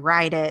boy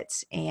write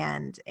it,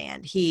 and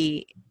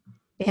he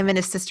him and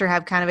his sister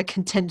have kind of a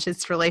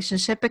contentious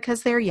relationship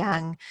because they're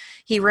young.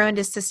 He ruined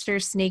his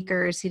sister's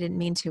sneakers. He didn't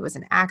mean to. It was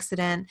an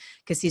accident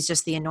because he's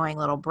just the annoying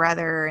little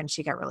brother, and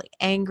she got really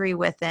angry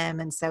with him.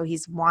 And so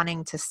he's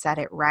wanting to set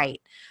it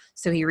right.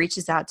 So he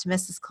reaches out to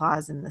Mrs.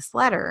 Claus in this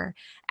letter,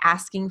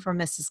 asking for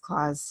Mrs.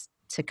 Claus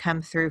to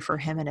come through for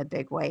him in a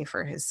big way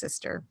for his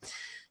sister.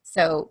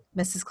 So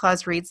Mrs.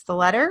 Claus reads the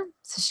letter.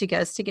 So she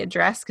goes to get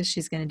dressed because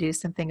she's going to do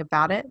something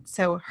about it.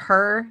 So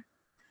her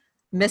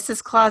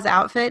Mrs. Claus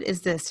outfit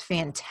is this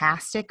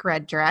fantastic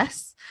red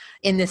dress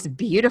in this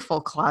beautiful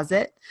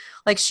closet.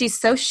 Like, she's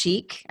so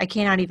chic. I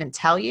cannot even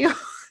tell you.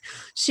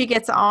 She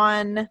gets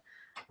on,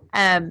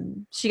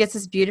 she gets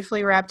this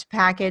beautifully wrapped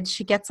package.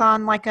 She gets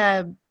on like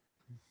a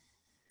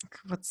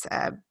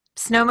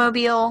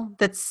snowmobile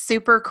that's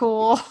super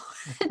cool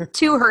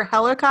to her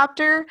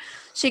helicopter.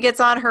 She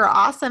gets on her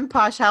awesome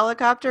posh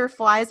helicopter,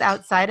 flies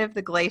outside of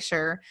the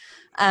glacier,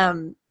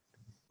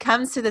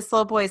 comes to this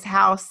little boy's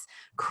house,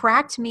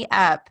 cracked me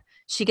up.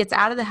 She gets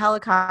out of the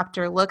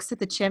helicopter, looks at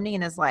the chimney,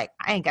 and is like,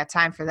 I ain't got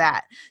time for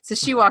that. So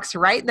she walks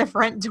right in the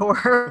front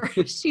door.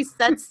 She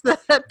sets the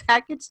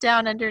package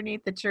down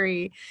underneath the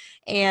tree,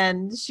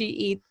 and she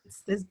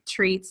eats the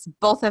treats.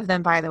 Both of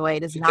them, by the way,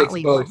 does not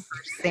leave one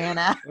for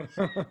Santa.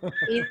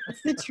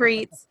 Eats the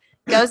treats,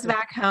 goes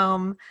back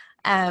home,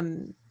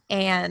 and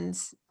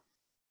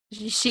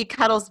she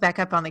cuddles back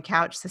up on the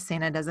couch so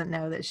Santa doesn't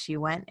know that she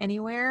went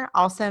anywhere.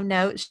 Also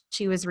note,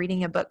 she was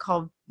reading a book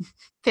called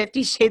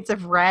 50 Shades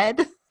of Red,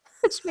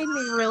 which made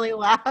me really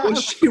laugh.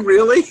 Was she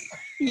really?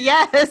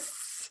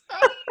 Yes.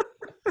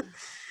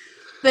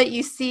 But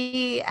you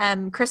see,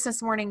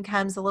 Christmas morning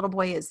comes, the little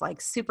boy is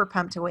like super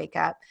pumped to wake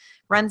up,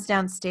 runs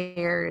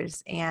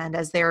downstairs, and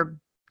as they're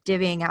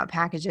divvying out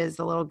packages,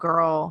 the little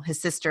girl, his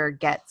sister,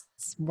 gets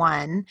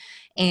one,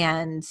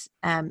 and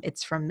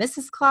it's from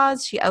Mrs.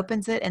 Claus. She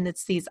opens it, and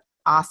it's these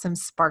awesome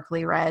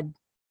sparkly red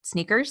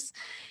sneakers,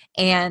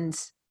 and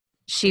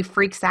she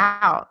freaks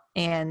out,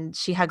 and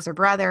she hugs her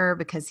brother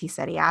because he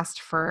said he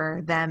asked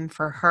for them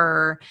for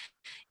her,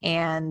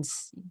 and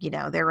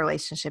their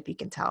relationship, you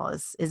can tell,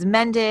 is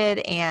mended.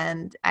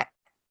 And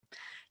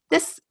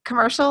this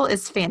commercial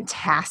is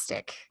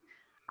fantastic.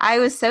 I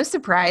was so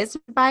surprised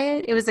by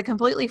it. It was a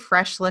completely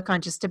fresh look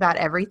on just about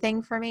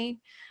everything for me.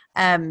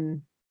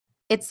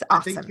 It's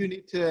awesome. I think you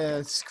need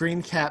to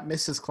screen cap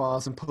Mrs.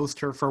 Claus and post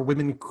her for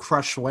Women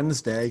Crush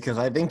Wednesday, because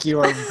I think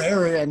you are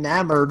very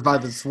enamored by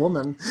this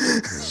woman.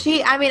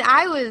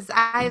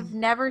 I've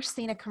never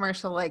seen a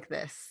commercial like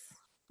this,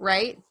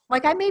 right?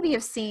 Like, I maybe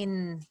have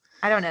seen,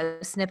 I don't know,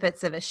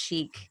 snippets of a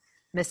chic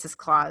Mrs.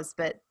 Claus,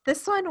 but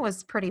this one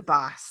was pretty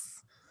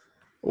boss.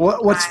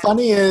 What's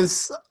funny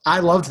is I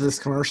loved this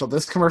commercial.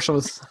 This commercial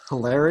was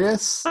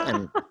hilarious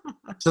and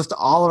just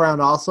all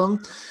around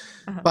awesome.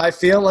 But I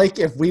feel like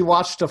if we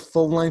watched a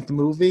full-length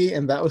movie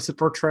and that was the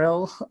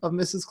portrayal of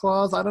Mrs.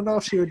 Claus, I don't know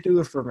if she would do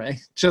it for me.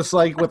 Just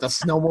like with a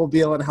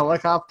snowmobile and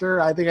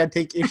helicopter, I think I'd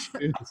take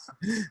issues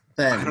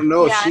then. I don't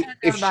know. Yeah,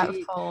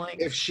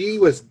 If she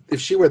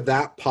were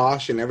that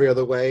posh in every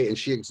other way and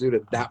she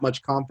exuded that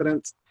much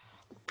confidence,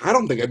 I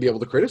don't think I'd be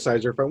able to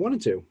criticize her if I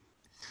wanted to.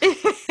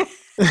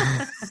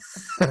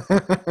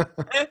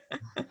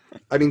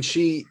 I mean,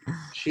 she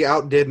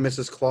outdid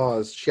Mrs.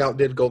 Claus. She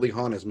outdid Goldie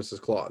Hawn as Mrs.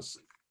 Claus.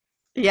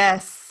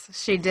 Yes,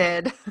 she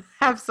did.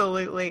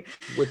 Absolutely.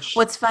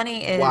 What's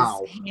funny is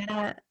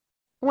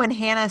when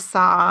Hannah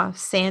saw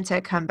Santa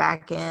come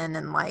back in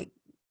and like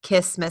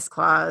kiss Mrs.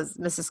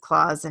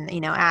 Claus,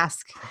 and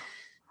ask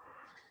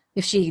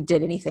if she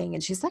did anything,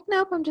 and she's like,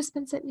 nope, I've just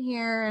been sitting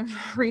here and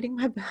reading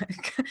my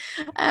book.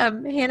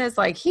 Hannah's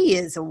like, he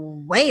is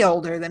way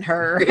older than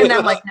her, and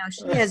I'm like, no,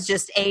 she has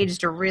just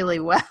aged really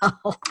well.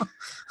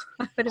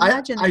 I would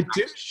imagine.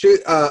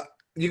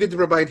 You get to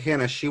remind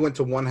Hannah, she went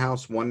to one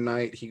house one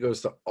night. He goes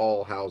to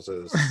all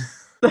houses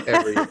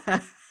every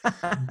year.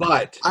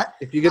 But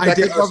if you get that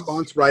kind of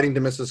response writing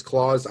to Mrs.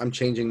 Claus, I'm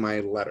changing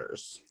my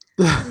letters.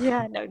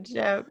 Yeah, no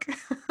joke.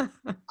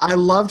 I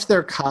loved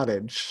their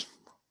cottage.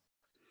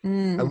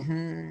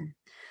 Mm-hmm.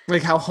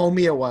 Like how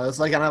homey it was.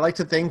 Like, and I like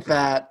to think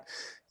that,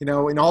 in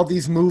all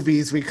these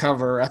movies we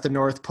cover at the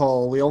North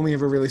Pole, we only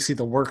ever really see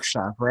the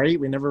workshop, right?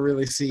 We never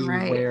really see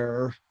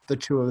where the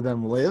two of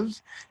them live.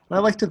 And I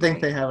like to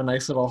think they have a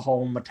nice little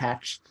home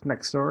attached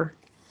next door.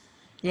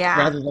 Yeah.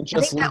 Rather than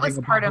just I think that was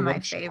part of my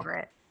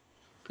favorite.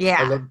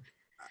 Yeah.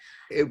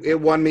 It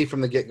won me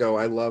from the get-go.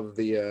 I love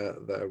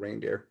the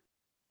reindeer.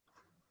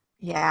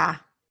 Yeah.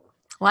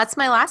 Well, that's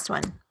my last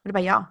one. What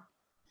about y'all?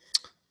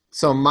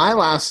 So my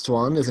last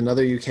one is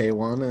another UK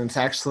one, and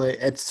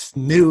it's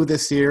new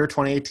this year,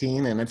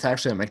 2018, and it's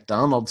actually a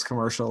McDonald's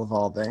commercial of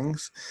all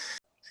things.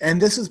 And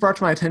this was brought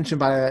to my attention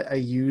by a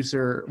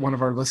user, one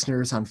of our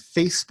listeners on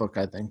Facebook,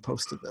 I think,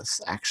 posted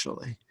this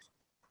actually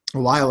a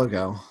while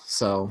ago.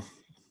 So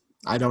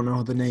I don't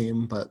know the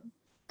name, but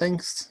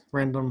thanks,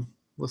 random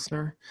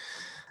listener.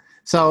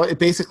 So it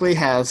basically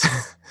has,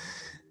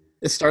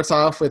 it starts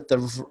off with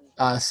the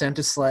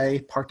Santa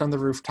sleigh parked on the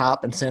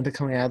rooftop and Santa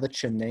coming out of the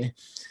chimney.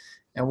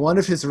 And one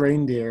of his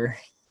reindeer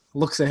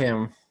looks at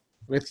him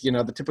with,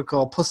 the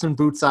typical Puss in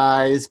Boots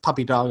eyes,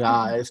 puppy dog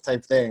eyes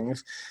type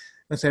things.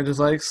 And Santa's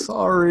like,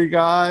 sorry,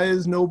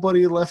 guys,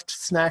 nobody left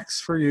snacks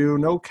for you,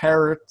 no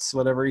carrots,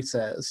 whatever he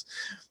says.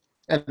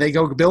 And they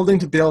go building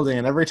to building,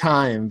 and every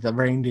time the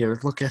reindeer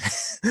look at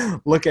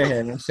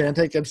him, and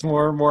Santa gets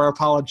more and more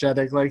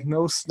apologetic, like,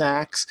 no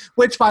snacks.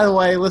 Which, by the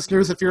way,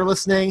 listeners, if you're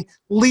listening,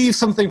 leave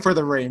something for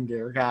the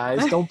reindeer,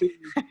 guys. Don't be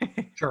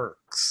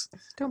jerks.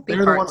 Don't be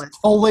They're heartless. the ones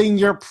pulling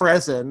your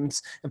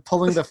presents and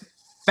pulling the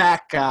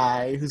fat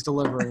guy who's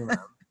delivering them.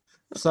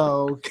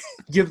 So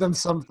give them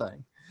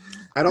something.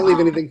 I don't leave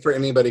anything for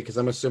anybody because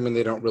I'm assuming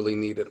they don't really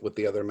need it with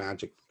the other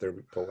magic they're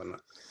pulling.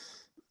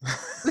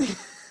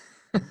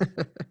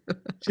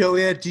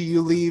 Julia, do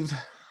you leave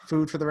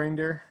food for the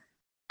reindeer?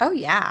 Oh,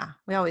 yeah.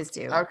 We always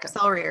do. Okay.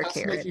 Celery or Just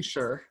carrot. making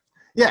sure.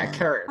 Yeah,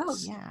 carrots. Oh,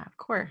 yeah, of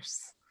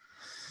course.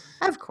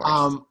 Of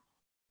course.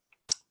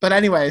 But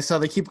anyway, so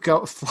they keep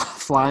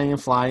flying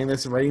and flying.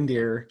 This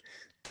reindeer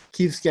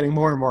keeps getting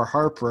more and more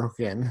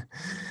heartbroken.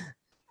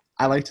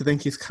 I like to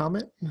think he's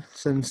Comet,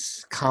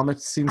 since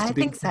Comet seems to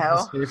be his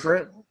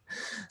favorite.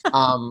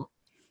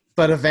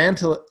 But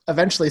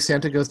eventually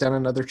Santa goes down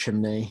another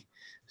chimney.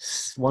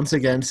 Once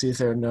again, sees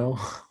there are no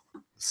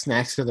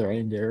snacks for the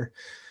reindeer.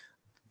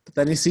 But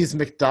then he sees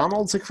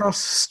McDonald's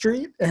across the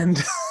street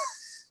and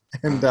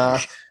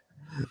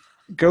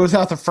goes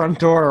out the front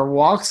door,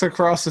 walks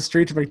across the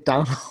street to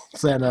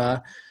McDonald's,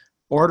 and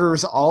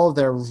orders all of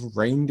their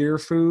reindeer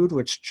food,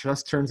 which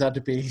just turns out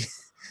to be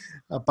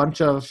a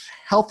bunch of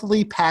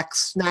healthily packed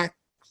snacked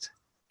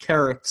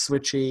carrots,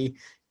 which he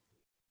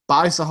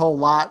buys a whole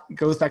lot,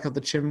 goes back up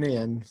the chimney,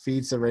 and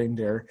feeds the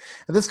reindeer.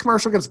 And this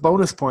commercial gets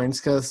bonus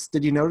points because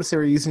did you notice they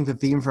were using the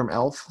theme from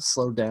Elf,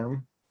 Slowed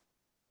Down?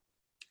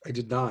 I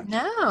did not.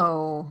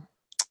 No.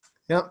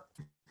 Yep.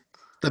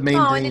 The main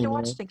Oh, theme. I need to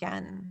watch it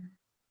again.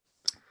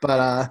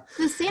 But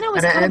The Santa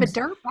was kind of a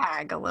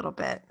dirtbag a little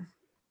bit.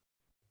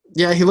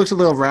 Yeah, he looked a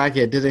little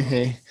ragged, didn't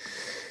he?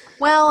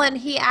 Well, and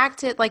he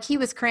acted like he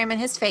was cramming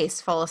his face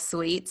full of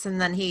sweets,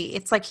 and then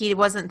it's like he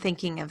wasn't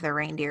thinking of the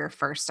reindeer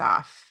first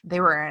off. They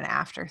were an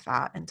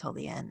afterthought until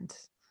the end.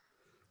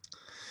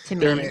 To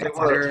me,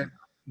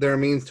 they're a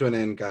means to an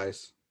end,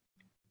 guys.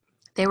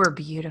 They were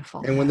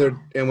beautiful. And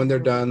when they're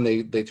done,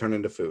 they turn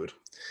into food.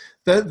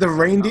 The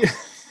reindeer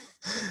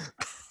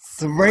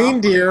the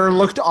reindeer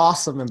looked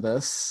awesome in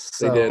this.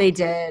 So. They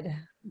did.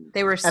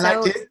 They were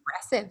so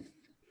expressive.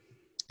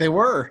 They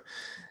were.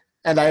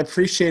 And I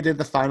appreciated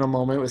the final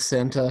moment with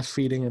Santa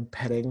feeding and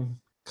petting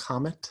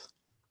Comet.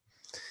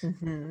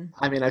 Mm-hmm.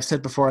 I mean, I've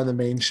said before on the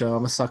main show,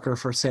 I'm a sucker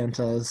for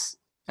Santas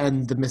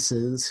and the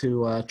misses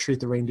who treat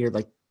the reindeer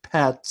like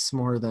pets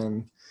more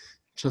than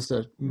just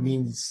a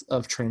means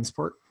of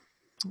transport.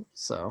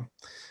 So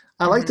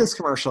I like this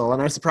commercial,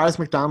 and I'm surprised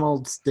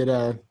McDonald's did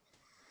a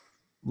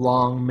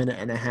long minute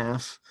and a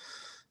half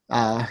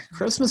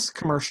Christmas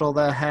commercial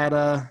that had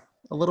a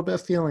little bit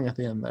of feeling at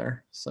the end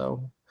there.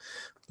 So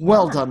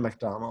well done,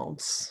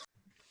 McDonald's.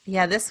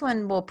 Yeah, this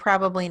one will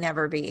probably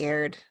never be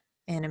aired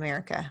in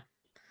America.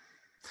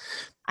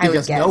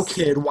 Because no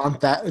kid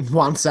wants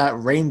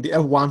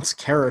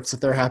carrots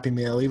at their Happy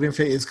Meal, even if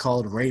it is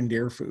called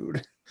reindeer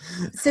food.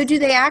 So do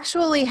they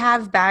actually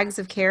have bags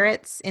of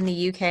carrots in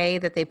the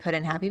UK that they put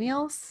in Happy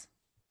Meals?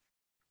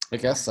 I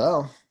guess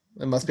so.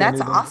 It must be.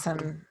 That's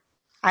awesome.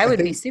 I would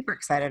be super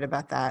excited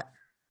about that.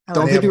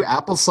 Don't they do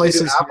apple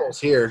slices? They do apples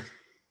here.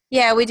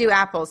 Yeah, we do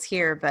apples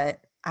here,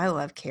 but I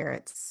love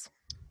carrots.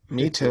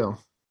 Me too.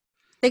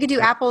 They could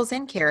do apples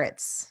and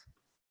carrots.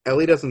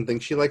 Ellie doesn't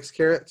think she likes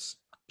carrots.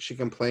 She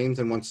complains,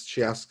 and once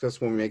she asks us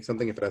when we make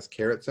something if it has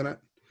carrots in it.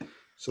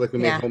 So like we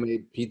made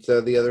homemade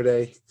pizza the other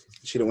day.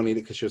 She didn't want to eat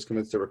it because she was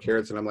convinced there were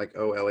carrots. And I'm like,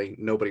 oh, Ellie,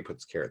 nobody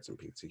puts carrots in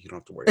pizza. You don't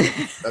have to worry about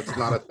it. That's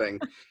not a thing.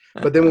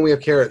 But then when we have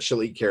carrots,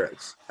 she'll eat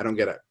carrots. I don't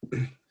get it.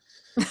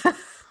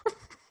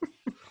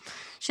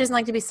 She doesn't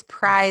like to be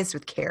surprised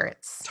with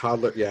carrots.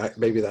 Toddler, yeah,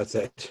 maybe that's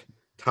it.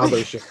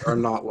 Toddlers are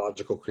not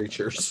logical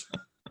creatures.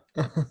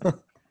 So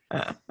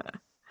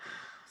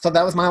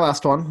that was my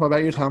last one. What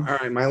about you, Tom? All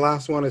right, my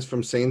last one is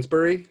from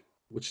Sainsbury,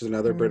 which is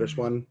another British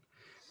one.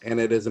 And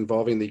it is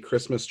involving the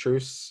Christmas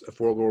truce of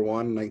World War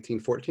I,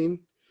 1914,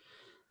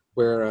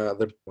 where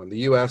the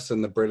U.S.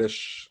 and the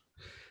British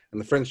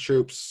and the French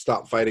troops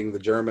stopped fighting the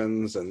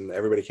Germans, and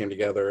everybody came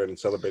together and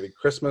celebrated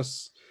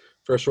Christmas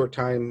for a short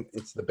time.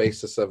 It's the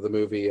basis of the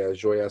movie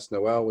Joyeux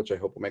Noël, which I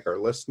hope will make our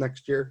list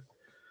next year.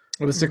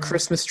 It was the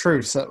Christmas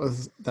truce. That's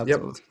what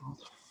it was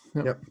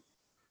called. Yep.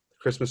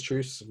 Christmas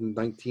truce in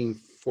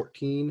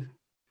 1914.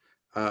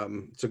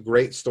 It's a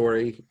great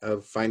story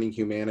of finding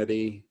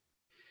humanity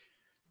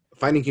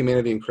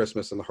in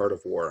Christmas in the heart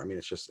of war. I mean,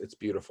 it's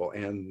beautiful.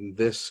 And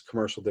this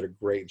commercial did a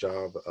great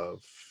job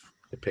of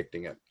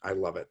depicting it. I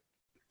love it.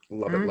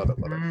 Love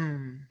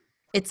it.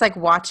 It's like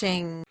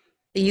watching,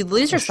 you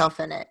lose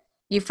yourself in it.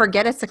 You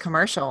forget it's a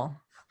commercial.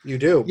 You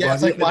do. Yeah,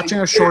 it's like watching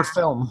a short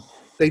film.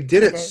 They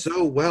did it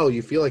so well.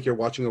 You feel like you're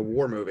watching a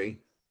war movie.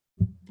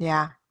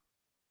 Yeah.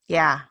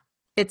 Yeah.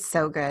 It's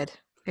so good.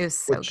 It was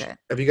so good.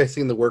 Have you guys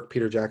seen the work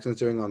Peter Jackson's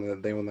doing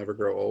on They Will Never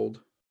Grow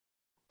Old?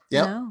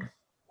 Yep. No.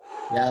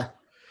 Yeah.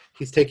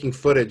 he's taking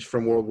footage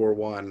from World War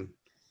One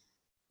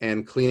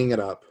and cleaning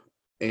it up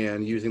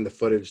and using the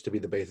footage to be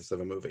the basis of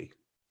a movie,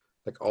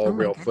 like all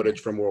real footage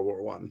from World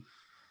War One.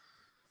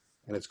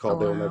 And it's called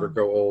 "They'll Never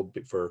Grow Old"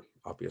 for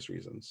obvious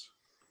reasons.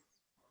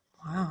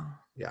 Wow.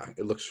 Yeah,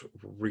 it looks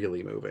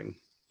really moving.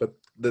 But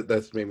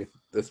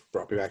this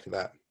brought me back to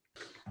that.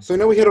 So I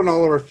know we hit on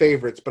all of our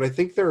favorites, but I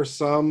think there are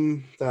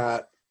some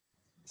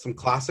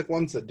classic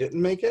ones that didn't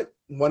make it.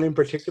 One in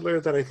particular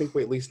that I think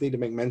we at least need to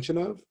make mention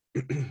of.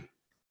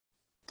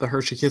 The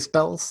Hershey Kiss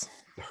Bells.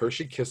 The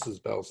Hershey Kisses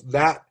Bells.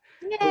 That,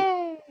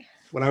 Yay!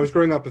 when I was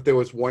growing up, if there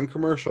was one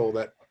commercial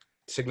that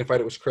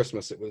signified it was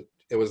Christmas,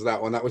 it was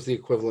that one. That was the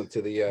equivalent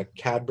to the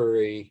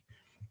Cadbury,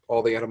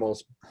 all the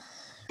animals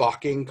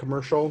balking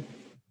commercial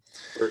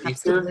for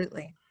Easter.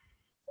 Absolutely.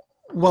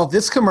 Well,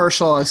 this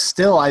commercial is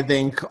still, I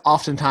think,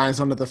 oftentimes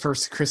one of the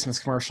first Christmas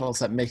commercials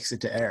that makes it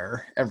to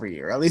air every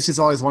year. At least it's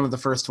always one of the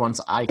first ones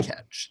I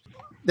catch.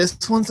 This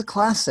one's a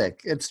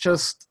classic. It's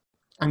just,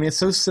 it's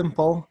so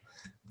simple.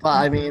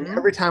 But,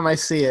 every time I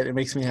see it, it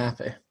makes me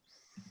happy.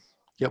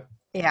 Yep.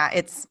 Yeah,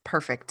 it's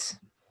perfect.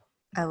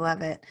 I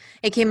love it.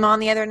 It came on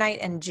the other night,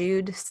 and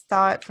Jude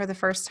saw it for the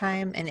first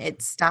time, and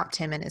it stopped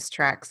him in his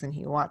tracks, and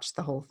he watched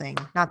the whole thing.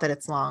 Not that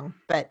it's long,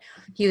 but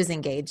he was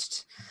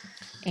engaged.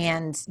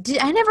 And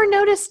I never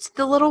noticed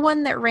the little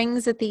one that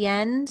rings at the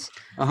end.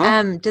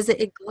 Uh-huh.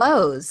 It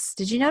glows?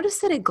 Did you notice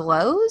that it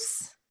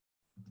glows?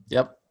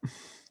 Yep.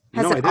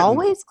 Has it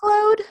always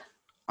glowed?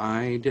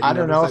 I didn't. I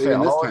don't know if it this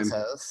always time.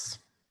 has.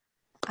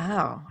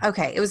 Oh,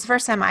 okay. It was the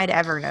first time I'd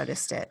ever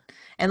noticed it.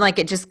 And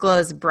it just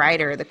glows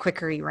brighter the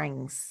quicker he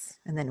rings.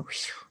 And then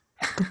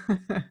whew.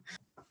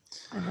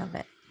 I love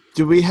it.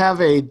 Do we have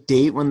a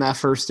date when that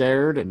first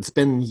aired? It's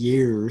been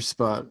years,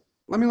 but...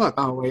 Let me look.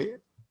 Oh, wait.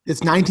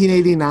 It's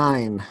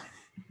 1989.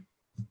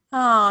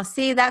 Oh,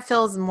 see, that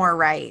feels more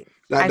right.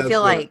 I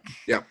feel like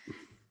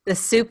the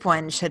soup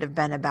one should have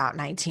been about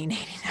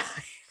 1989.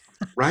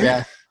 Right?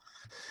 Yeah.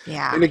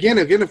 Yeah. And again,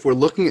 if we're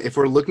looking at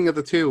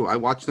the two, I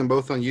watched them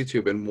both on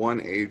YouTube, and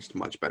one aged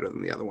much better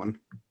than the other one.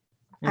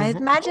 I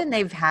imagine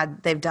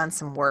they've done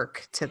some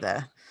work to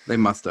the. They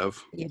must have.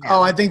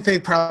 Oh, I think they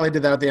probably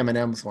did that with the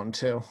M&M's one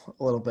too,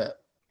 a little bit.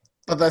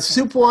 But the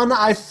soup one,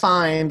 I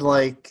find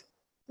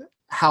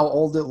how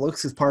old it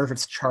looks is part of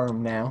its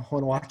charm now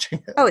when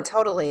watching it. Oh, it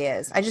totally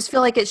is. I just feel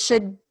like it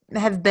should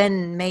have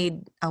been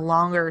made a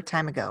longer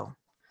time ago.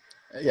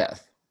 Yeah.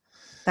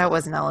 That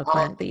wasn't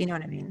eloquent, but you know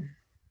what I mean.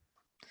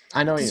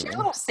 I know Does you your mean.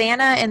 little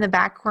Santa in the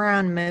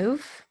background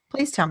move?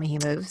 Please tell me he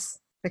moves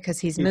because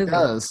he's moving. He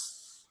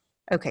does.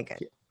 Okay,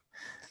 good.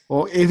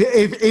 Well,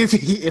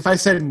 if I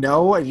said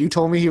no and you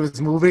told me he was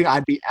moving,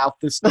 I'd be out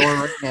this door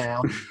right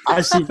now.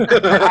 I see.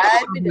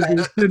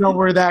 I know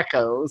where that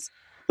goes.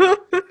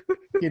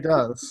 He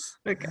does.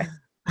 Okay,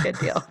 good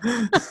deal.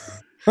 I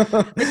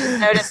just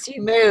noticed he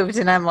moved,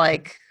 and I'm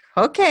like,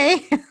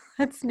 okay,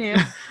 that's new.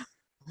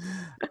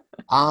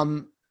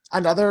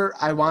 Another,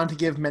 I wanted to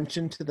give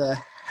mention to the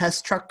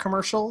Hess truck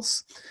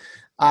commercials,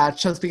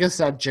 just because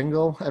that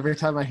jingle every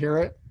time I hear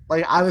it.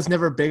 I was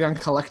never big on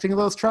collecting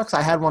those trucks.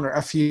 I had one or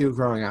a few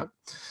growing up.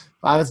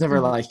 I was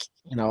never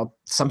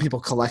some people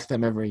collect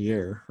them every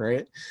year,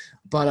 right?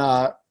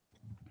 But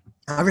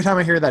every time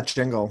I hear that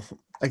jingle,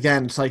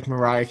 again, it's like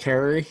Mariah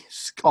Carey.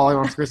 All I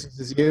Want for Christmas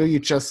Is You. You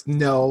just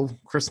know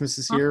Christmas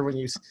is here when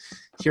you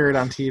hear it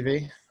on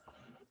TV.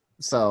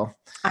 So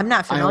I'm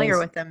not familiar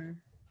with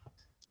them.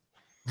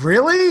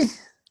 Really?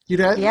 You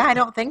don't? Yeah, I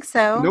don't think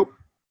so. Nope.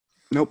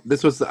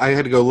 I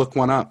had to go look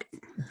one up.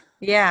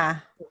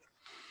 Yeah.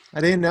 I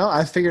didn't know.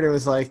 I figured it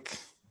was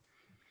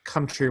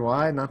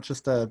countrywide, not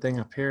just a thing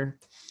up here.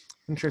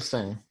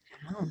 Interesting.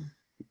 Oh.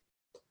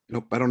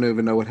 Nope. I don't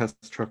even know what Hess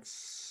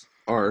trucks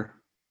are.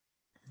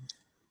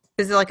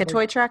 Is it like a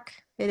toy truck?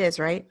 It is,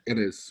 right? It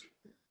is.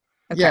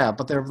 Okay. Yeah,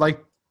 but they're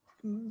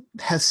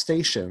Hess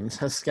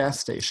gas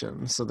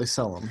stations, so they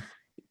sell them.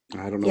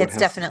 I don't know. Yeah, it's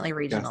definitely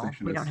regional.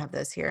 We don't have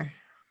those here.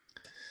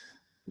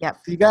 Yep.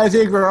 You guys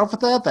didn't grow up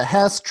with that? The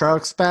Hess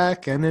truck's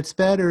back, and it's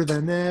better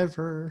than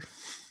ever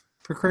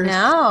for Christmas.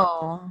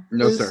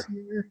 No, sir.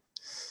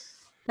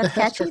 That's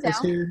catchy, though.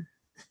 Here.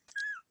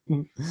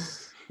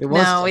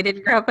 No, we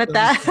didn't grow up with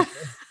that.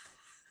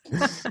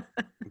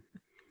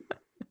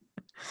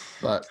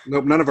 But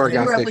nope, none of our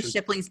gas grew up with stations.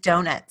 Shipley's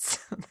Donuts.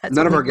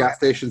 None of our gas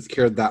stations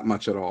cared that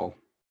much at all.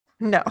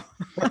 No.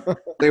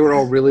 They were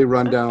all really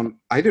run down.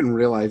 I didn't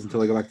realize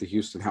until I go back to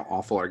Houston how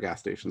awful our gas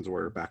stations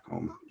were back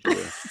home.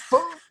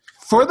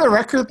 For the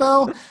record,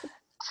 though,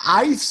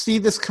 I see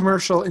this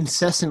commercial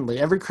incessantly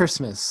every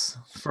Christmas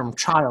from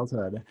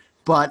childhood,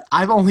 but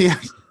I've only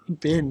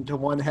been to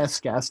one Hess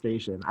gas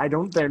station.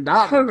 They're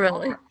not. Oh,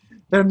 really?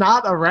 They're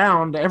not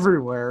around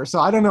everywhere,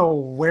 so I don't know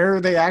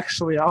where they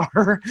actually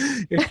are.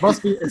 It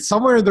must be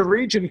somewhere in the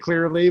region,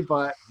 clearly,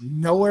 but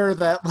nowhere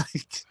that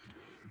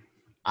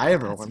I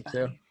ever went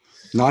to.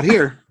 Not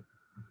here.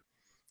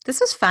 This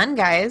was fun,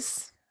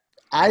 guys.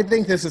 I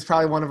think this is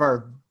probably one of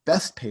our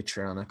best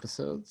Patreon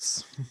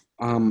episodes.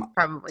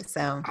 Probably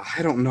so.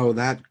 I don't know.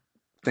 That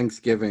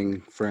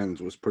Thanksgiving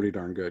Friends was pretty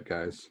darn good,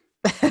 guys.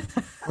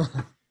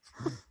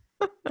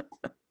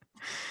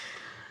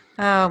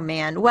 Oh,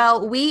 man.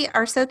 Well, we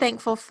are so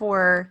thankful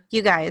for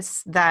you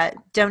guys that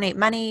donate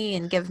money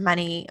and give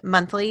money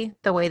monthly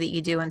the way that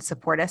you do and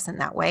support us in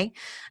that way.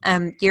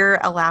 You're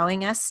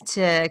allowing us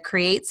to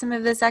create some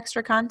of this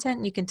extra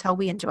content. You can tell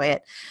we enjoy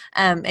it.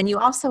 And you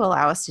also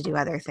allow us to do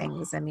other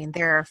things. I mean,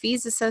 there are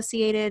fees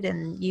associated,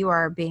 and you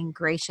are being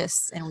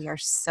gracious, and we are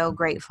so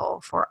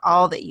grateful for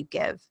all that you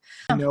give.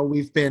 I know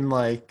we've been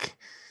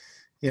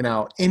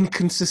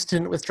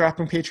inconsistent with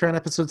dropping Patreon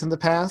episodes in the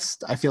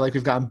past. I feel like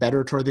we've gotten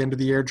better toward the end of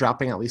the year,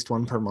 dropping at least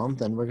one per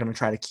month, and we're going to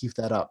try to keep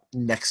that up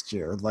next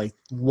year, like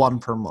one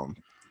per month.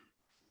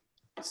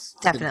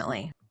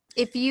 Definitely.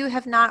 If you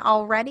have not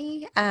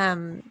already,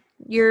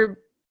 you're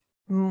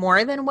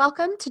more than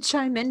welcome to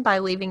chime in by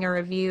leaving a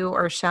review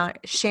or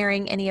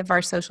sharing any of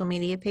our social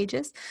media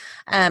pages.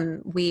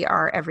 We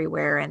are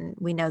everywhere, and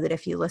we know that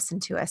if you listen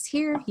to us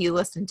here, you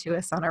listen to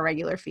us on our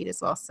regular feed as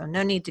well, so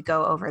no need to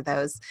go over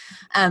those.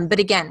 But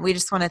again, we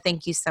just want to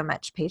thank you so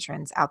much,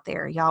 patrons out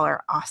there. Y'all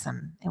are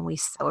awesome, and we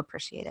so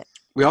appreciate it.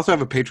 We also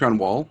have a Patreon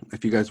wall.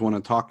 If you guys want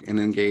to talk and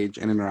engage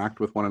and interact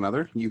with one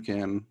another, you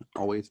can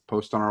always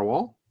post on our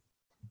wall.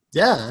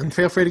 Yeah, and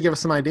feel free to give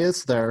us some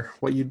ideas there,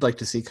 what you'd like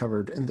to see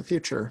covered in the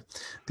future.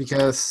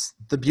 Because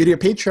the beauty of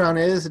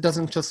Patreon is it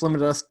doesn't just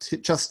limit us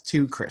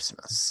to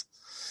Christmas.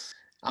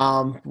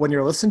 When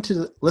you're listening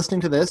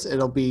to this,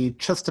 it'll be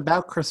just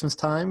about Christmas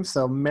time.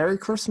 So Merry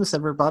Christmas,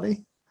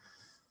 everybody.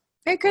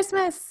 Merry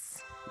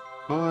Christmas.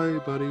 Bye,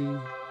 buddy.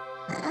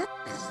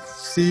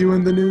 See you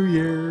in the new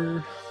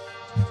year.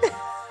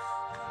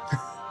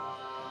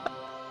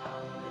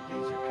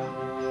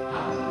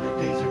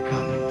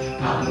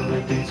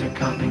 Holidays are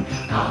coming,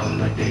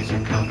 holidays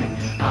are coming,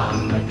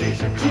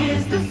 holidays are coming.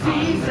 'Tis the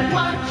season,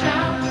 watch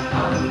out,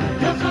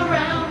 holidays.